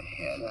 not the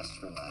head.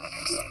 Just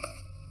relax.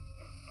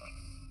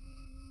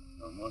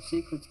 No more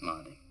secrets,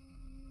 Marty.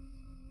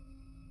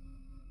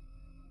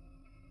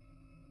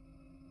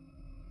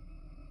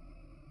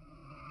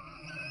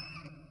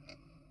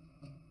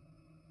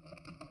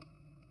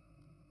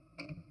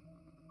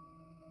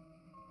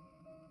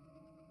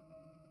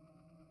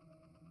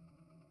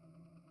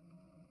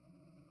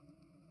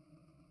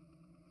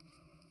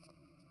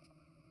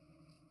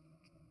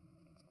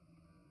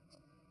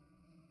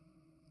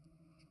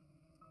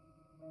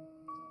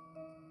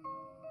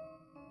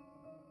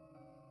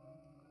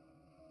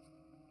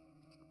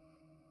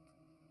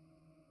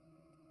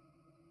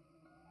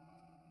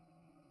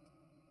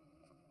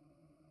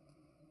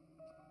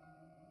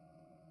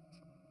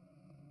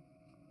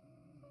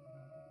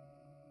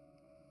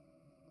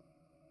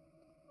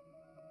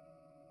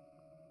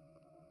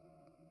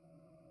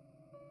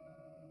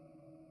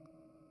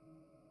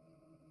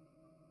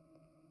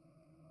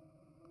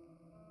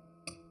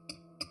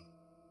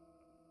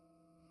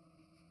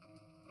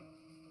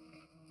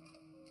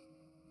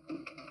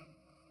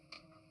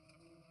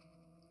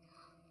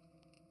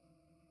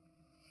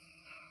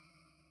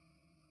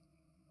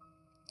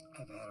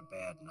 I've had a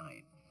bad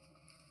night.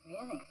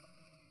 Really?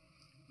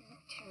 You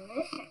look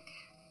terrific.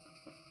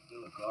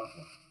 You look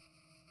awful.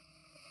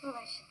 Well,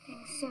 I should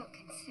think so,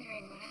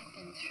 considering what I've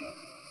been through.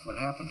 What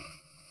happened?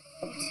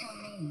 You tell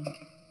me.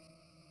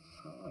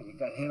 Oh, you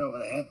got hit over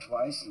the head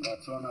twice and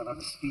got thrown out of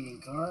a speeding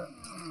car.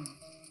 Oh.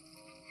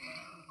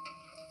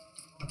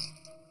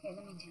 Here,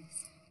 let me do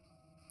this.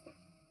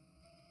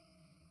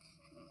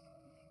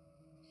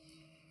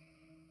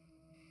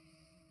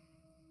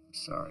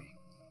 Sorry.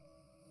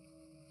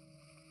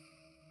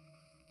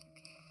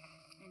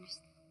 I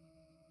understand.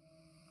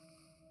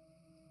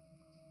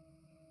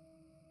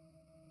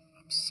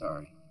 I'm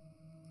sorry.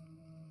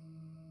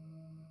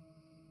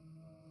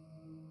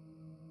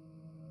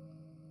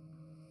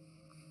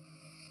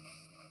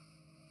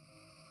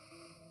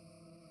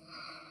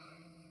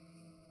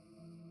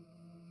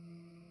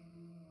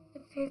 The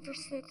paper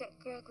said that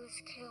Greg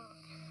was killed.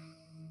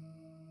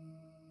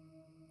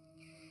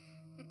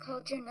 I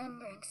called your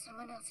number and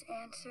someone else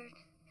answered.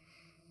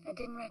 I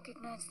didn't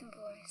recognize the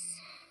voice.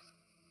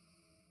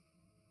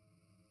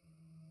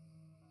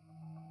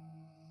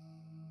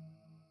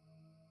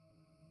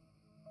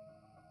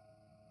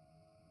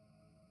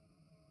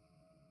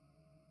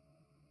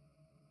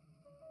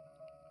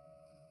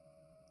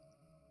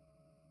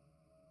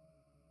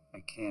 I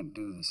can't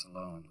do this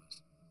alone,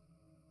 Liz.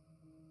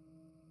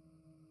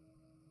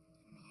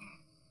 I'm here.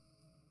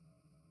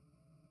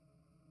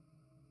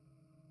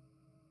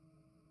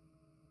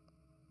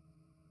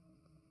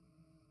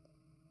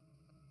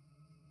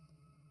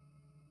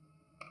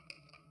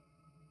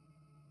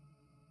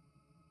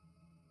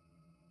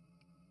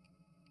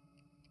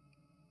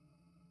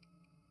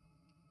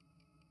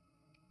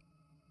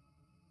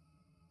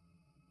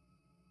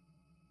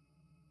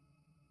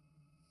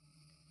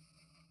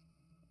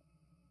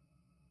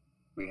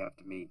 We have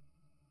to meet.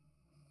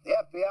 The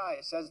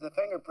FBI says the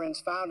fingerprints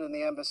found in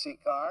the embassy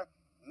car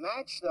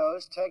match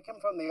those taken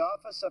from the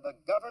office of a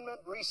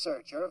government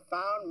researcher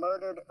found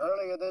murdered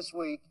earlier this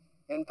week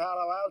in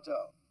Palo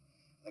Alto.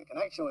 The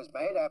connection was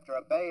made after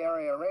a Bay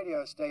Area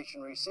radio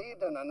station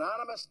received an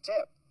anonymous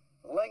tip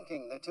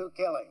linking the two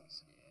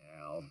killings.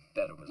 Yeah, I'll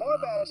bet it was More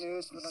anonymous. bad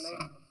news for the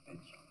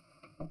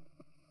neighborhood.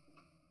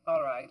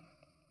 All right.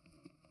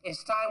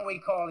 It's time we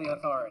call the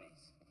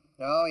authorities.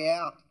 Oh,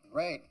 yeah.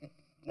 Great.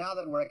 Now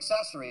that we're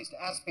accessories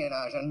to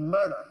espionage and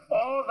murder.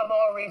 All the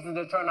more reason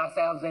to turn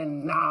ourselves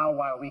in now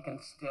while we can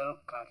still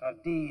cut a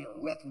deal.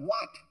 With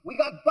what? We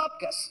got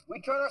bupkis. We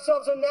turn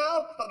ourselves in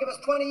now, they'll give us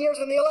 20 years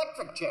in the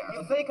electric chair.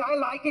 You think I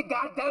like it?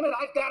 God damn it,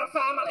 I've got a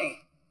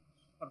family.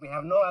 But we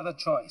have no other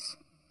choice.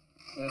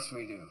 Yes,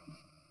 we do.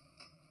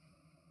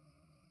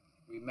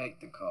 We make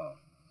the call.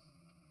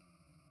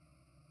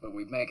 But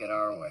we make it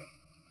our way.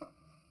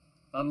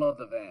 Unload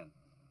the van.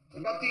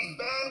 We got these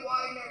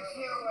bandwagoners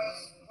here,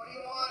 Wes. What do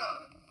you want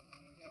them?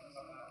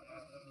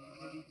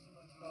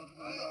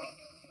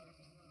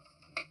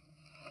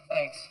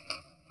 Thanks.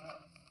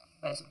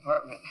 Nice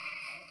apartment.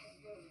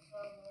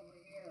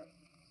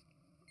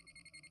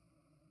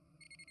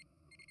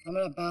 I'm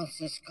gonna bounce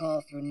this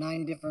call through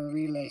 9 different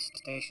relay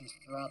stations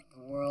throughout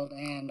the world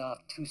and off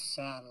 2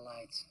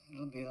 satellites.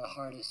 It'll be the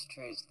hardest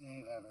trace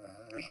they've ever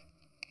heard.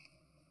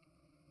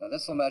 Now,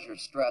 this will measure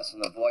stress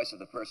in the voice of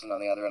the person on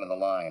the other end of the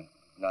line.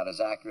 Not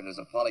as accurate as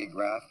a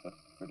polygraph, but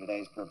for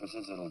today's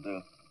purposes, it'll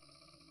do.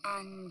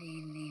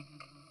 Unbelievable.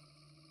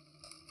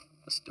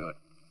 Let's do it.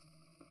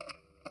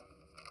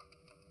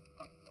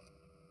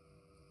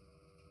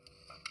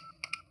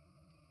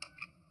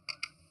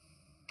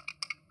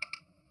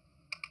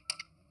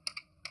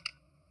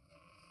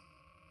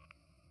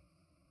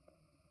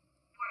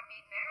 Fort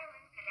Meade,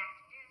 Maryland. Good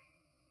afternoon.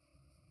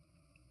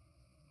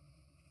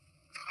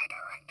 Try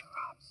Director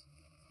Ops.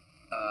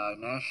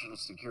 National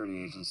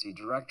Security Agency,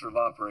 Director of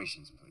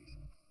Operations, please.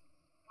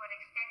 What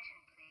extension,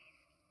 please?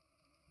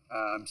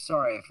 I'm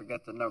sorry, I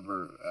forget the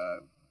number.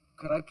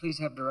 Could I please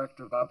have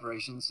Director of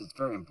Operations? It's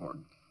very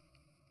important.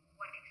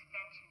 What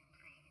extension,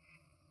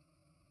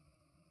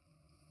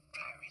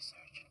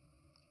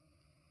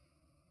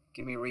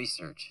 Give me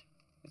research.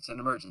 It's an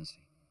emergency.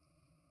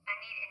 I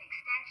need an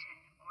extension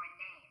or a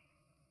name.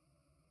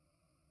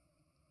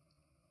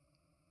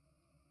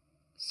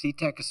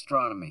 C-Tech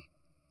Astronomy.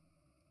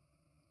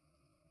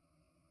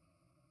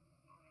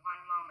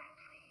 One moment,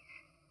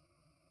 please.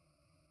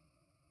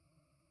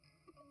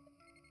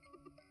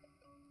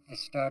 I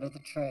started the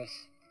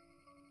trace.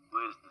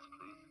 Where is this,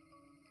 please?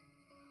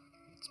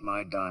 It's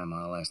my dime.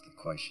 I'll ask the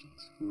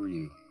questions. Who are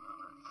you?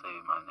 Let's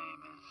say my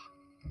name is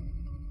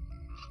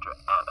Mr.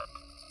 Abbott.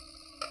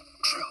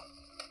 True.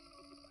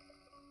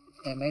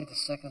 They made the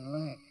second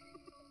leg.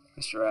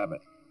 Mr.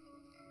 Abbott,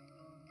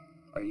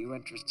 are you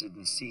interested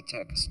in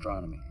C-Tech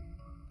Astronomy?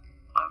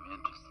 I'm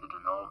interested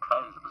in all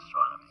kinds of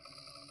astronomy.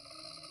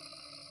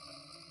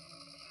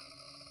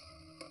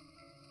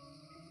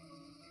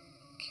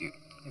 Cute.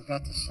 They've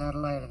got the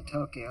satellite in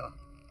Tokyo.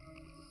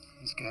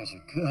 These guys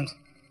are good.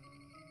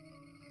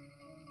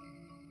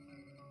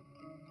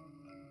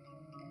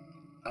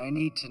 I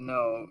need to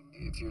know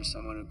if you're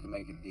someone who can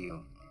make a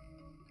deal.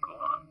 Go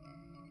on.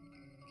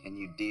 Can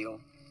you deal?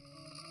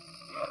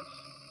 Yes.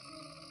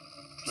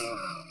 True.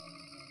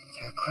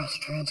 They're across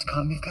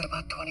Transcom. You've got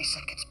about 20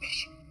 seconds,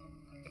 Bish.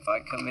 If I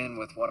come in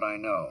with what I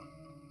know,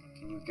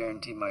 can you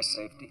guarantee my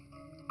safety?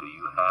 Do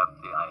you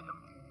have the item?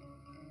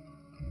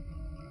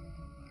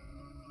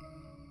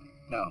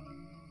 No.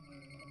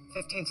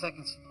 15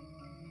 seconds.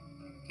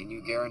 Can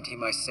you guarantee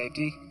my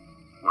safety?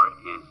 Where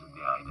is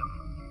the item?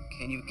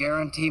 Can you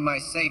guarantee my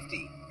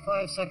safety?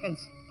 5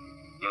 seconds.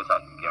 Yes, I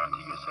can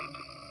guarantee your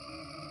safety.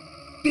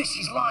 Bish,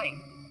 he's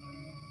lying.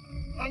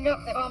 Hang up.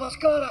 They've almost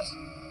got us.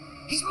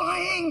 He's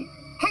lying.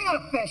 Hang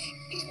up, Bish.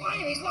 He's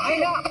lying. He's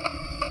lying. Hang up.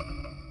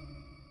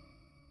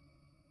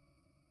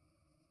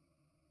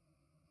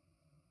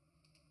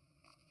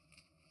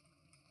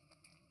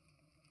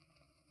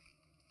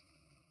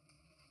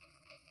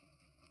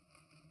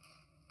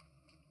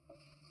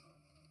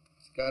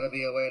 There's got to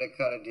be a way to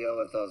cut a deal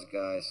with those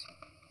guys.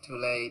 Too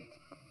late.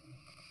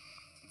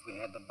 If we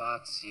had the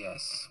box,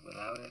 yes.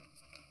 Without it,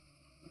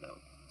 no.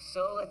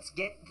 So let's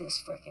get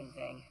this frickin'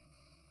 thing.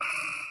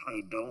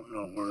 I don't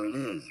know where it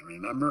is,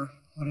 remember?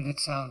 What did it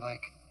sound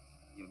like?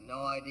 You've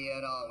no idea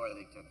at all where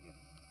they took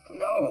you.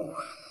 No.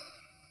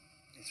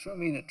 They threw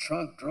me in a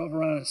trunk, drove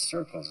around in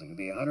circles. It could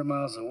be 100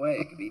 miles away.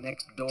 It could be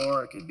next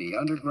door. It could be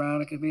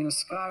underground. It could be in a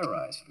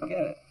skyrise. Forget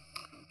it.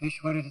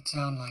 Bish, what did it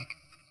sound like?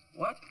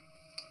 What?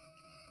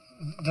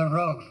 The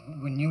road.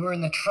 When you were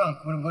in the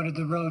trunk, what did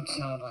the road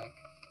sound like?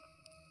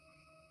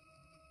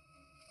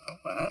 Oh,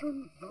 I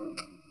don't know.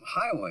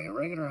 Highway, a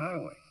regular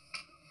highway.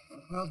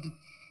 Well,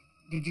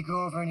 did you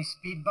go over any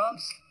speed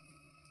bumps?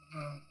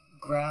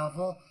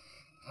 Gravel?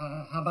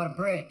 How about a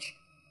bridge?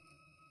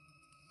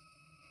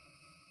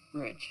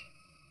 Bridge.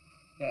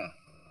 Yeah.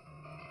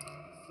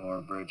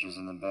 4 bridges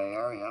in the Bay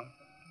Area.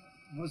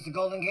 Was the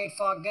Golden Gate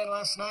fogged in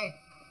last night?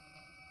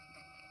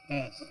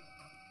 Yes.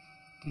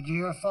 Did you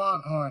hear a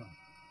foghorn?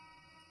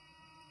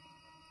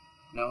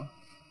 No?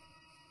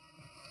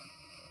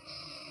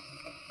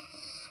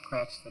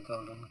 Scratch the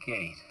Golden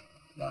Gate.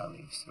 That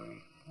leaves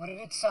 3. What did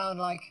it sound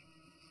like?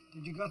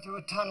 Did you go through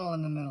a tunnel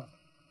in the middle?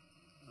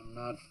 I'm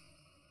not...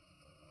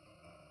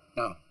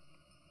 No.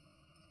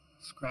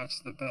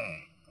 Scratch the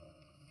Bay.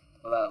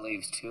 Well, that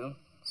leaves 2.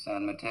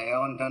 San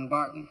Mateo and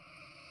Dunbarton.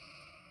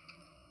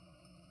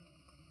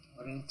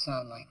 What did it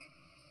sound like?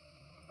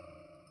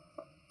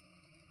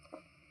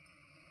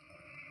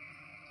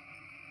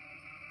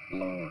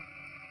 Lower.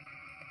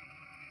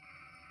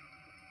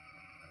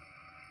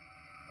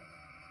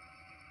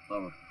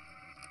 Lower.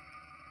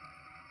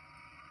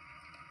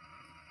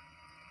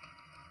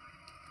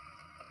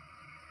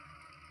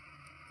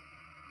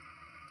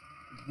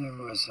 There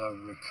was a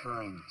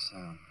recurring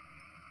sound.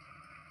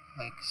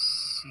 Like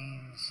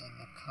seams in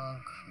the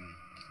concrete.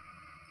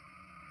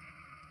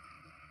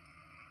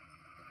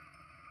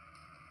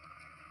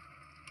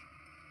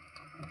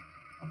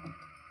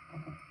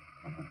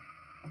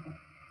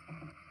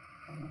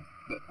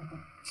 The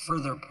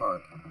further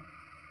part.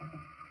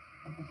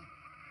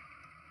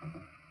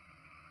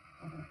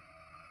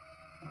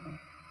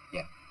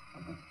 Yeah.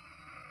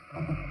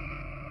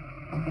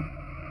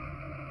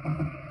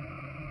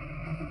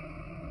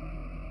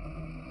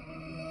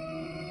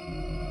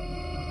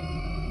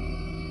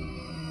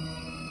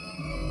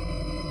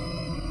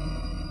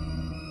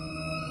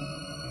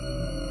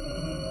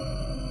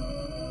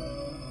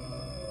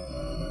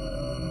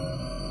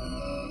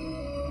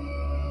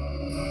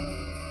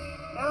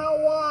 Now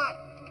what?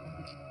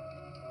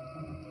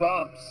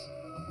 Bumps.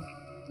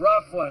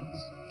 Rough ones.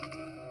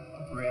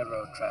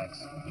 Railroad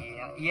tracks.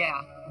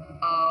 Yeah.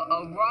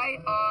 A right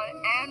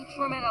on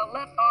Antrim and a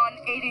left on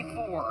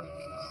 84.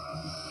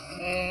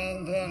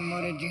 And then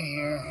what did you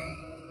hear?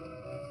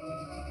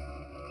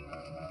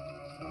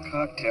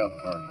 Cocktail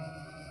party.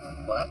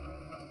 What?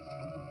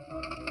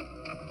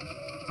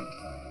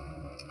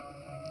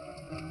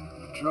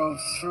 Drove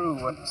through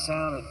what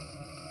sounded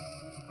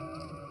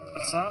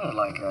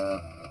like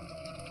a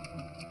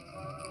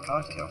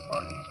cocktail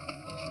party.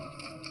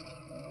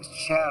 It was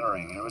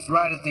chattering. It was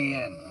right at the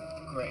end.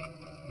 Great.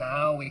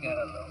 Now we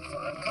gotta look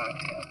for a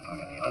cocktail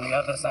party on the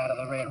other side of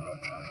the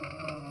railroad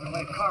track.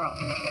 Wait, Carl.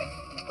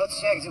 What's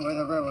the exit where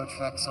the railroad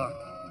tracks are?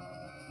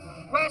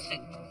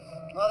 Crescent!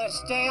 Well, then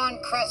stay on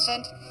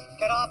Crescent.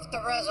 Get off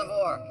the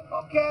reservoir.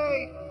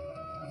 Okay.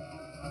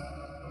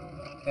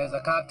 There's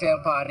a cocktail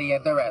party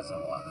at the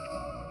reservoir.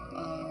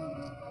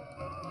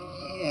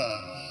 Yeah.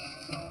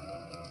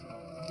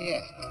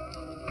 Yeah.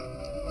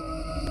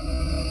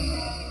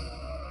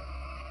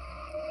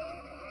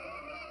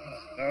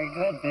 Very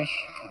good,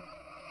 Bish.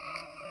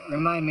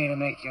 Remind me to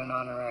make you an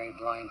honorary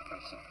blind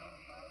person.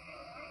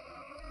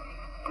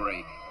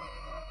 Great.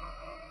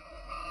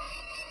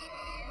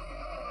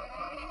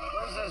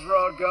 Where's this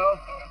road go?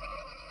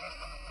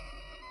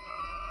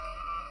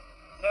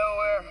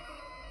 Nowhere.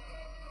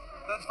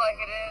 Looks like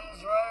it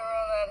ends right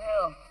around that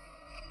hill.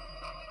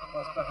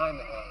 What's behind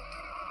the hill?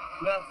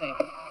 Nothing.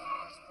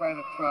 It's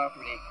private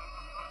property.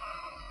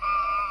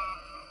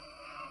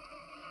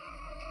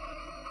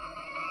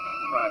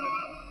 Private.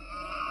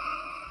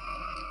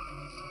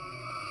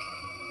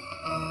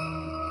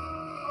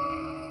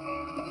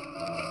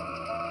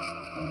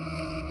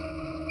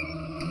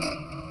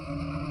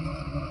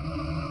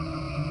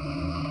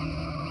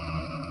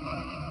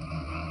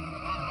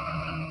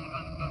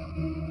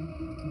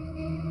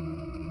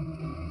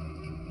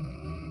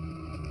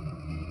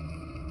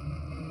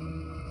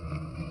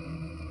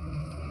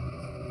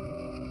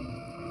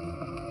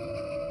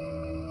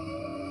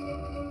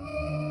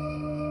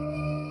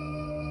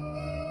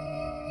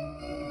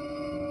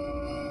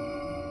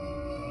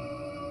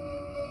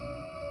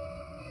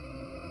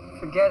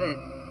 Forget it.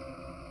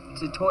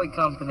 It's a toy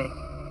company.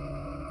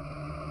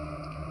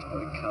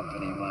 Toy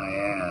company, my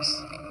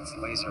ass. That's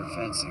laser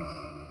fencing.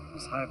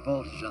 There's high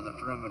voltage on the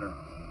perimeter.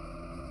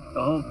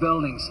 The whole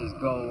building says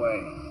go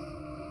away.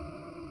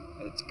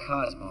 It's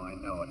Cosmo, I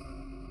know it.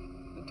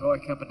 The toy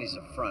company's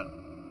up front.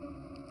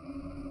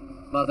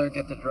 Mother,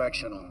 get the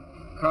directional.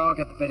 Carl,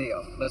 get the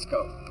video. Let's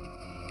go.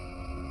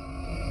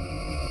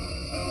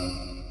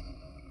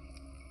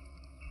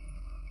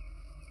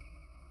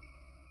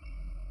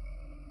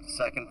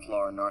 Second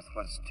floor,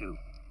 northwest 2.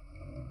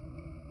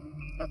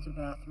 That's a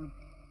bathroom.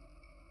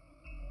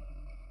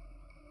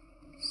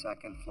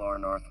 Second floor,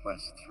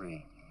 northwest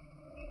 3.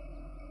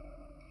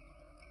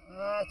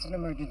 That's an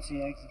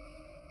emergency exit.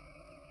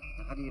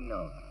 How do you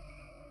know that?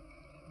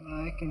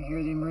 I can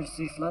hear the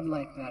emergency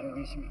floodlight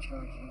batteries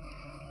recharging.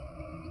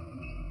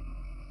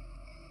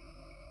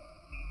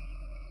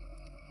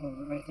 Hold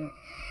it right there.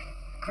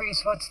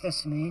 Crease, what's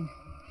this mean?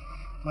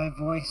 My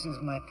voice is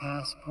my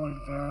passport,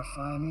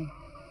 verify me?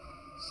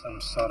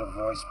 Some sort of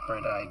voice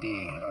print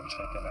ID. I'll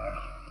check it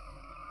out.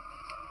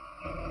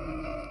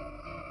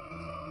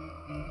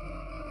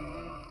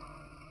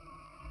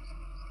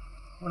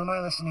 What am I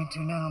listening to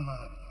now,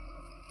 Mother?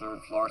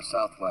 Third floor,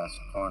 southwest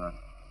corner.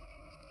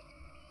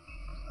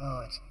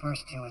 Oh, it's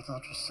bursting with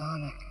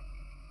ultrasonic.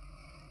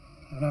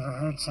 I've never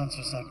heard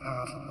sensors that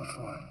powerful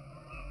before.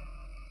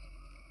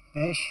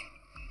 Bish,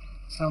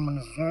 someone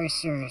is very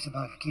serious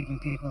about keeping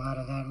people out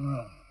of that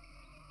room.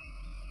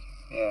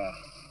 Yeah.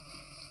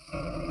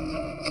 Okay.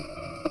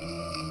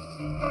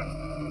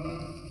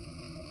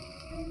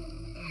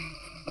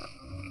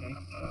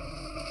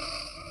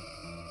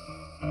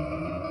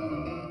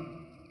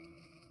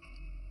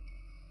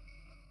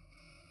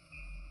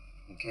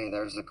 Okay,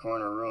 there's the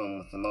corner room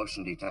with the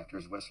motion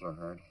detectors Whistler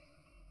heard.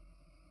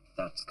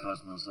 That's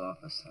Cosmo's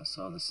office. I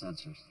saw the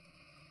sensors.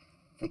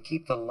 They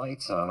keep the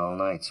lights on all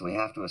night, so we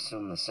have to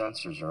assume the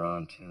sensors are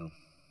on, too.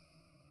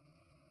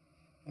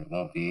 It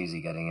won't be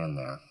easy getting in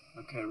there.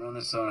 Okay, run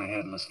this on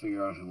ahead and let's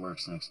figure out who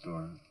works next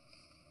door.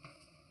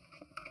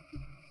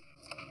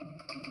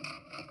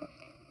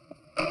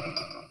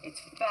 It's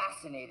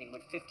fascinating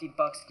what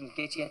 $50 can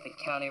get you at the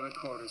county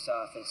recorder's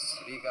office.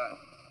 What do you got?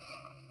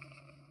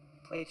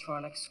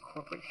 Playtronics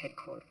corporate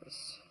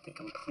headquarters. The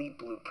complete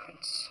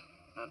blueprints.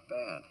 Not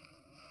bad.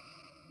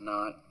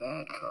 Not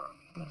bad, Carl.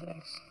 No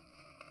thanks.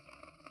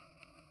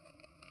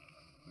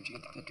 Where'd you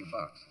get the $50?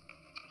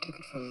 I took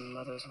it from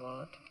Mother's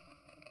wallet.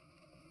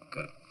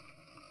 Good.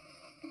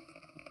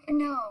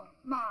 No,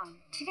 Mom.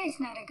 Today's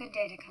not a good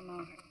day to come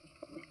over.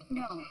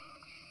 No.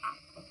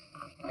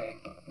 Okay,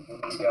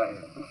 what do we got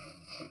here?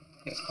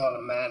 It's called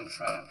a man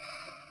trap.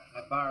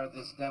 I borrowed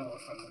this demo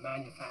from the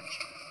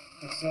manufacturer.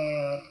 It's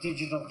a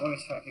digital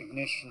voice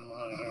recognition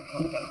monitor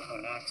hooked up to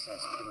an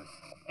access booth.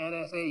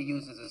 NSA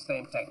uses the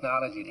same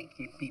technology to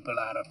keep people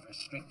out of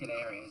restricted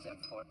areas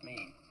at Fort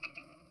Meade.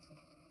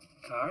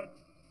 Card?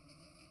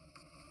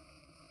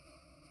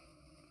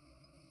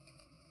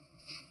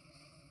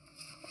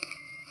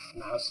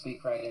 Now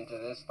speak right into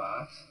this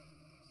box.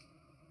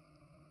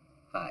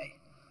 Hi.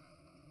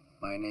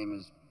 My name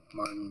is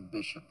Martin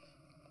Bishop.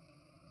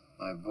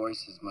 My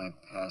voice is my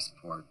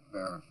passport.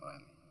 Verify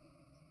me.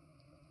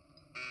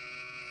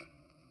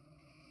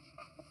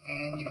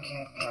 And you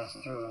can't pass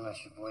through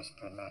unless your voice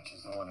print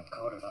matches the one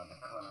encoded on the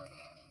card.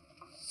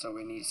 So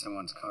we need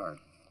someone's card.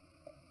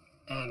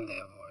 And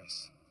their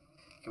voice.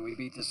 Can we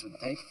beat this with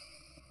tape?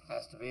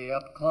 Has to be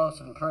up close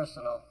and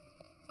personal.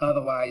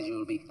 Otherwise,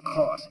 you'll be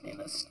caught in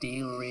a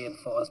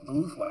steel-reinforced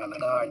booth while the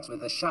guards with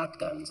the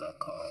shotguns are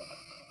called.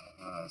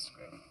 Oh, that's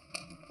great.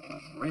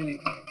 Really?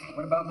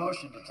 What about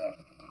motion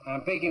detector?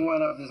 I'm picking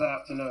one up this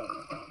afternoon.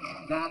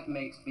 That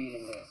makes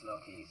beating this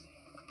look easy.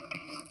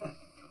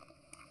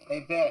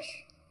 Hey,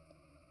 Bish.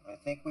 I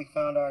think we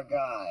found our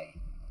guy.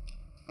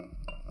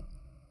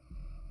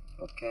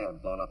 Okay,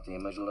 I've blown up the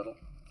image a little.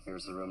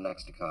 Here's the room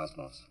next to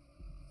Cosmos.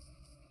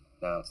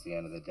 Now it's the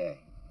end of the day.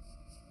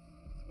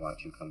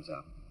 Watch who comes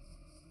out.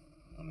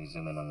 Let me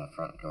zoom in on the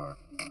front door.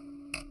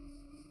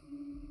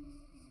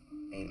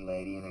 A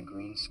lady in a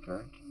green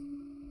skirt.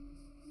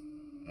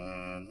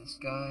 And this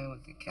guy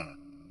with the cap.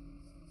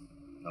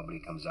 Nobody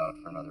comes out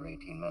for another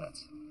 18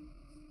 minutes.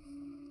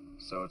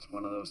 So it's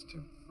one of those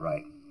two.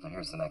 Right. Now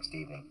here's the next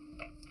evening.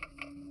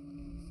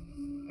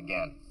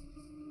 Again.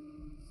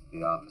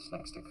 The office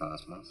next to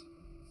Cosmos.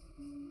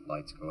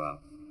 Lights go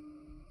out.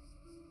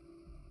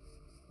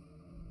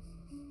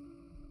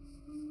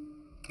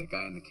 The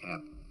guy in the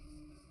cab.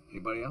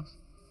 Anybody else?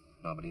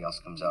 Nobody else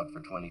comes out for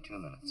 22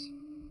 minutes.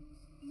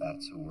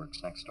 That's who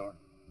works next door.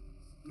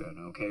 Good.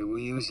 Okay, we'll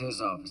use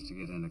his office to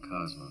get into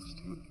Cosmos.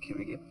 Can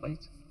we get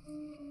plates?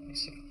 Let me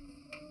see.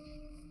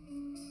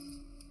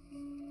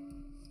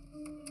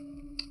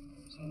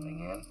 Zooming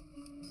in.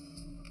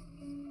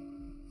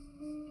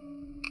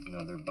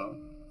 Another bump.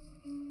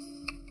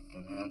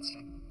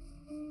 Enhancing.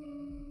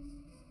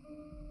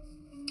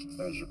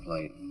 There's your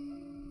plate.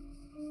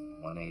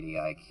 180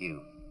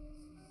 IQ.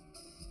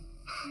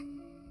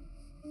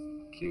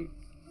 Cute.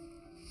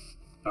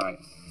 All right.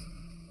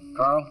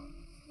 Carl,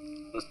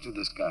 let's do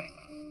this guy.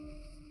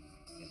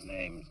 His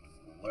name's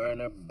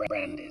Werner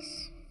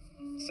Brandis.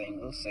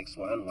 Single, 6'1",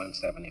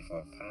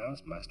 174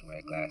 pounds, must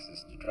wear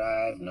glasses to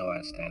drive, no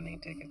outstanding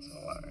tickets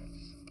or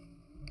warrants.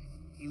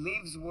 He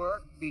leaves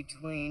work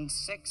between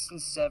 6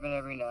 and 7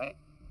 every night,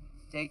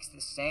 takes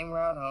the same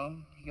route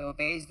home, he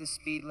obeys the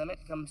speed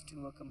limit, comes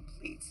to a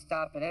complete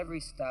stop at every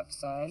stop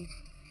sign,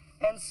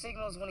 and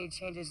signals when he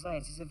changes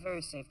lanes. He's a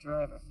very safe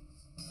driver.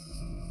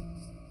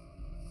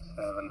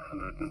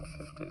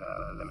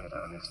 $750 limit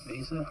on his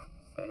visa,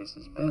 pays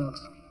his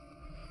bills.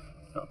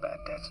 No bad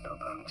debts, no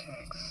bum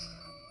checks.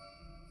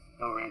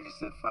 No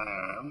registered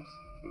firearms.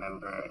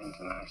 Member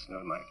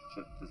International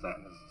Microchip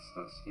Designers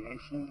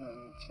Association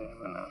and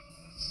chairman of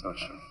the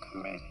Social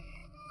Committee.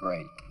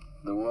 Great.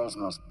 The world's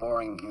most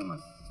boring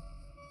human.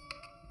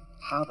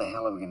 How the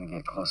hell are we going to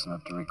get close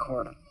enough to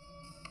record him?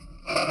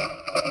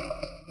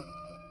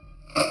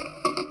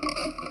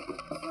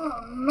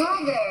 Oh,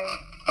 Mother.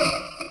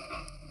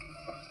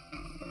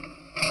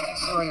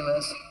 Sorry,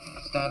 Liz.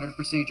 Standard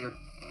procedure.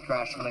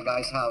 Trash from the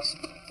guy's house.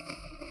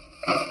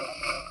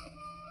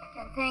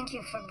 And thank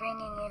you for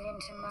bringing it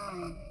into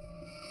mine.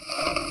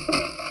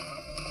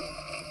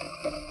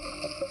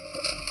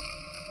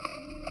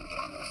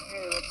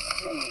 Here, let's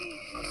see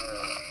here.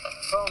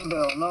 Phone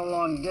bill, no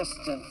long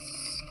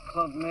distance.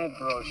 Club Med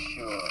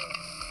brochure.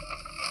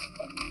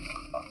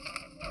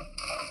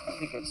 I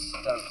think it's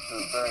stuck to a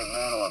Barry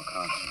Manilow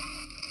concert.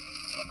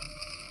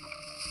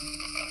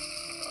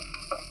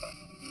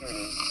 Here it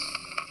is.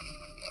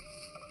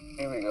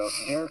 Here we go.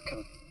 Dear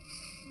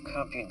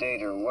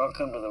Computator,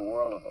 welcome to the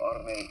world of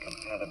automated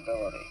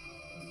compatibility.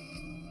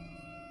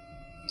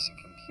 He's a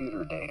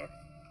computer dater.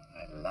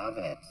 I love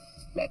it.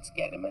 Let's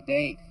get him a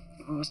date.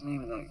 What was the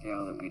name of that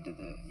gal that we did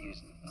the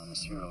using on the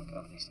serial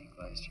company seek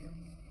last year?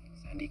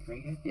 Sandy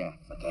Krieger? Yeah.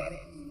 Forget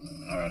it.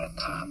 Married a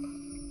cop.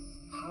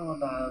 How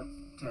about,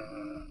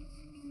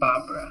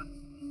 Barbara?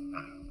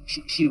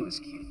 She was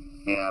cute.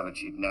 Yeah, but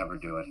she'd never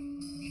do it.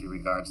 She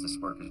regards this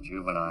work as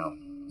juvenile.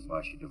 That's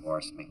why she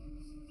divorced me.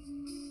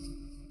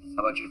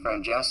 How about your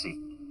friend Jessie?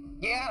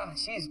 Yeah,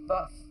 she's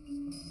buff.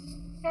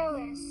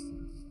 Fellas,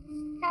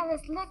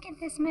 look at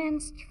this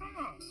man's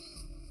trash.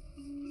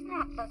 He's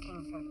not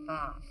looking for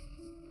buff.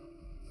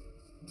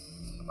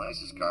 It's the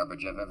nicest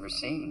garbage I've ever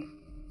seen.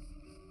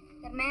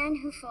 The man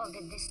who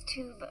folded this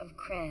tube of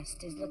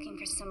crest is looking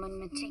for someone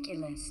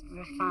meticulous,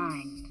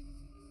 refined.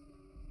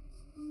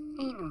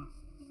 Anal.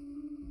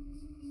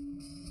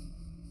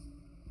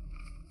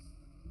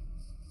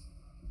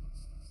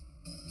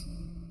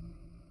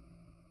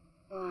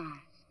 What?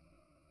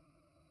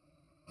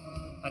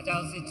 他就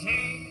是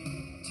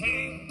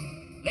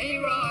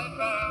Leroy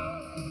Brown,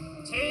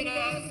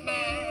 cheapest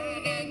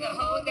man in the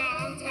whole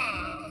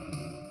downtown.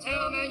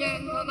 敲门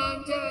人我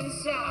们真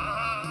少，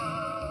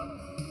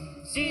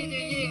戏剧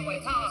以为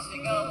他是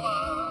个王。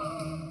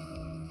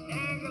那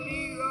个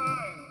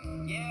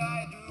Leroy 也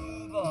爱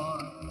赌博，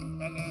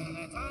他仍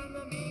然穿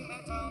得名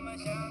牌，装扮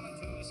像个畜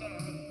生。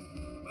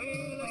为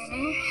了生活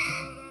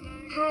的那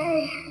个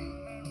Hi.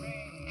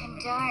 I'm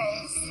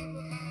Doris.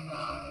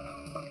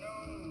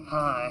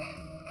 Hi.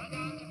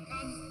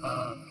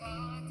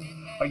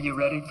 Are you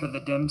ready for the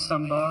dim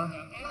sum bar? Oh,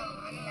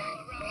 I'm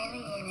not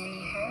really in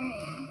any hurry.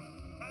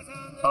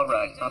 All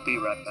right, I'll be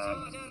right back.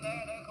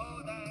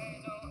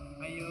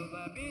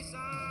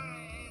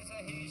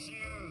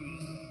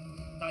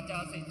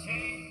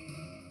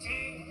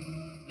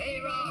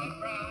 Leroy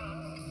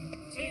Brown,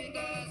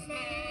 cheapest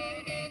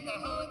man in the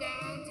whole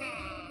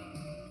downtown.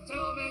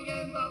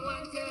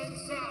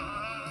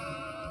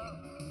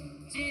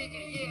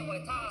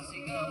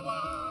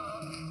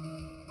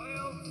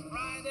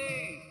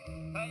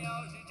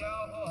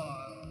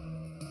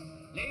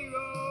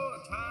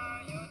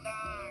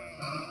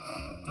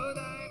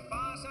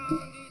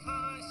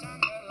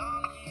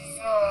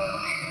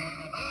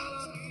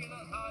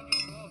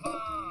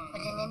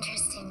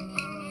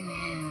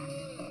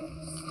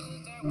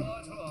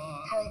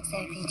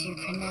 do you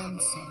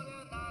pronounce it?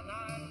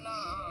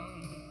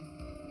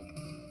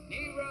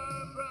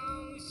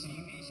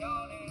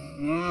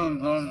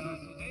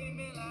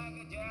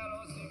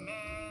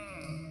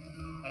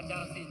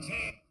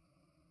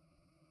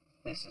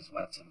 This is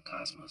what's in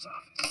Cosmo's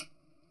office.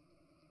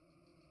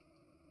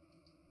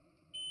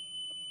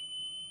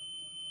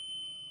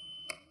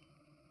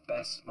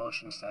 Best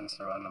motion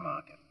sensor on the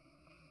market.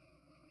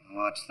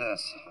 Watch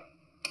this.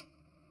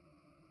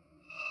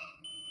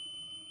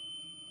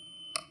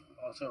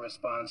 Also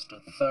responds to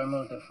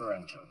thermal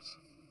differentials.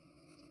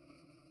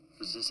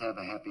 Does this have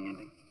a happy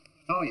ending?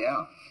 Oh,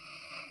 yeah.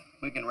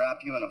 We can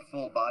wrap you in a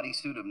full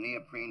bodysuit of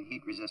neoprene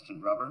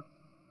heat-resistant rubber,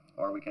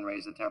 or we can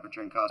raise the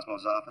temperature in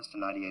Cosmo's office to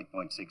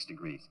 98.6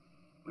 degrees,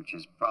 which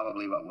is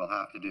probably what we'll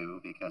have to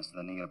do because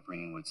the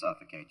neoprene would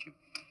suffocate you.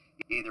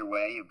 Either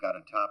way, you've got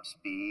a top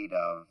speed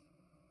of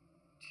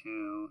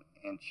 2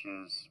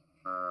 inches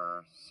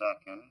per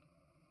second.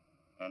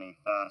 Any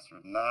faster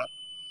than that?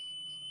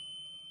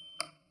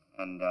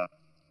 And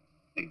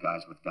big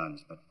guys with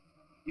guns, but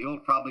you'll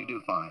probably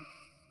do fine.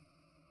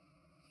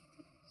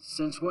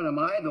 Since when am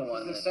I the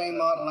one? The same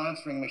model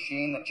answering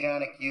machine that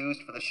Janik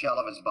used for the shell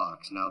of his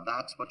box. Now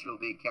that's what you'll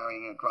be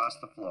carrying across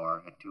the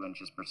floor at 2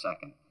 inches per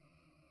second.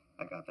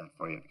 I got that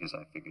for you because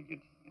I figured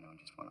you'd,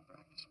 just want to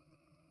practice with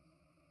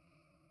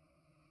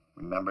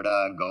it. Remember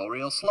to go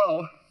real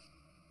slow.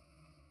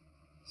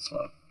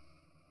 Slow.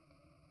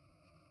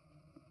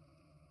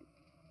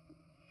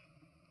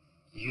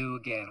 You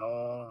get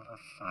all the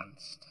fun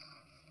stuff.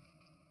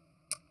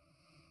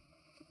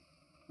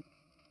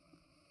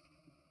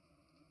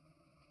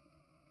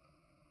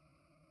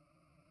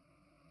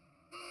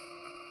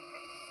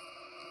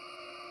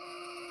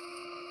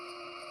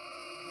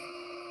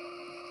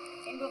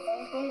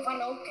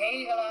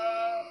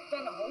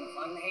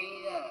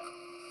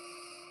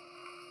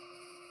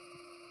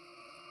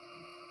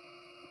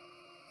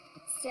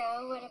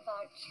 So, what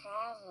about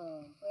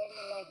travel? Where do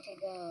you like to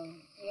go?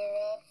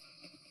 Europe?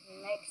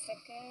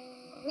 Mexico?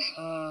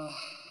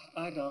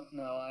 I don't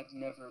know. I've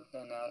never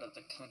been out of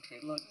the country.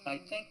 Look, I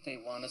think they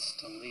want us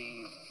to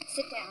leave.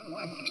 Sit down,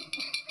 Morgan.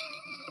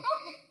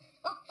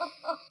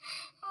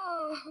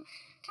 Oh,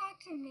 talk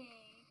to me.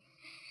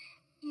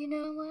 You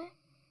know what?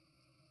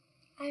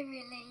 I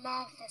really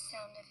love the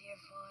sound of your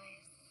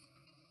voice.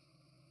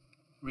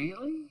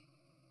 Really?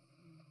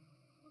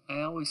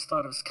 I always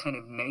thought it was kind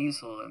of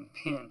nasal and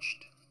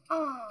pinched.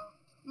 Oh,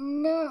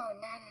 no,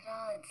 not at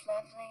all. It's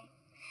lovely.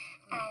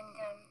 And,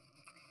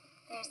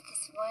 there's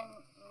this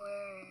one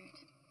word.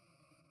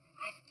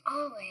 I've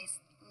always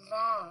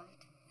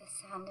loved the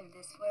sound of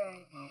this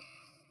word.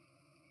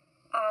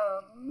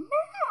 Oh, no.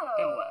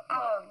 No, what?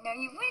 Oh, no,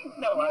 you wouldn't.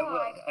 No, I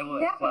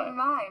would. Never What?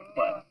 mind.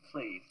 No. What?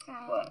 Please.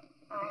 What?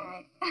 All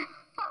right.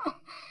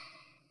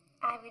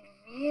 I would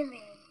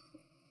really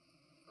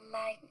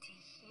like to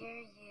hear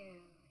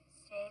you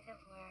say the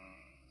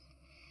word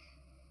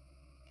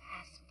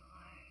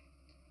passport.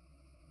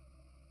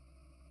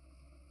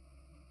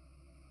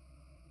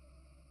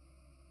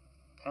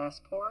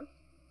 Passport?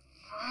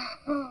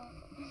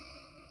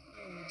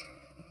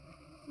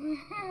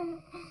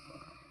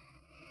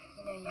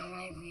 You're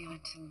right, we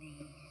ought to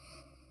leave.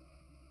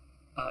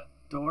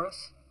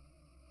 Doris?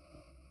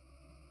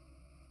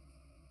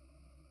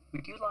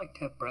 Would you like to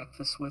have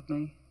breakfast with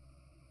me?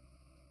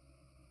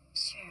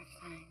 Sure,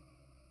 fine.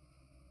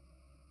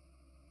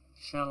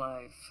 Shall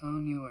I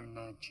phone you or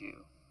nudge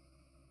you?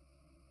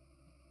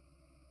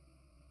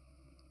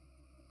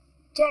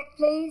 Jack,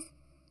 please.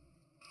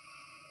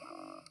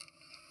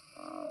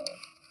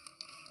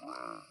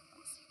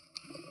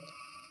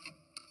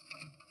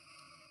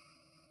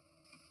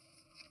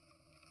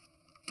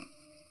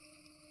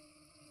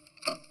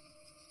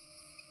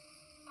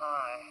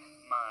 Hi,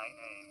 my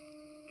name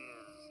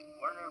is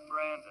Werner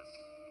Brandis.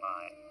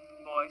 My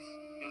voice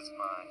is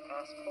my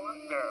passport.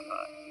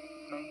 Verify.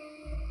 Me?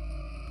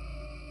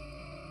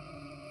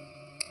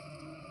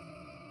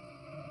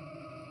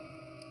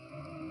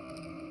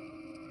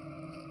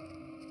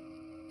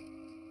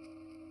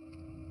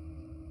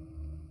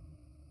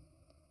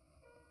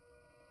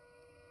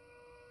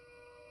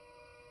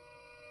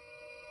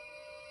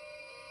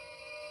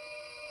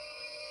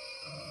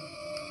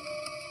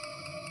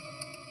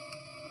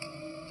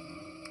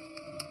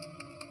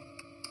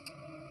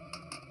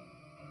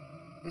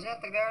 Is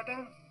that the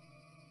garden?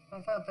 I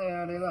thought they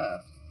already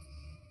left.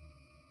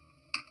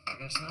 I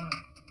guess not.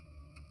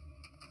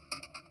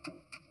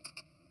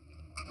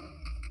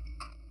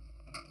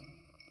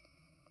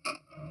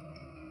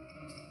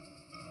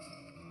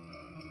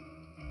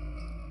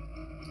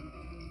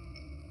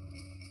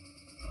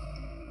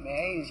 May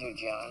I use your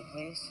John,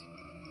 please?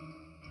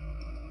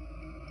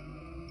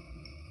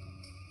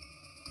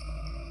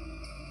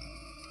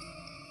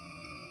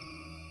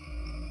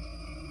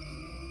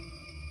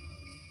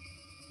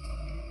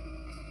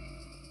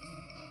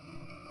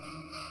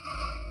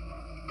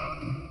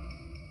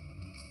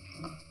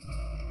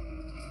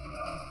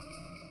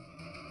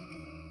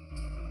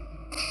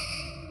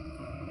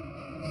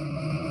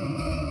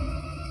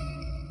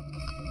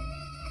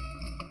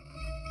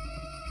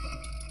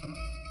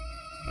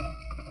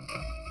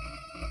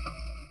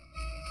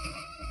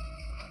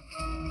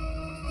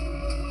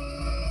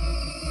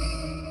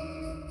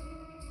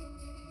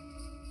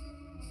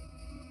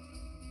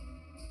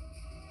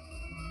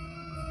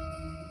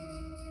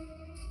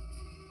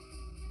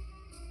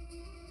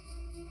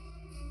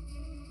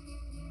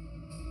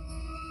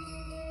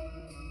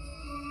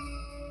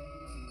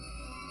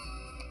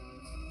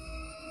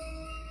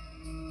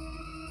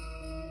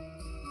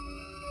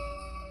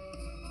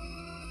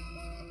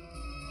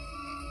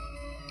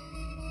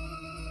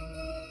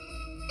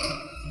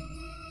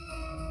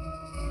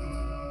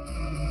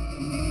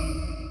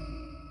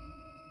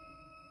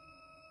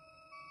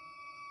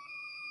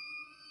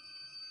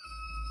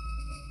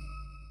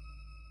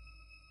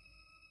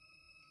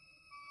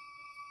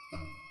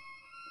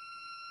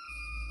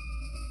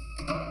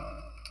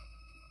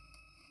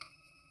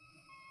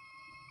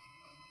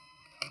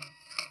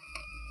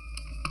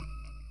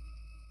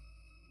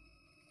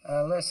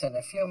 Listen,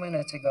 a few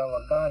minutes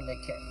ago, a gardener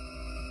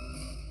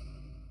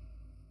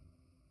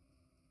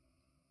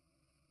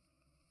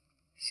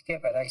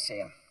Skip it, I see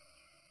him.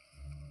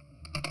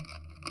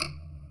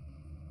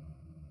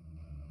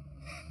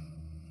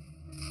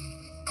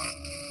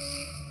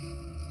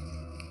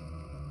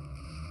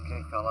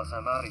 Okay, fellas,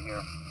 I'm out of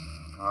here.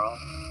 Carl,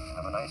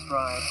 have a nice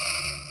ride.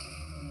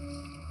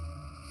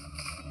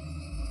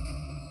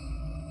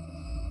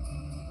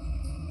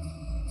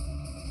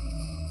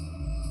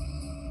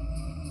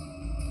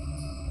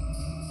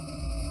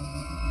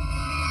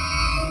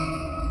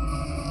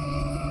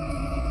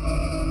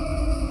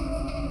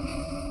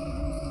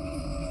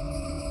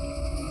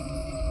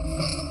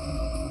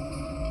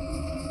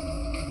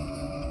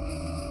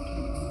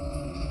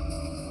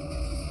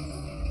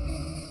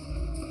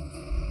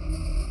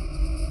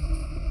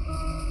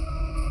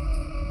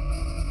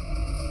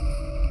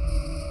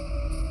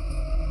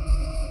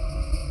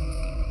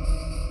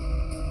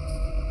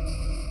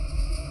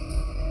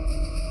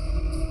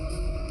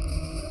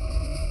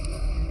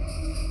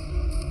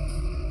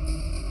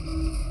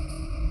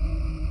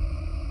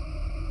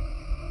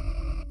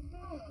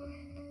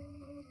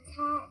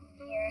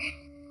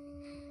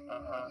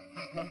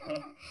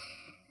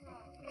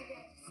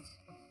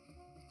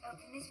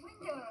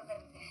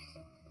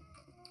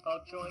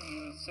 I'll join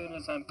you as soon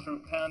as I'm through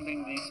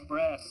pounding these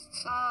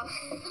breasts.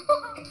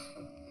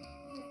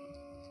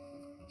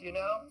 You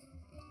know,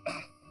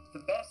 the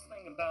best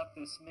thing about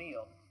this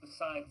meal,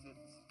 besides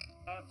it's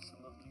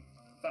absolutely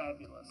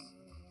fabulous,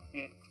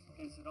 it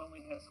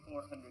only has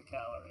 400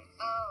 calories.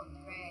 Oh,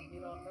 great.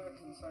 You know, I'm very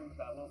concerned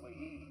about what we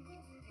eat.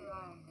 You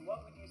are.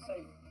 What would you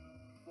say?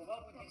 Well,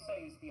 what would you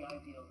say is the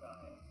ideal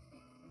diet?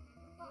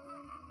 Well,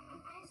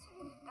 I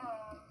sort of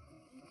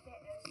eat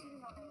sort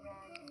of on the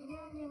run. You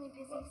know, I'm really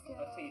busy, Well, so...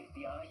 I'll tell you,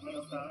 the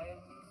ideal diet,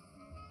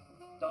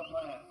 don't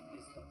laugh,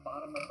 is the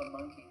bottom of a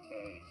monkey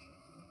cage.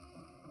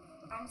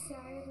 I'm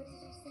sorry, what did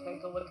you say?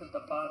 Take a look at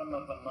the bottom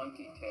of a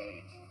monkey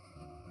cage.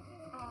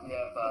 You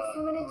have, is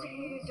someone at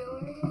greens. your door?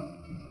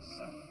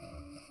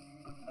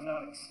 I'm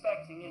not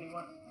expecting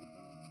anyone.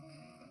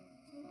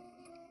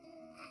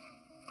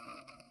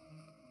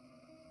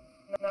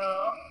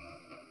 No.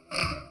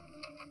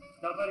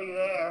 Nobody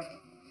there.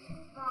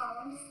 Oh,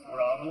 I'm sorry.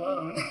 We're all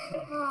alone.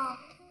 Oh.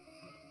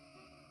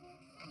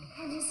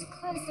 I just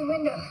closed the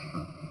window.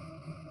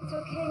 It's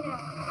okay now.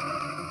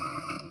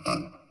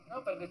 No,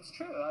 but it's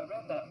true. I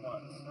read that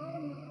once.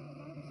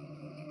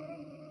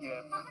 You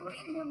have fruit.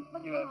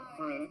 You have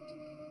fruit.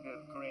 You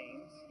have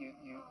greens. You.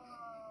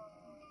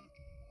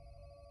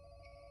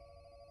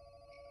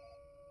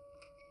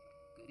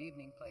 Good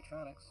evening,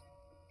 Playtronics.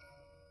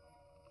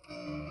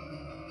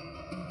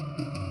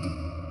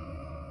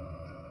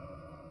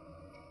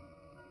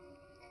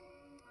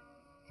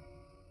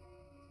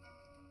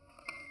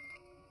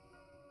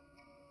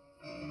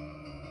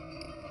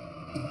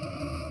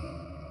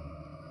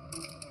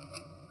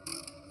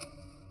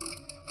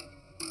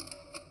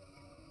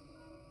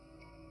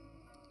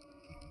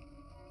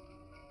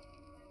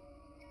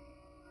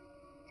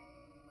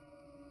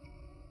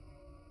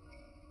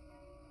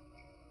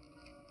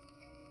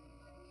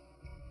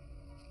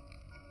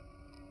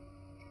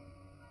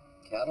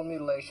 Cattle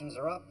mutilations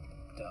are up.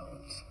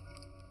 Don't.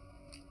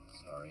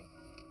 Sorry.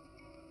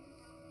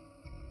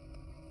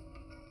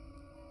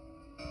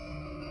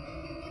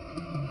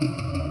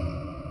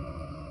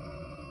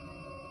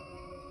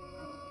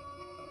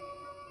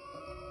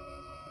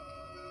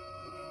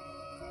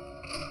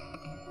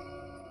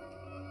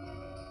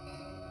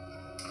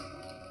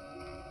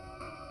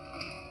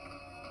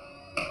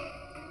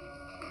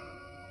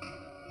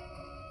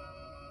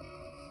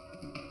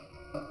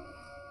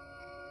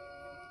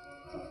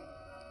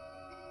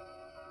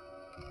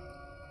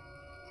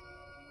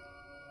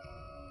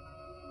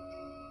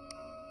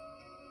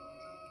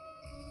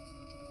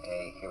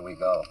 Hey, here we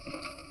go.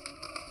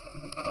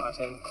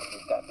 Martin,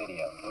 we've got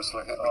video.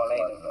 Whistler hit All 8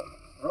 record. of them.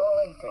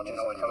 Rolling. Let me Pictures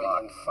know are when you're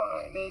coming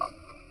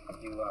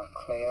in fine. You are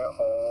clear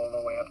all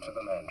the way up to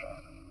the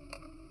Mandrap.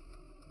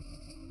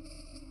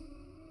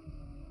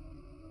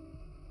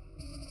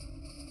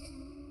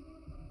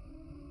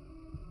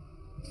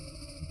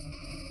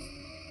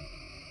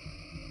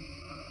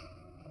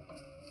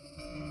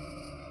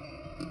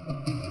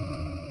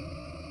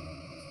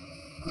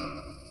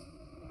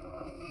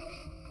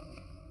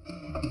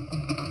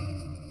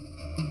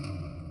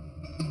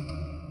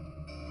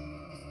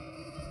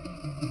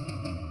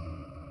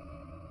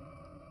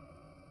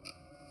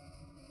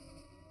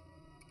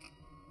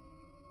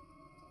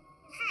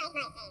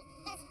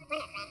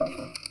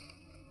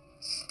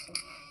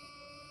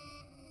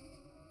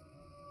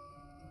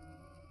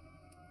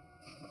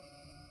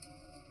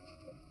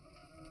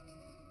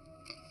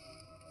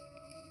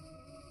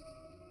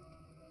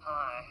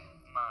 Hi,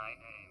 my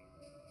name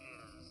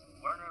is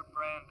Werner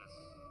Brandis.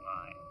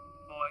 My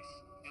voice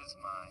is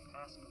my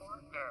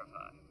passport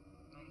verified.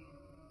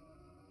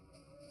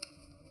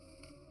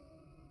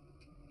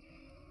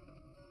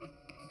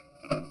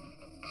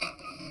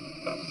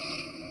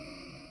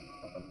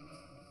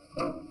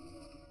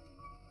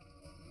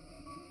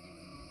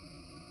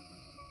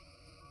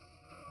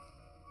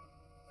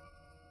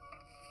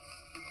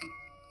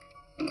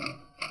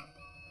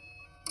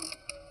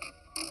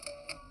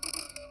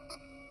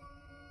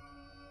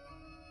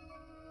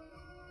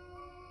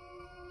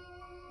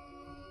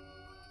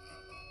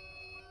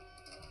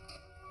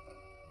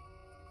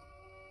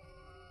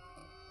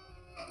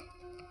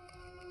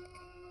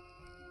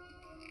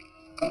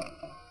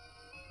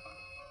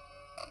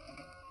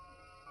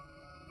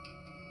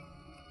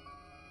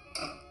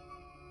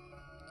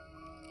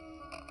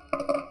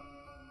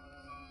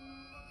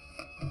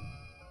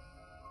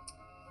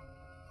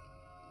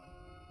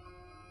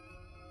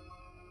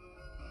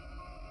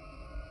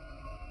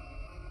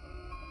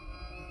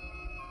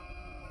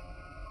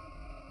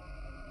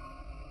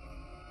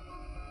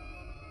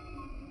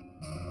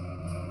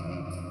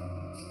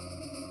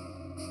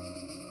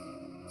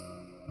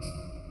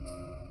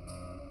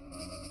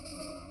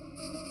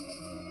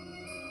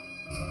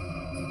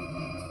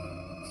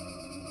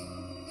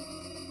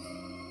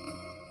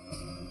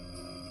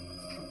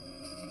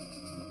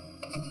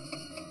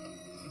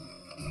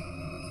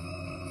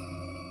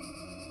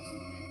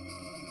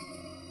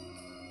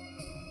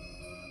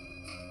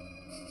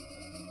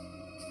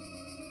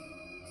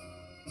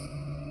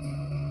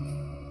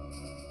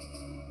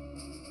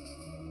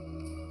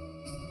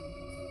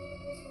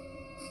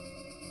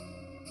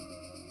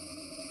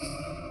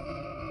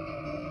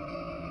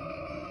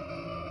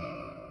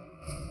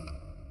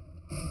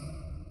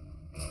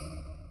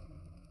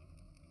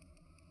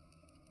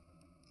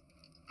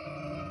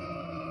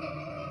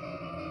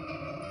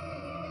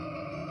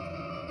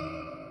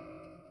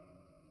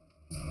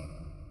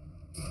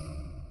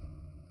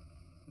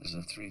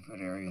 There's a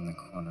 3-foot area in the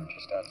corner.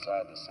 Just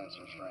outside the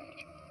sensor's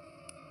range.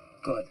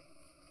 Good.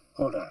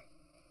 Hold on.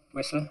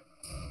 Whistler?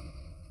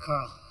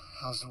 Carl,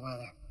 how's the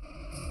weather?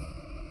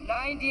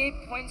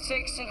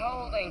 98.6 and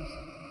holding.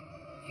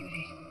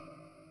 Beauty.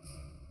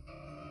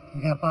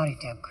 We got body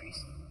temp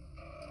crease.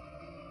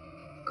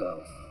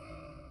 Go.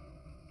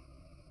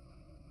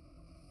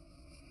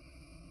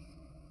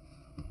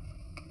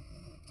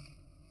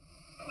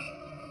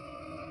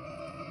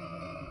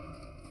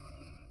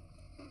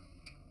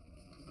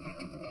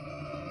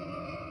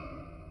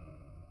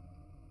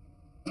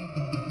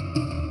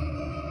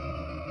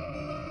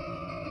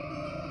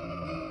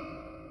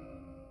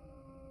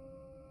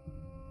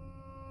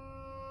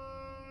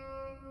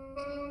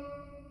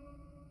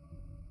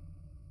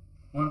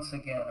 Once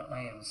again, I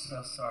am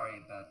so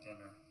sorry about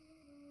dinner.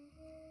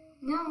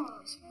 No,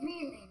 it was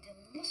really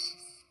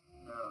delicious.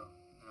 No.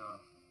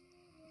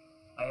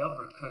 I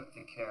overcooked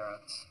the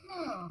carrots. No,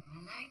 I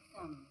like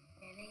them.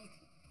 Really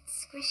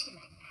squishy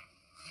like that.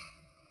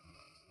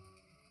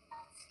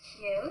 It's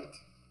cute.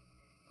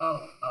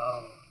 Oh.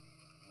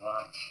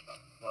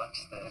 Watch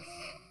this.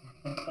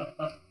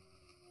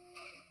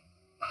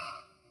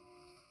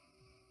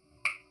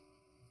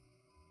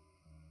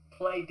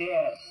 Play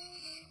dead.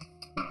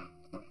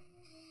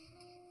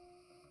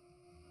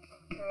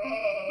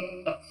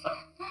 Great.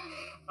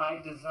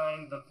 I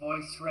designed the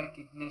voice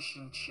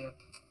recognition chip.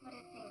 What a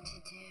thing to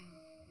do.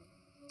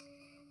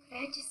 Could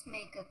I just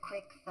make a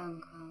quick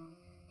phone call?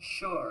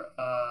 Sure,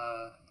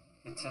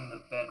 it's in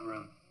the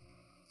bedroom.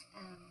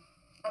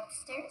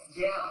 Upstairs?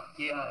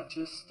 Yeah,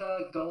 just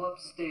go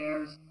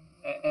upstairs,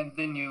 and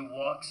then you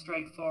walk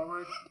straight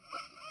forward.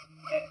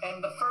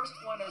 And the first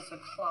one is a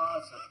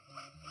closet.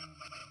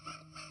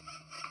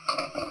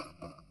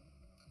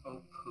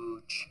 Oh,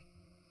 Pooch.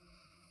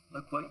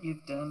 Look what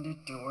you've done to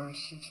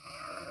Doris's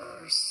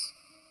purse.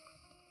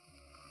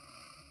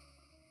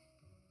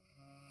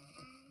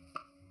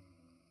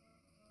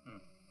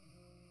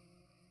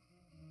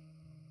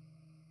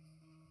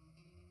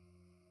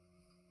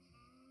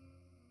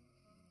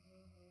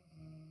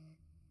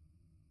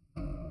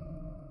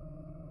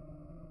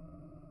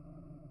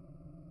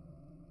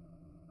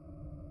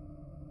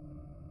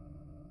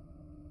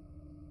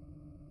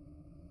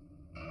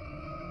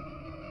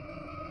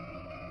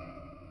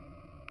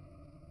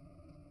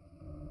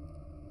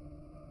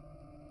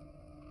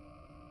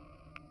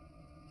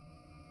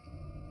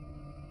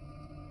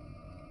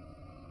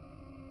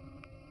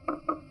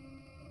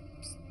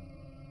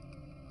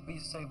 What do you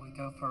say we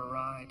go for a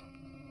ride,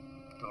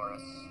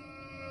 Doris?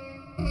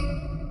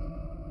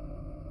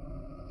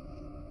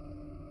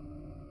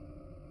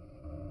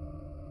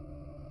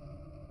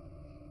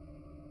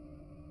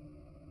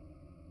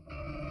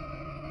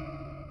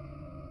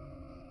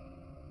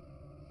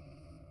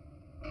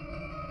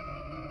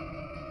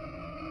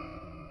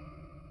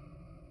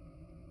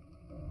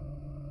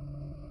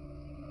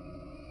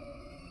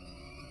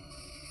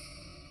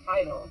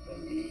 I don't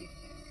believe.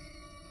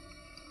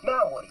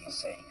 Now what do you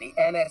say? The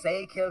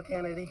NSA killed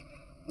Kennedy?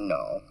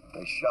 No,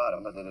 they shot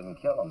him, but they didn't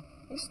kill him.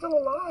 He's still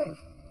alive.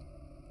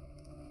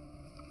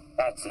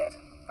 That's it.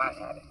 I've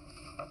had it.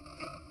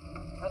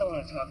 I don't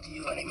want to talk to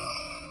you anymore.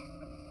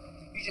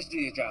 You just do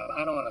your job.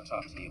 I don't want to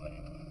talk to you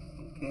anymore.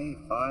 Okay,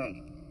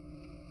 fine.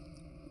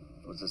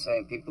 It was the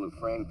same people who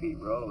framed Pete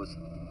Rose.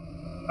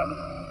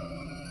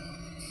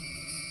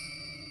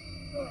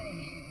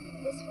 Boy,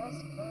 this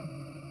was fun.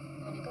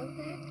 Wanna go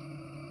back?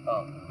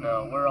 Oh,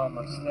 no, we're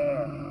almost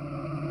there.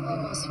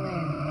 Almost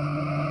where?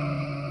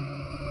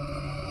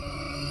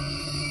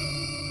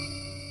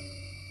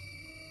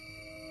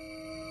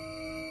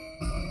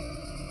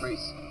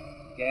 Crease.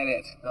 Get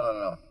it.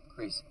 No.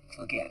 Crease.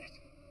 Forget it.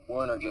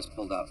 Werner just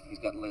pulled up. He's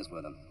got Liz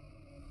with him.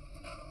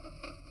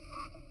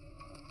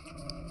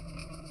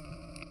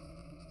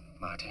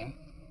 Martin,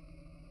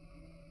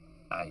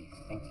 I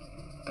think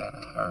you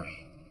better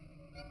hurry.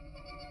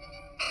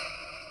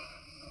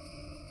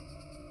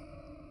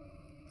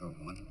 The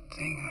one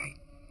thing I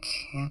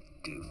can't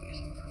do is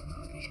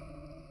hurry.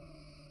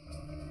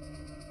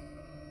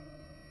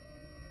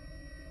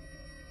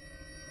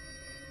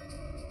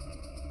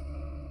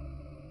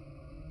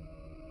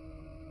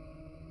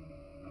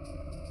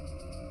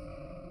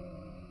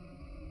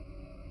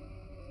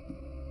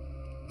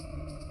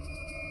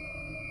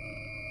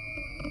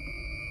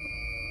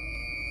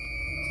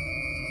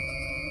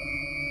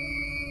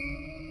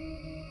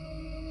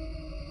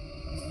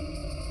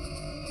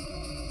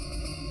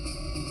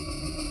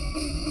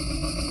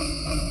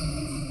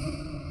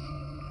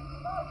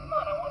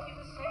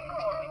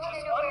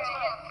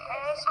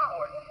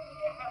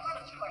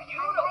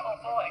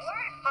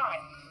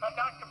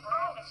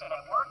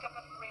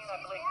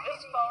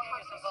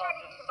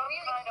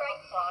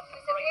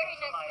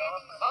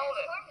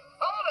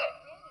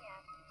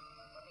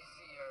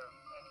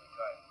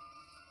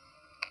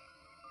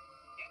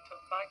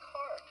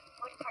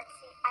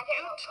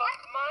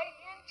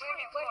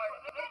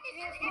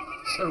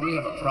 Sir, we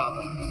have a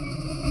problem.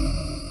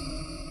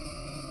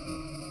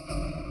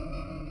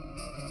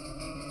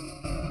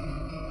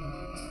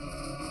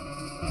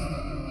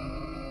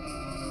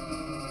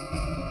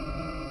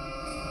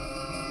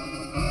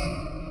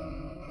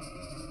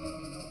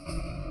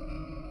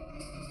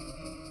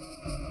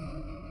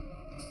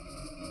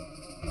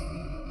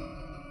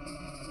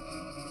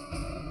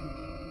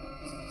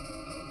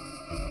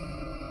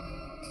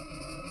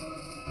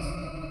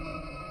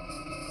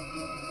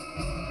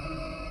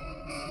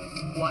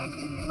 What?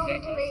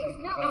 Please,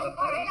 no. All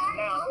right,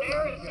 Now,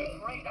 there is a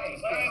great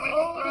idea.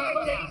 Hold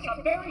on, yes.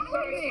 I'm very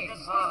sorry to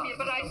disturb you,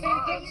 but I think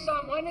that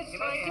someone is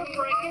trying to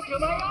break into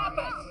my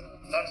office.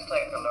 Let's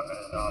take a look at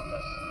his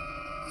office.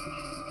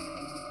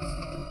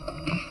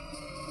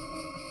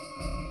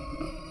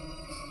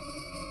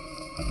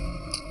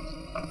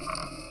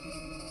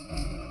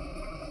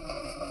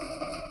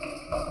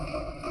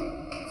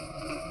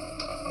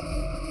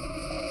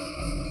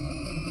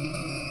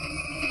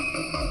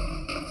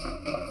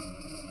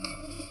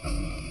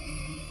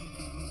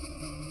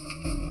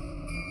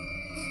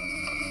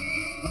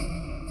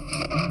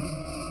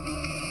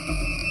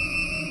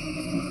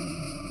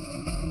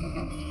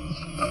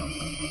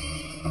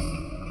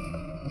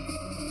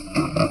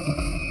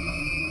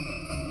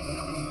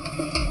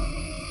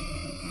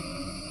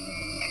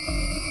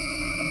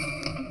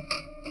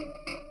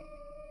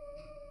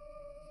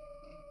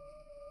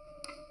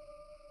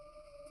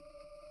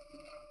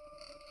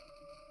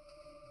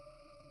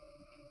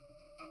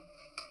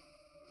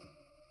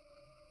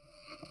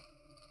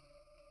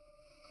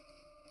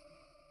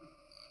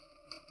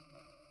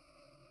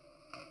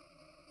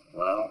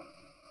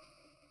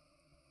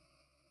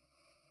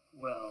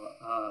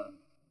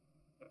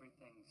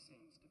 Everything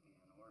seems to be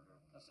in order,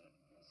 does it?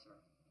 Yes, sir.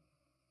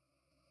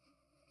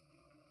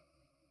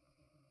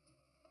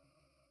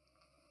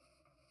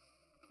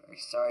 Very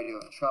sorry to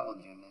have troubled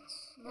you, miss.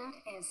 Not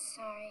as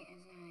sorry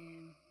as I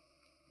am,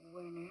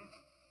 Werner.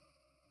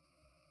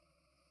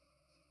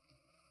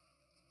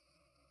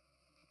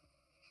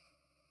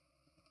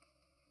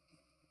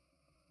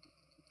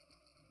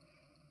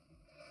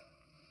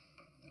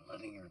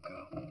 Letting her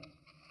go.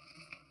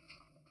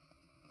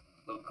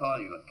 We'll call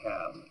you a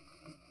cab.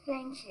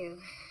 Thank you.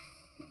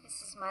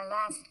 This is my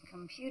last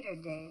computer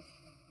date.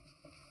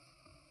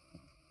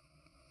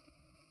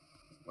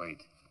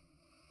 Wait.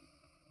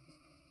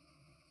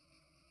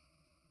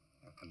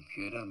 Your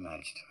computer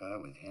matched her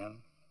with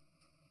him?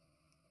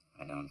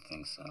 I don't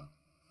think so.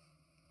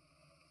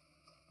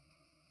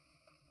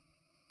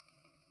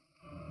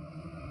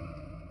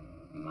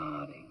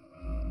 Marty.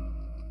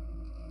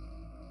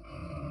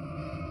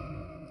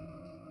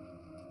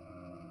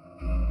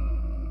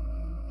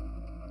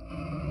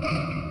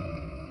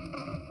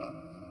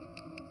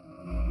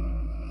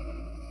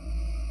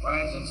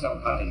 Why is it so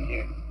hot in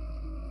here?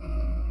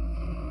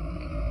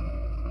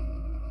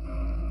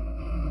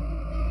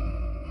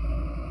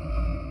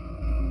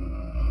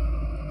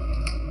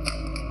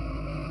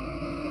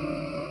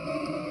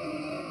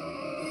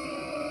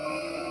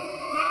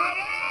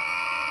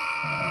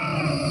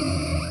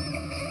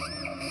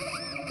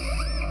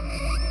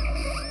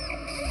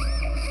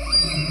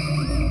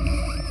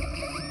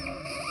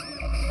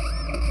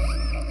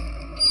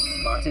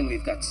 Martin,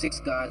 we've got 6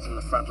 guards in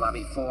the front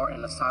lobby, 4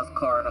 in the south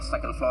corridor,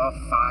 second floor,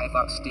 5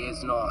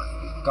 upstairs north.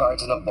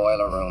 Guards in the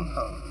boiler room.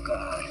 Oh,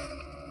 God.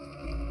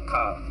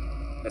 Carl,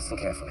 listen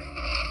carefully.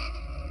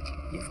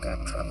 You've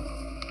got trouble.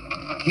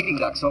 Heating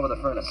ducts over the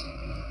furnace.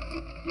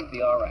 You'll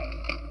be all right.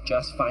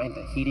 Just find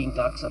the heating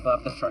ducts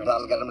above the furnace.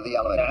 That'll get him to the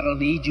elevator. That'll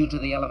lead you to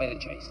the elevator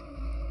chase.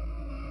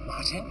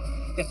 Martin,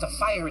 there's a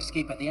fire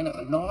escape at the end of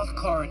the north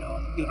corridor.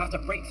 You'll have to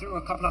break through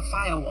a couple of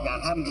firewalls.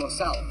 Can't have him to a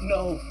cell.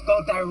 No,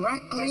 go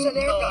directly There's an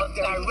air north, duct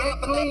there.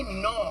 directly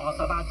north,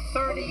 about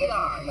 30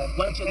 yards.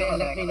 Once you're there,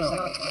 let me know.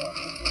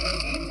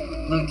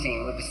 Blue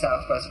team, move to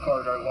southwest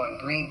corridor 1.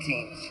 Green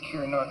team,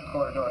 secure north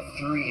corridor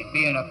 3.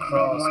 Be in a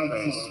crawl White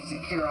space. team,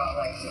 secure all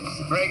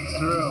exits. Break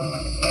through.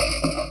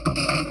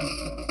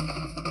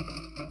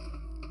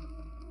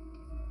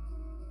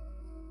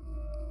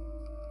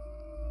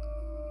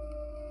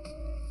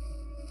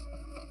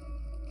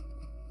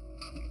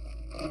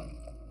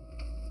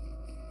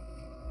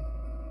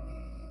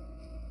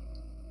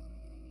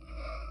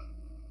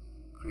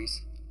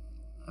 Grease,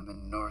 I'm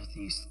in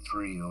Northeast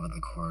 3 over the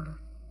corridor.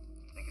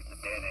 I think it's a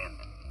dead end.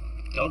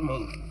 Don't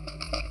move.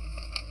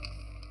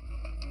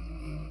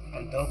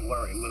 And don't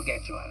worry, we'll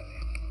get you out of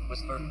there.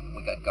 Whisper,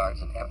 we got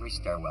guards in every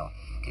stairwell.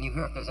 Can you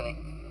hear if there's any...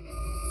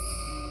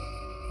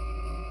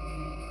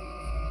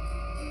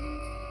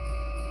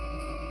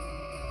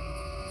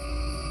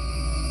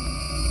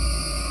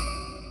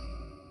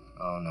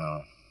 Oh,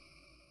 no.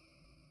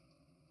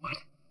 What?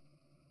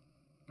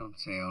 Don't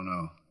say oh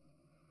no.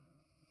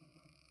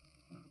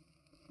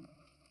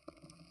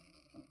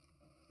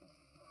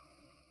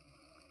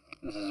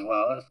 This is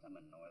Wallace. I'm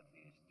in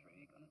Northeast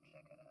 3, gonna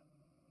check it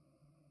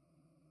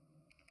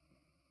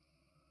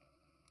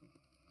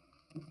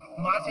out.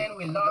 Martin,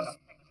 we lost...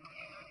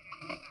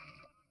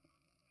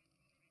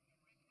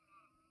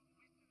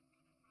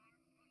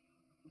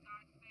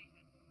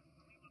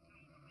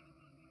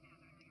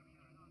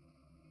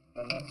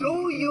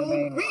 Do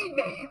you read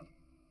me?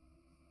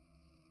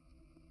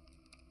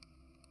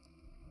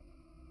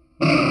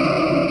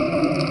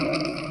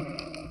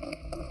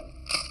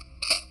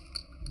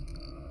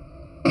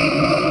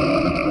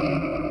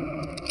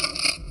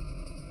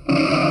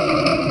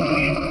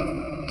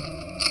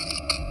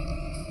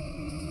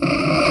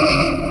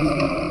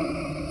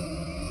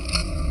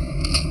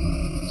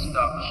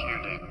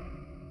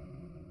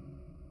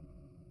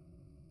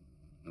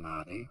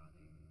 Marty,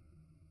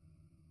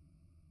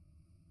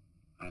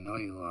 I know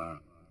you are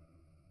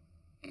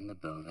in the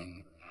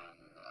building, and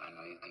I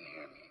know you can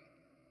hear me.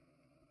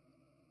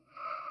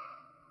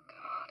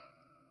 God.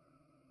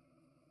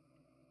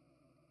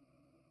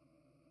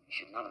 You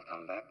should not have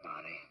come back,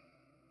 Marty.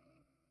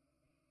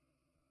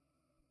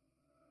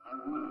 I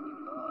won and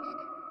you lost.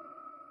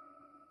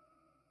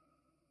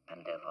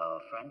 And if our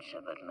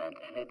friendship had meant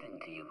anything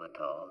to you at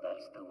all,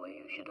 that's the way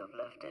you should have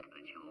left it.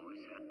 But you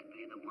always had to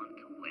be the one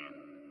to win,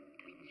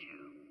 didn't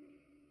you?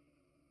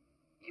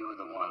 You were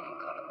the one who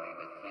got away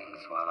with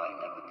things while I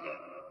never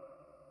did.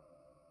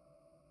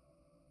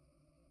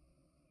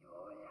 You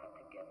always had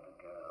to get the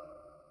girl,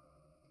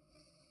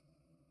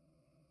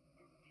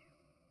 didn't you?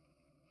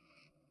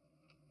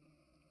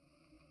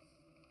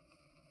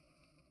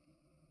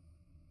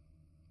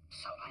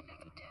 So I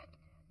never did.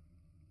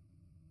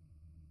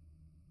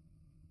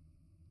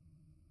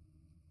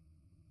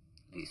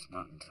 At least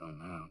not until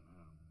now.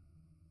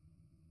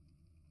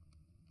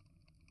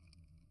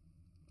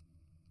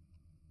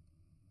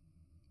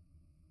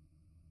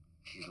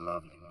 She's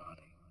lovely,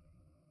 Marty.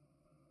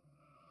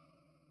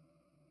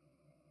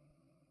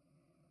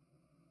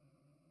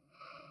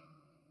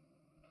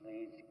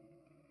 Please.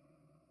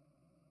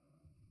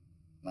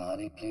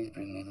 Marty, please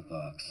bring me the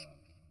box.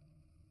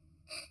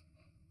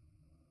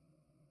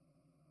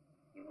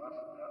 You must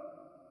know.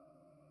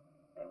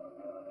 They will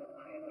know that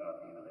either of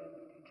you live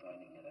if you try to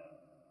get out.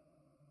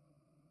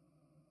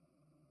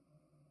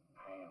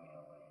 I am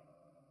your way out.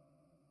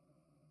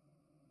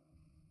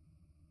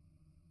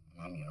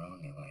 And I'm your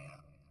only way out.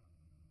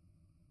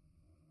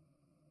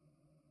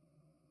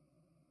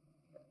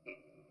 If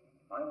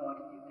I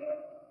wanted you dead,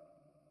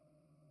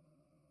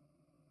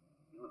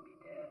 you would be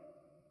dead.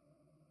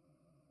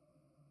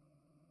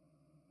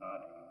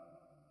 Marty.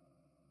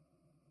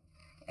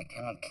 I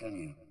cannot kill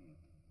you.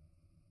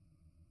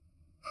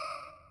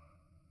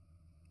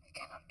 I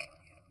cannot kill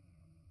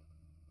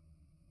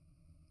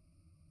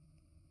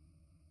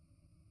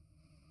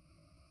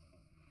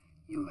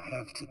you. You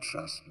have to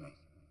trust me.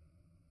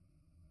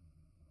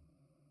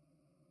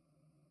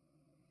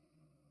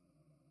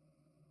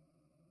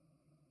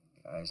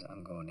 Guys,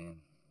 I'm going in.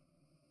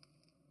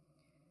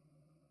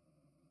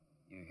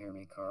 You hear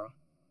me, Carl?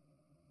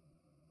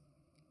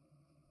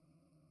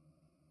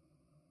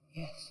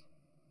 Yes.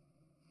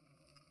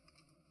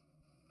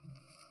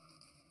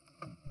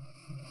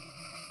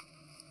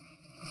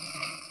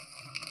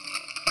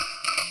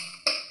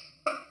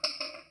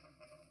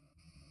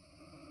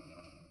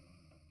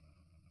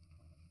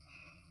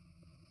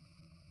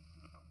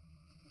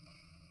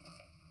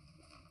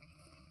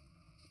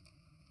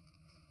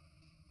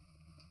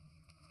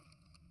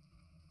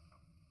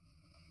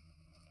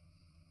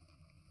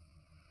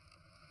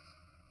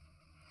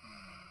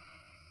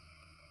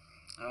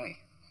 Hi.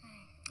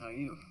 How are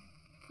you?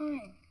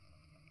 Fine.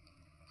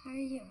 How are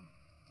you?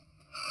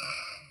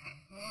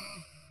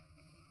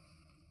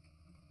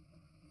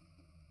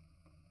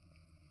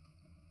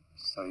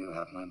 So you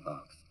have my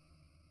box.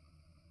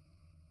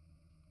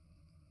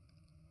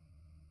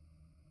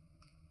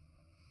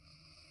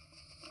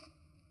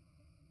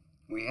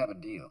 We have a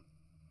deal.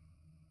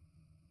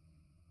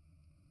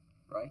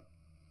 Right?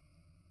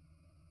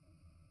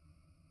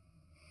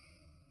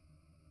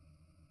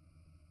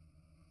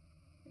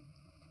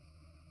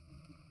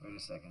 Wait a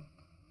second.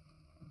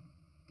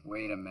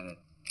 Wait a minute.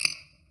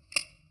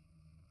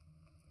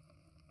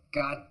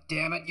 God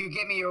damn it, you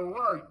give me your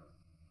word.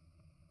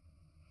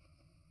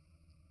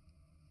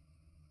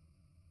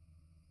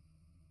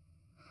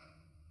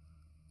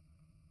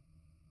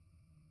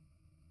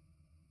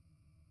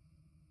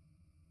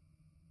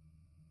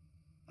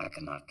 I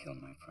cannot kill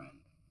my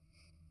friend.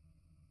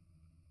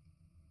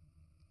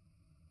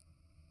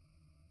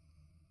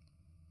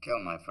 Kill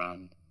my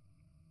friend.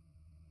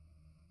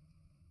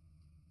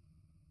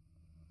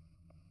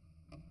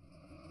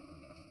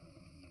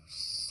 You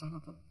son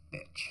of a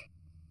bitch.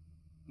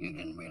 You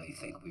didn't really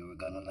think we were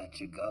gonna let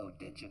you go,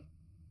 did you?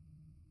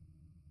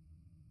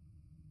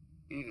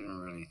 You didn't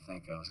really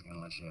think I was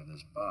gonna let you have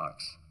this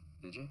box,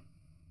 did you?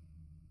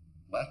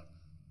 What?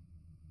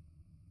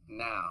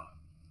 Now.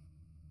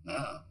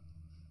 Now?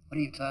 What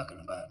are you talking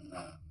about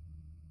now?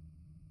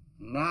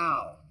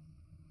 Now.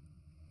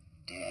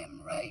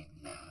 Damn right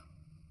now.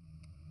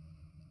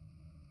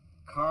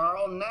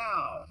 Carl,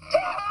 now.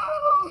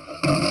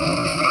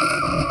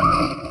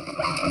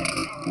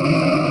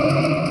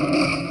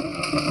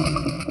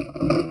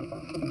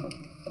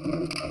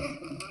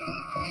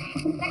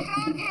 Let go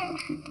of him.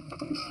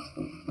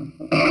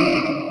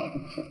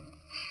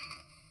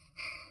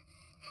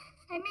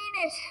 I mean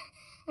it.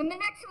 I'm an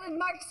excellent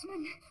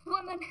marksman,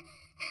 woman.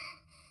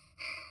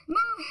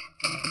 Move.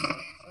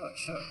 Oh,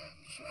 sure.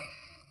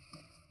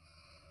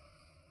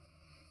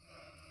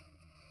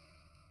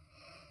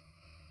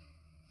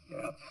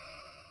 Get up.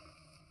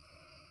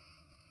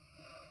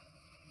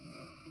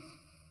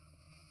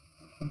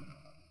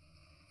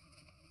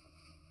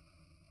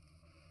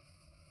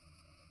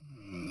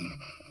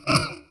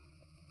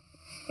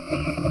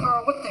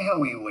 Carl, what the hell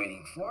were you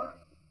waiting for?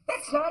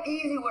 That's not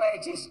easy what I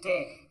just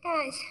did.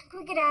 Guys, can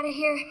we get out of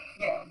here?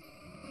 Yeah.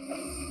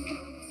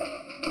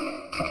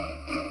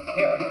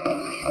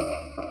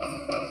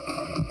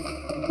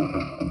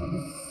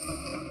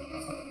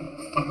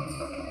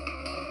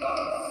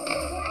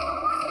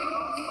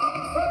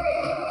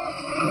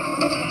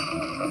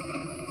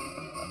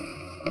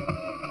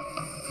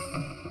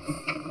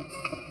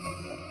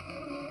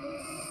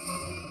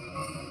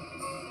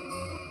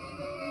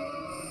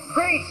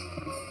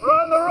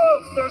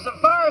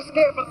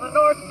 the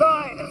north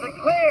side. Is it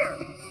clear?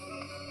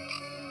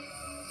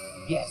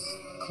 Yes,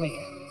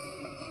 clear.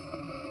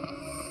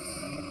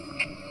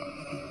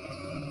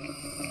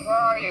 Where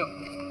are you?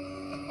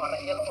 On a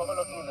hill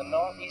overlooking the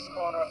northeast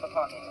corner of the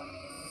parking lot.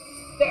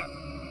 There.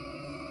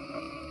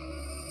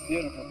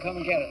 Beautiful. Come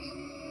and get us.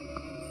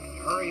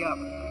 Hurry up.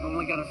 We've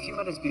only got a few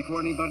minutes before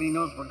anybody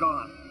knows we're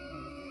gone.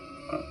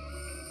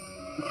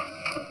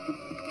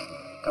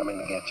 Coming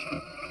to get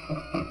you.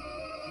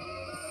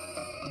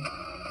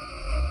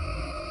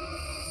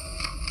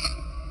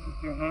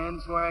 Keep your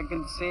hands where I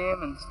can see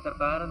them and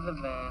step out of the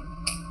van.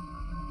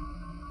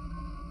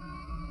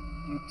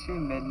 You too,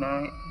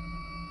 Midnight.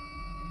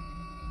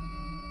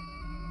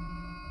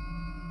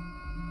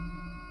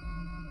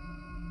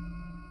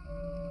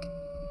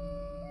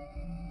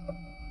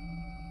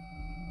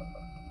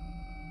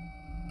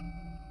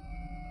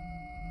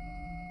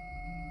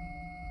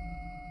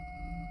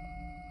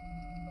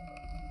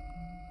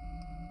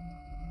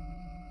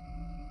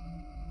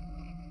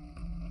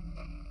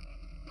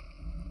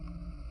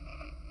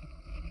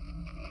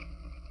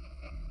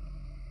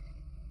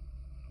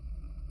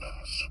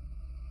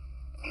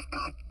 We've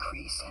got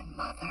Grease and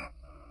Mother.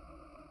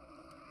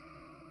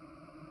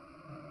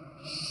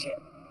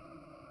 Shit.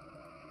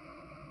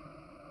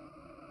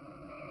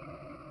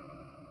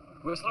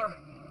 Whistler,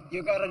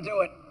 you gotta do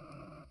it.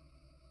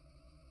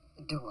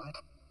 Do what?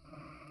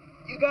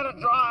 You gotta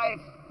drive.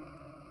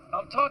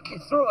 I'll talk you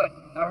through it.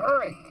 Now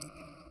hurry.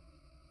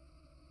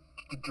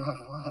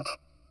 Drive what?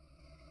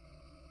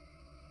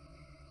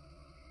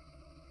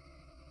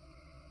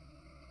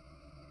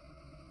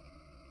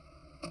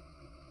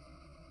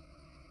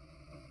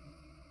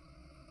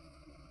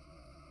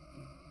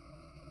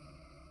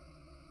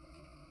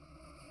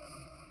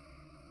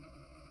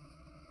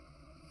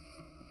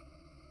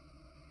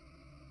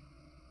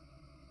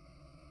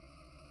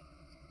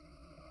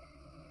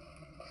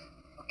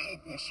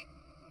 Ish.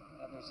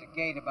 Now there's a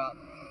gate about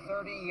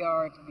 30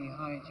 yards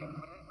behind you.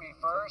 Put it in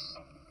reverse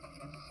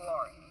and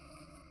floor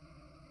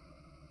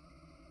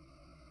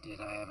it. Did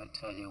I ever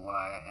tell you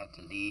why I had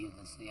to leave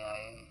the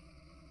CIA?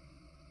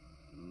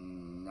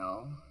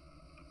 No.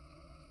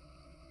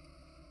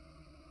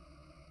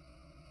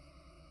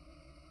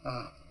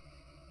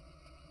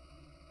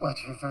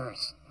 What's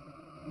reverse?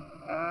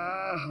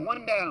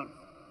 One down.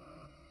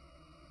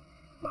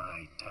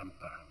 My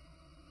temper.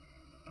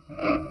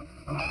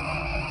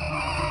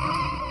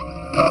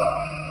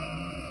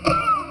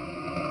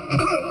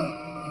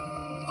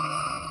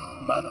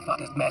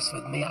 Motherfuckers mess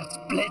with me, I'll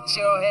split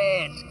your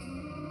head.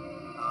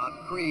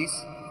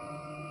 Grease.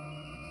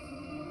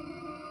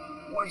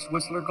 Where's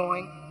Whistler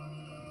going?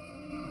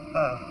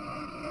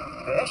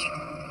 Fish?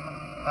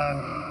 I'm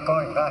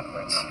going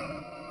backwards.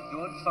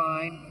 Doing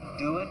fine.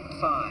 Doing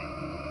fine.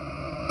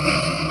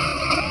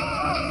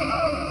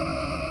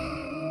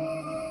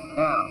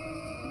 Now.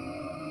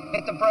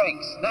 Hit the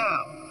brakes,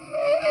 now.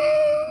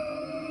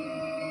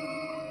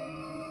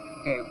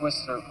 Okay,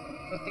 Whistler,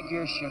 put the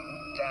gear shift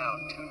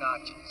down 2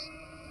 notches.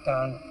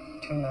 Down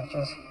 2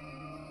 notches.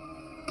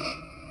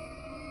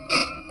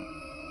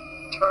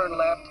 Turn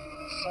left,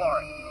 floor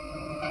it.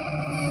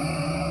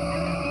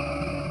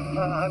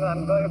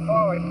 I'm going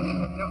forward.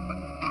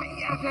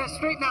 Yeah,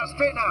 straighten out,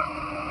 straighten out.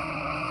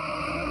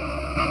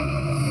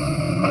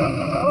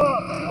 Oh,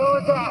 what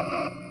was that?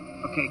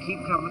 Okay, keep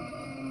coming.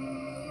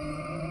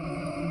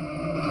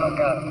 Oh,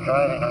 God, I'm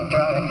driving.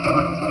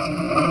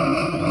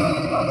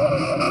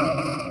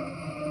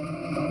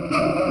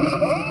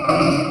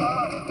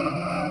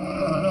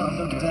 Oh, no,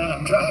 don't do that.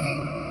 I'm driving.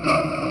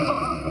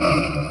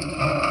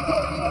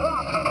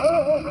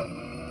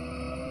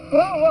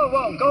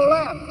 Whoa, go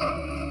left.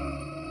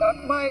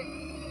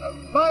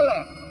 My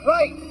left,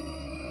 right.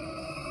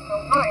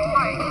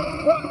 Right.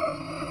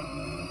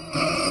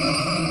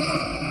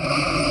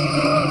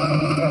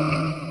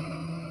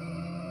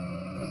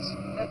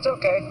 It's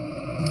okay.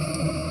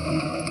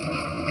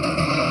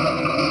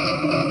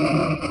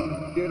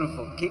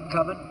 Beautiful. Keep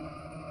coming.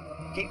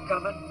 Keep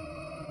coming.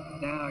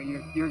 Now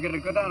you're gonna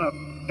go down a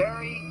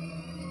very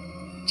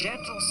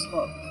gentle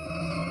slope.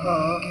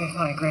 Oh, okay,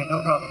 fine, great,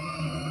 no problem.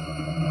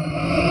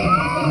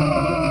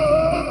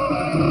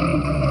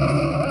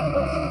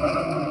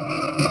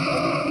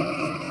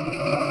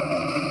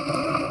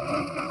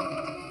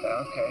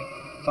 Okay.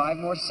 5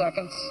 more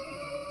seconds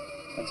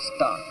and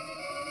stop.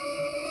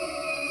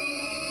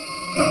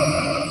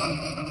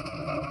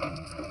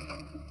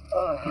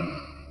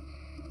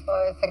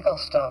 I think I'll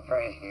stop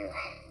right here.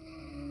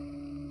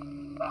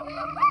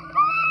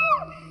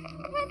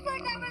 Whistler,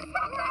 that was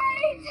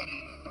great!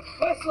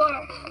 Whistler!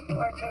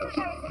 Where to?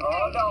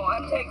 Oh no,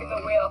 I'm taking the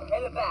wheel.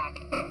 In the back.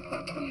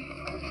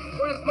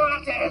 Where's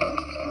Martin?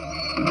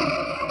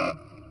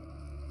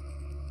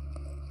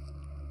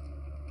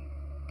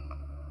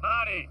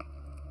 Marty!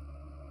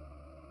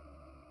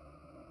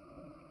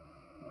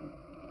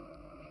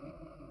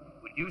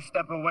 Would you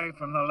step away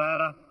from the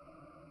ladder?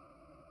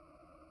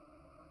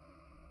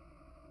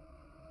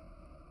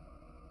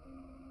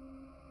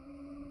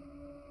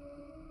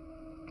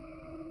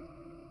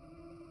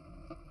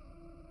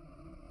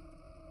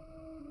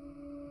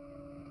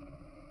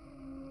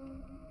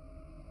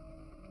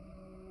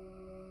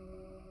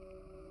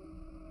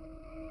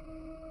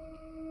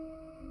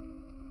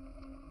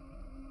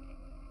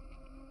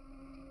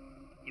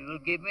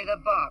 give me the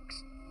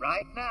box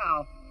right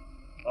now,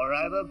 or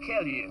I will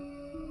kill you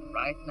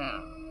right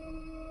now.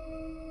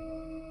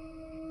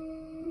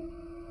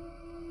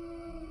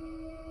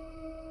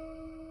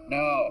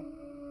 No.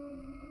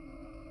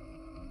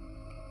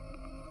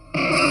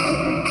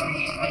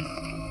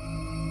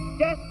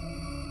 Just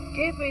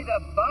give me the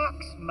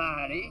box,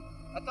 Marty.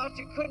 I thought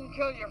you couldn't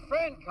kill your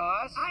friend,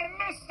 Cos. I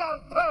missed on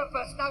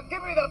purpose. Now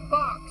give me the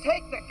box.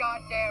 Take the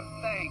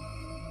goddamn thing.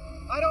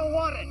 I don't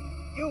want it.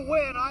 You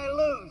win, I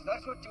lose.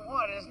 That's what you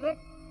want, isn't it?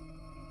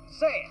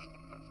 Say it.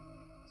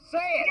 Say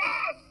it.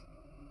 Yes!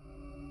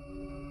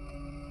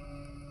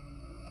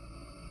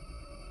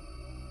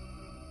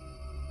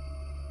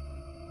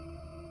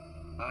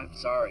 I'm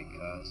sorry,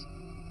 Cos.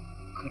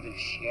 Could have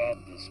shared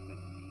this with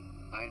me.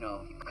 I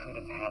know. You could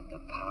have had the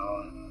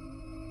power.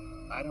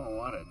 I don't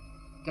want it.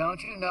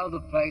 Don't you know the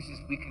places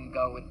we can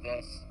go with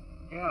this?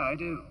 Yeah, I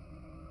do.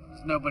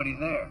 There's nobody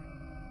there.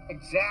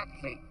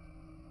 Exactly.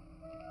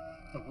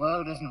 The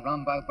world isn't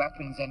run by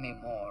weapons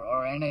anymore,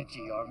 or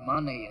energy, or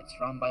money. It's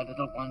run by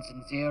little ones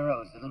and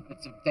zeros, little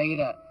bits of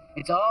data.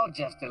 It's all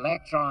just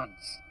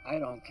electrons. I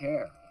don't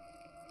care.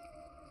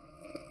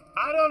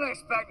 I don't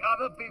expect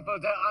other people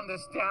to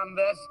understand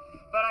this,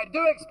 but I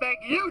do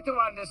expect you to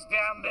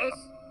understand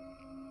this.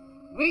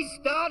 We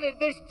started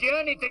this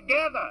journey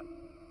together.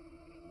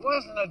 It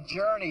wasn't a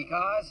journey,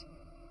 Cos.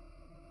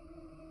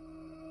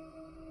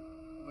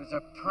 It was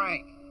a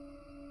prank.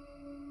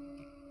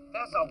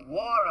 There's a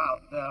war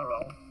out there,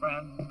 old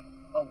friend.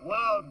 A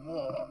world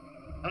war.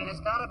 And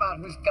it's not about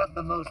who's got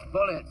the most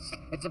bullets.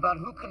 It's about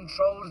who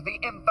controls the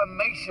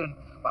information.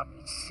 What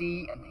we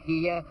see and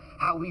hear,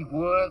 how we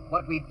work,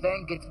 what we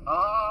think. It's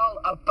all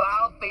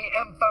about the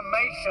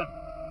information.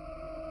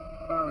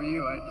 If I were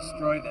you, I'd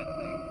destroy that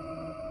thing.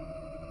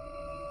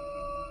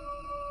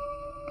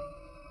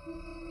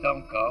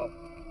 Don't go.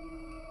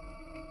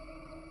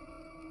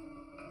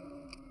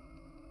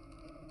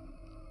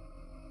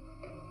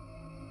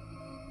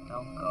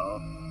 Don't go.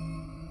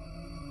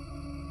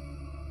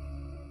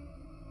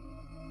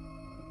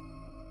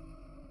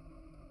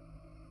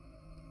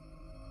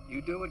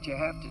 You do what you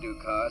have to do,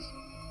 Cos.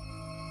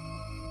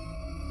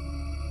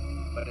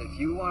 But if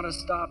you want to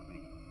stop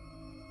me,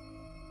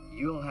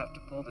 you'll have to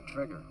pull the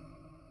trigger.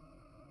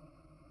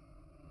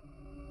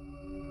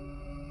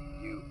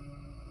 You.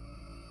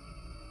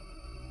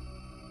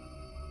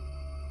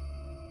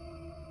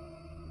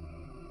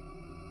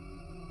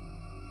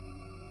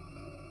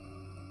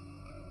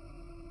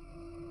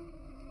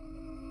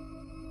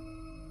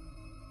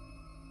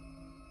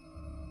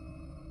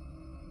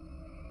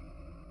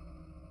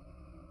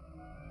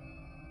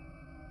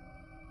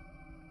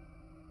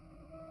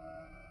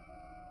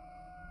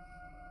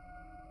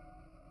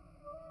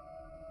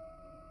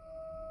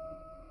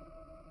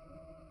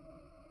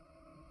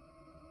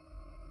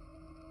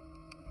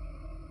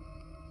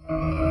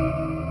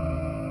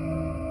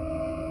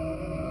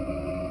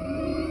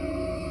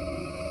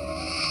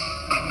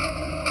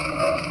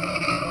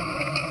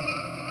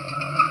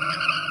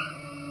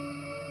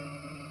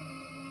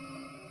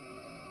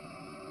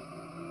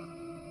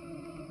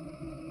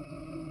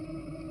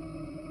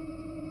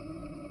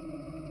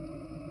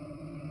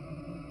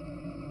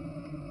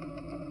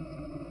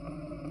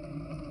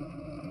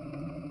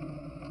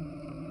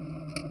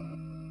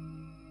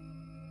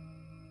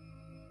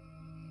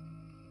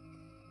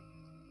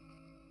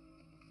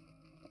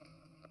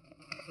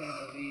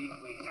 Can't believe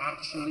we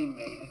actually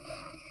made it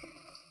back.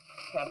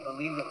 Can't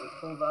believe that we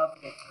pulled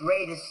off the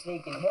greatest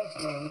sneak in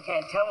history and we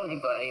can't tell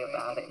anybody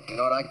about it. You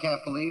know what I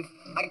can't believe?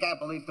 I can't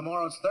believe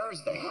tomorrow's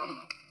Thursday.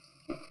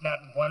 Not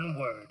one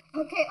word.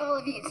 Okay, all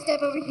of you,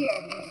 step over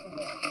here.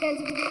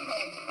 Hands over your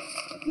head.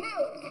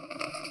 Move.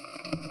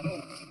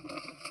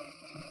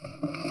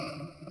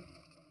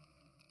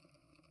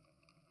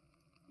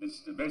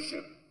 Mr.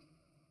 Bishop.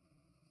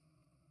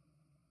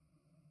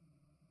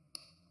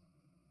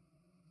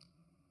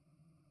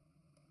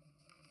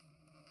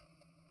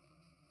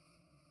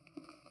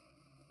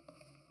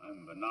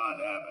 I'm Bernard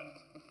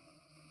Abbott,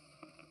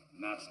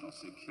 National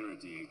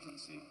Security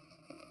Agency.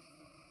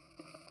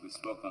 We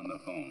spoke on the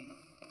phone.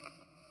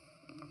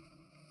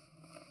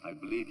 I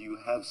believe you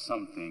have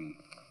something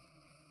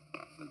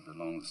that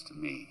belongs to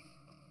me.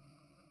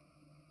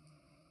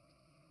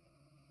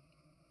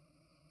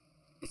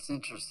 It's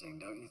interesting,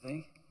 don't you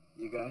think,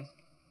 you guys?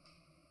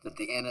 That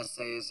the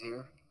NSA is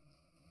here?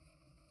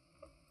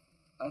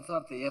 I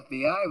thought the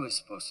FBI was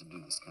supposed to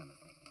do this kind of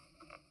thing.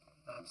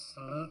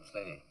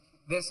 Absolutely.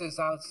 This is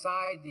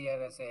outside the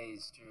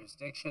NSA's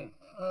jurisdiction.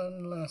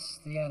 Unless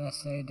the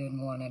NSA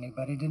didn't want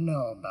anybody to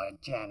know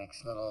about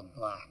Janek's little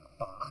black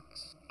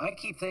box. I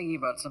keep thinking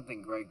about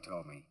something Greg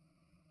told me.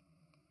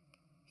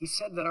 He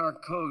said that our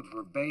codes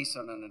were based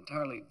on an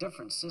entirely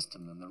different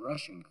system than the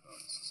Russian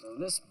codes. So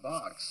this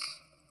box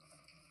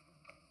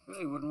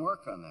really wouldn't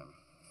work on them.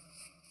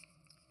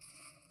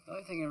 The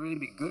only thing it'd really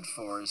be good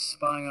for is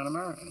spying on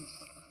Americans.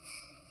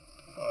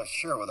 Oh,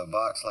 sure, with a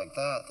box like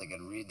that, they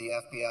could read the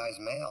FBI's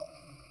mail.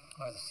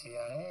 Or the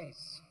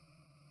CIA's.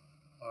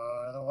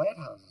 Or the White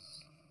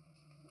House's.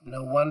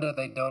 No wonder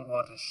they don't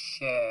want to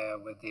share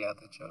with the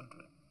other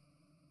children.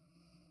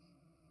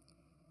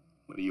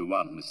 What do you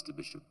want, Mr.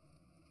 Bishop?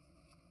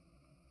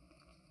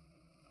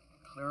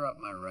 Clear up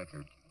my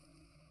record.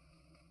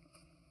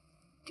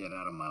 Get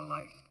out of my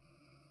life.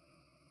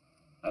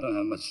 I don't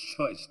have much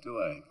choice, do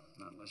I?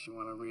 Not unless you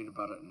want to read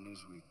about it in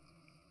Newsweek.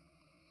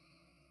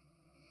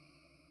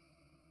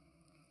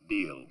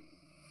 Deal.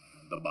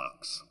 The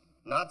box.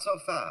 Not so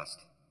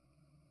fast.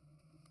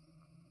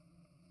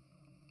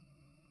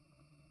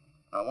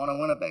 I want a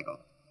Winnebago.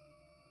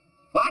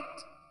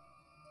 What?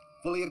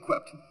 Fully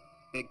equipped.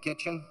 Big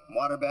kitchen,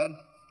 waterbed,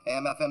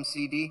 AM/FM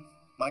CD,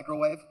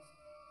 microwave.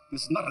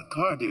 This is not a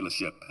car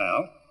dealership,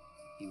 pal.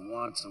 He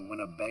wants a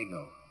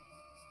Winnebago.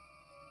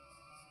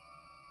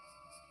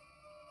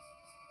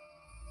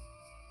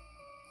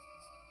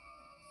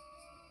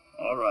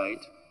 All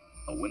right.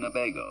 A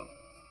Winnebago.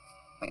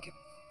 Thank you.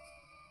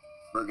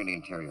 Burgundy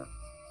interior.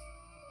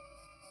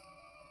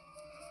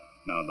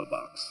 Now the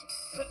box.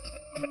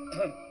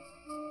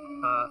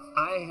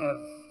 I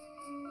have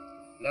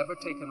never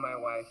taken my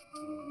wife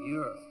to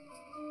Europe.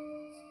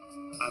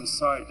 I'm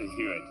sorry to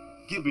hear it.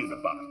 Give me the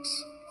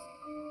box.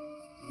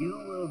 You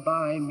will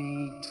buy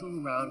me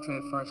 2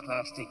 round-trip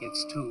first-class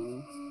tickets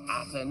to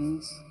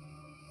Athens,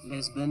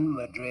 Lisbon,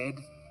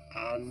 Madrid,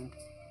 and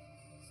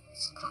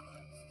Scotland.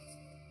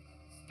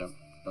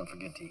 Don't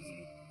forget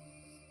Tahiti.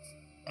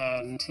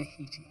 And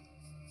Tahiti.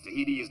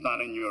 Tahiti is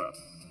not in Europe.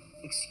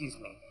 Excuse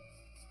me.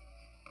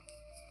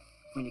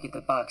 When you get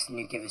the box, then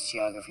you give us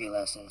geography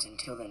lessons.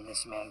 Until then,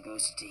 this man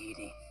goes to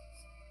Tahiti.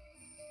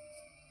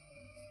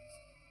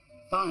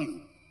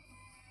 Fine.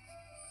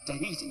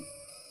 Tahiti.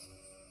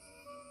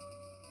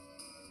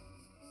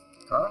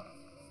 Carl?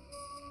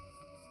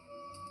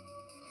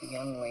 The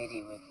young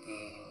lady with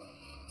the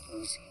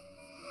Uzi.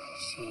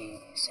 She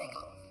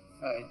single.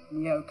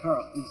 Yeah,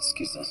 Carl.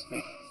 Excuse us.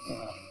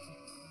 Yeah.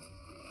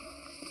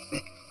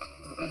 This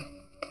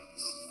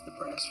is the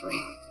brass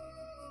ring.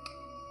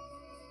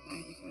 Now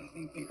you gotta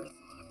think bigger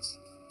thoughts.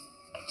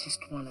 I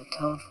just want a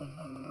telephone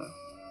number.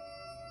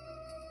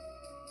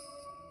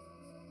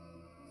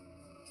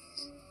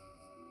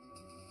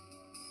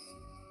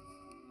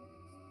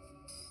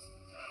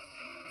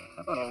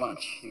 How about a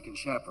lunch? You can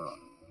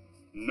chaperone.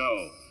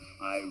 No,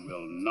 I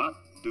will not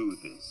do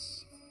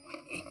this.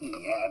 Hey,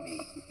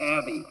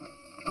 Abby.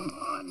 Come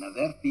on, now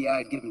the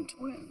FBI give him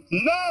twins.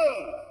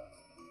 No!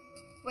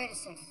 Wait a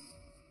second.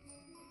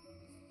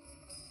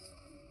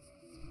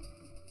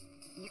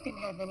 You can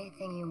have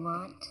anything you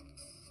want,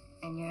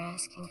 and you're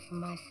asking for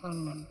my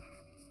phone number.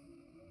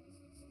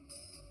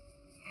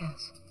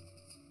 Yes.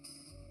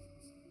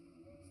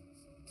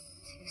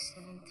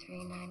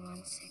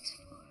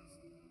 273-9164.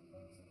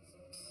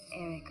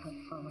 Area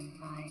code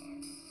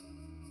 415.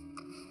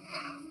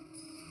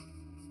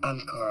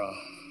 I'm Carl.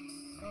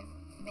 I'm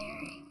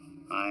Mary.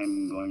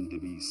 I'm going to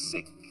be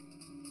sick.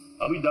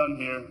 Are we done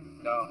here?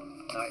 No,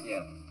 not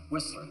yet.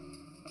 Whistler.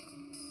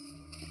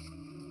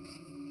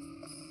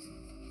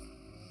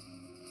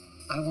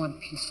 I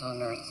want peace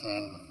on earth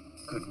and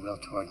goodwill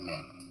toward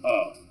men.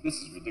 Oh,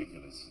 this is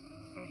ridiculous.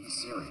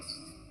 He's serious.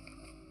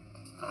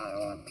 I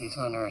want peace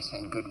on earth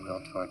and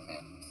goodwill toward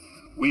men.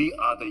 We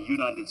are the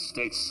United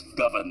States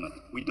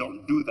government. We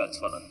don't do that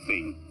sort of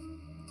thing.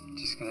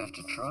 Just gonna have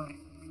to try.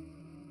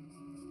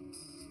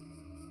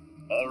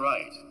 All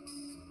right.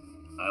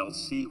 I'll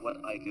see what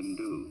I can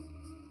do.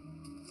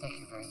 Thank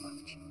you very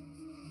much.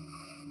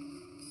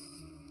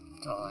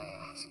 That's all I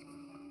ask.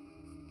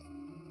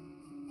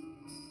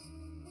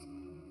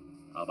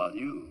 How about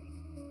you?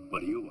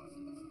 What do you want?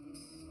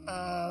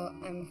 Oh,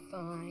 I'm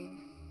fine.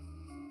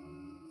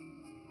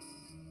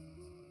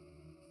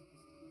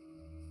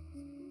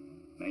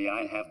 May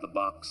I have the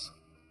box?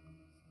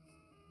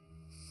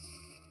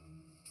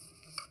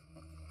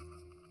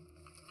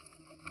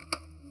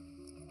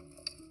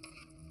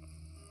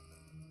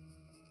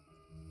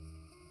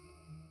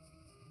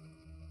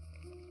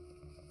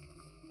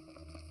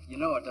 You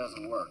know it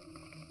doesn't work.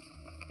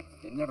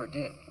 It never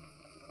did.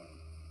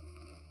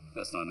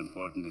 That's not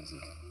important, is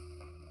it?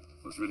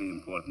 What's really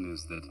important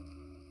is that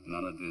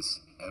none of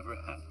this ever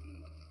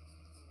happened.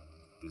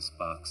 This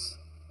box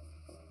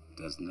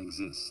doesn't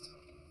exist.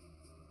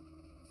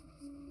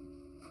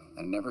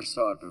 I never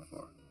saw it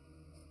before.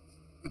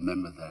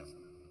 Remember that.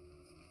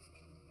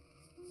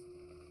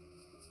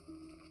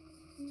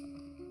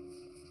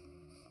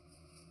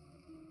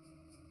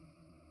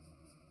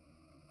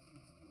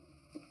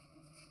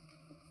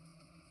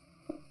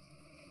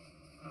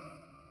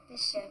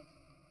 Bishop,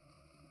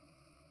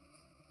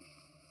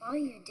 all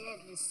you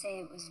did was say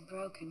it was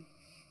broken.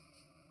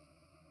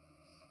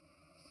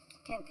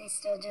 Can't they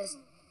still just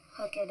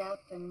hook it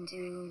up and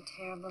do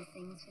terrible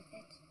things with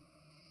it?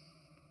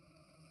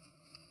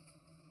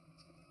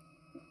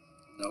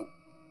 Nope.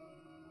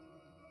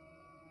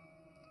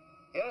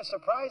 In a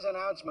surprise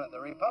announcement, the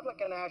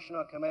Republican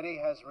National Committee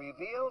has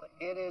revealed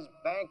it is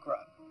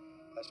bankrupt.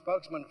 A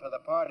spokesman for the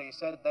party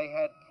said they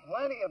had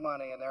plenty of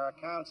money in their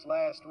accounts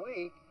last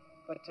week,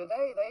 but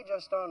today they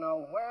just don't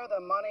know where the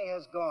money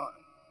has gone.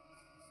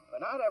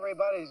 But not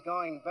everybody's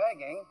going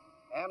begging.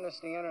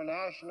 Amnesty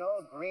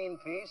International,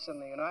 Greenpeace,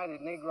 and the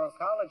United Negro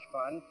College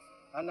Fund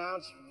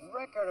announced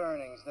record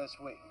earnings this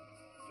week,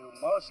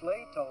 due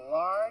mostly to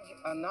large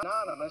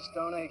anonymous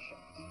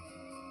donations.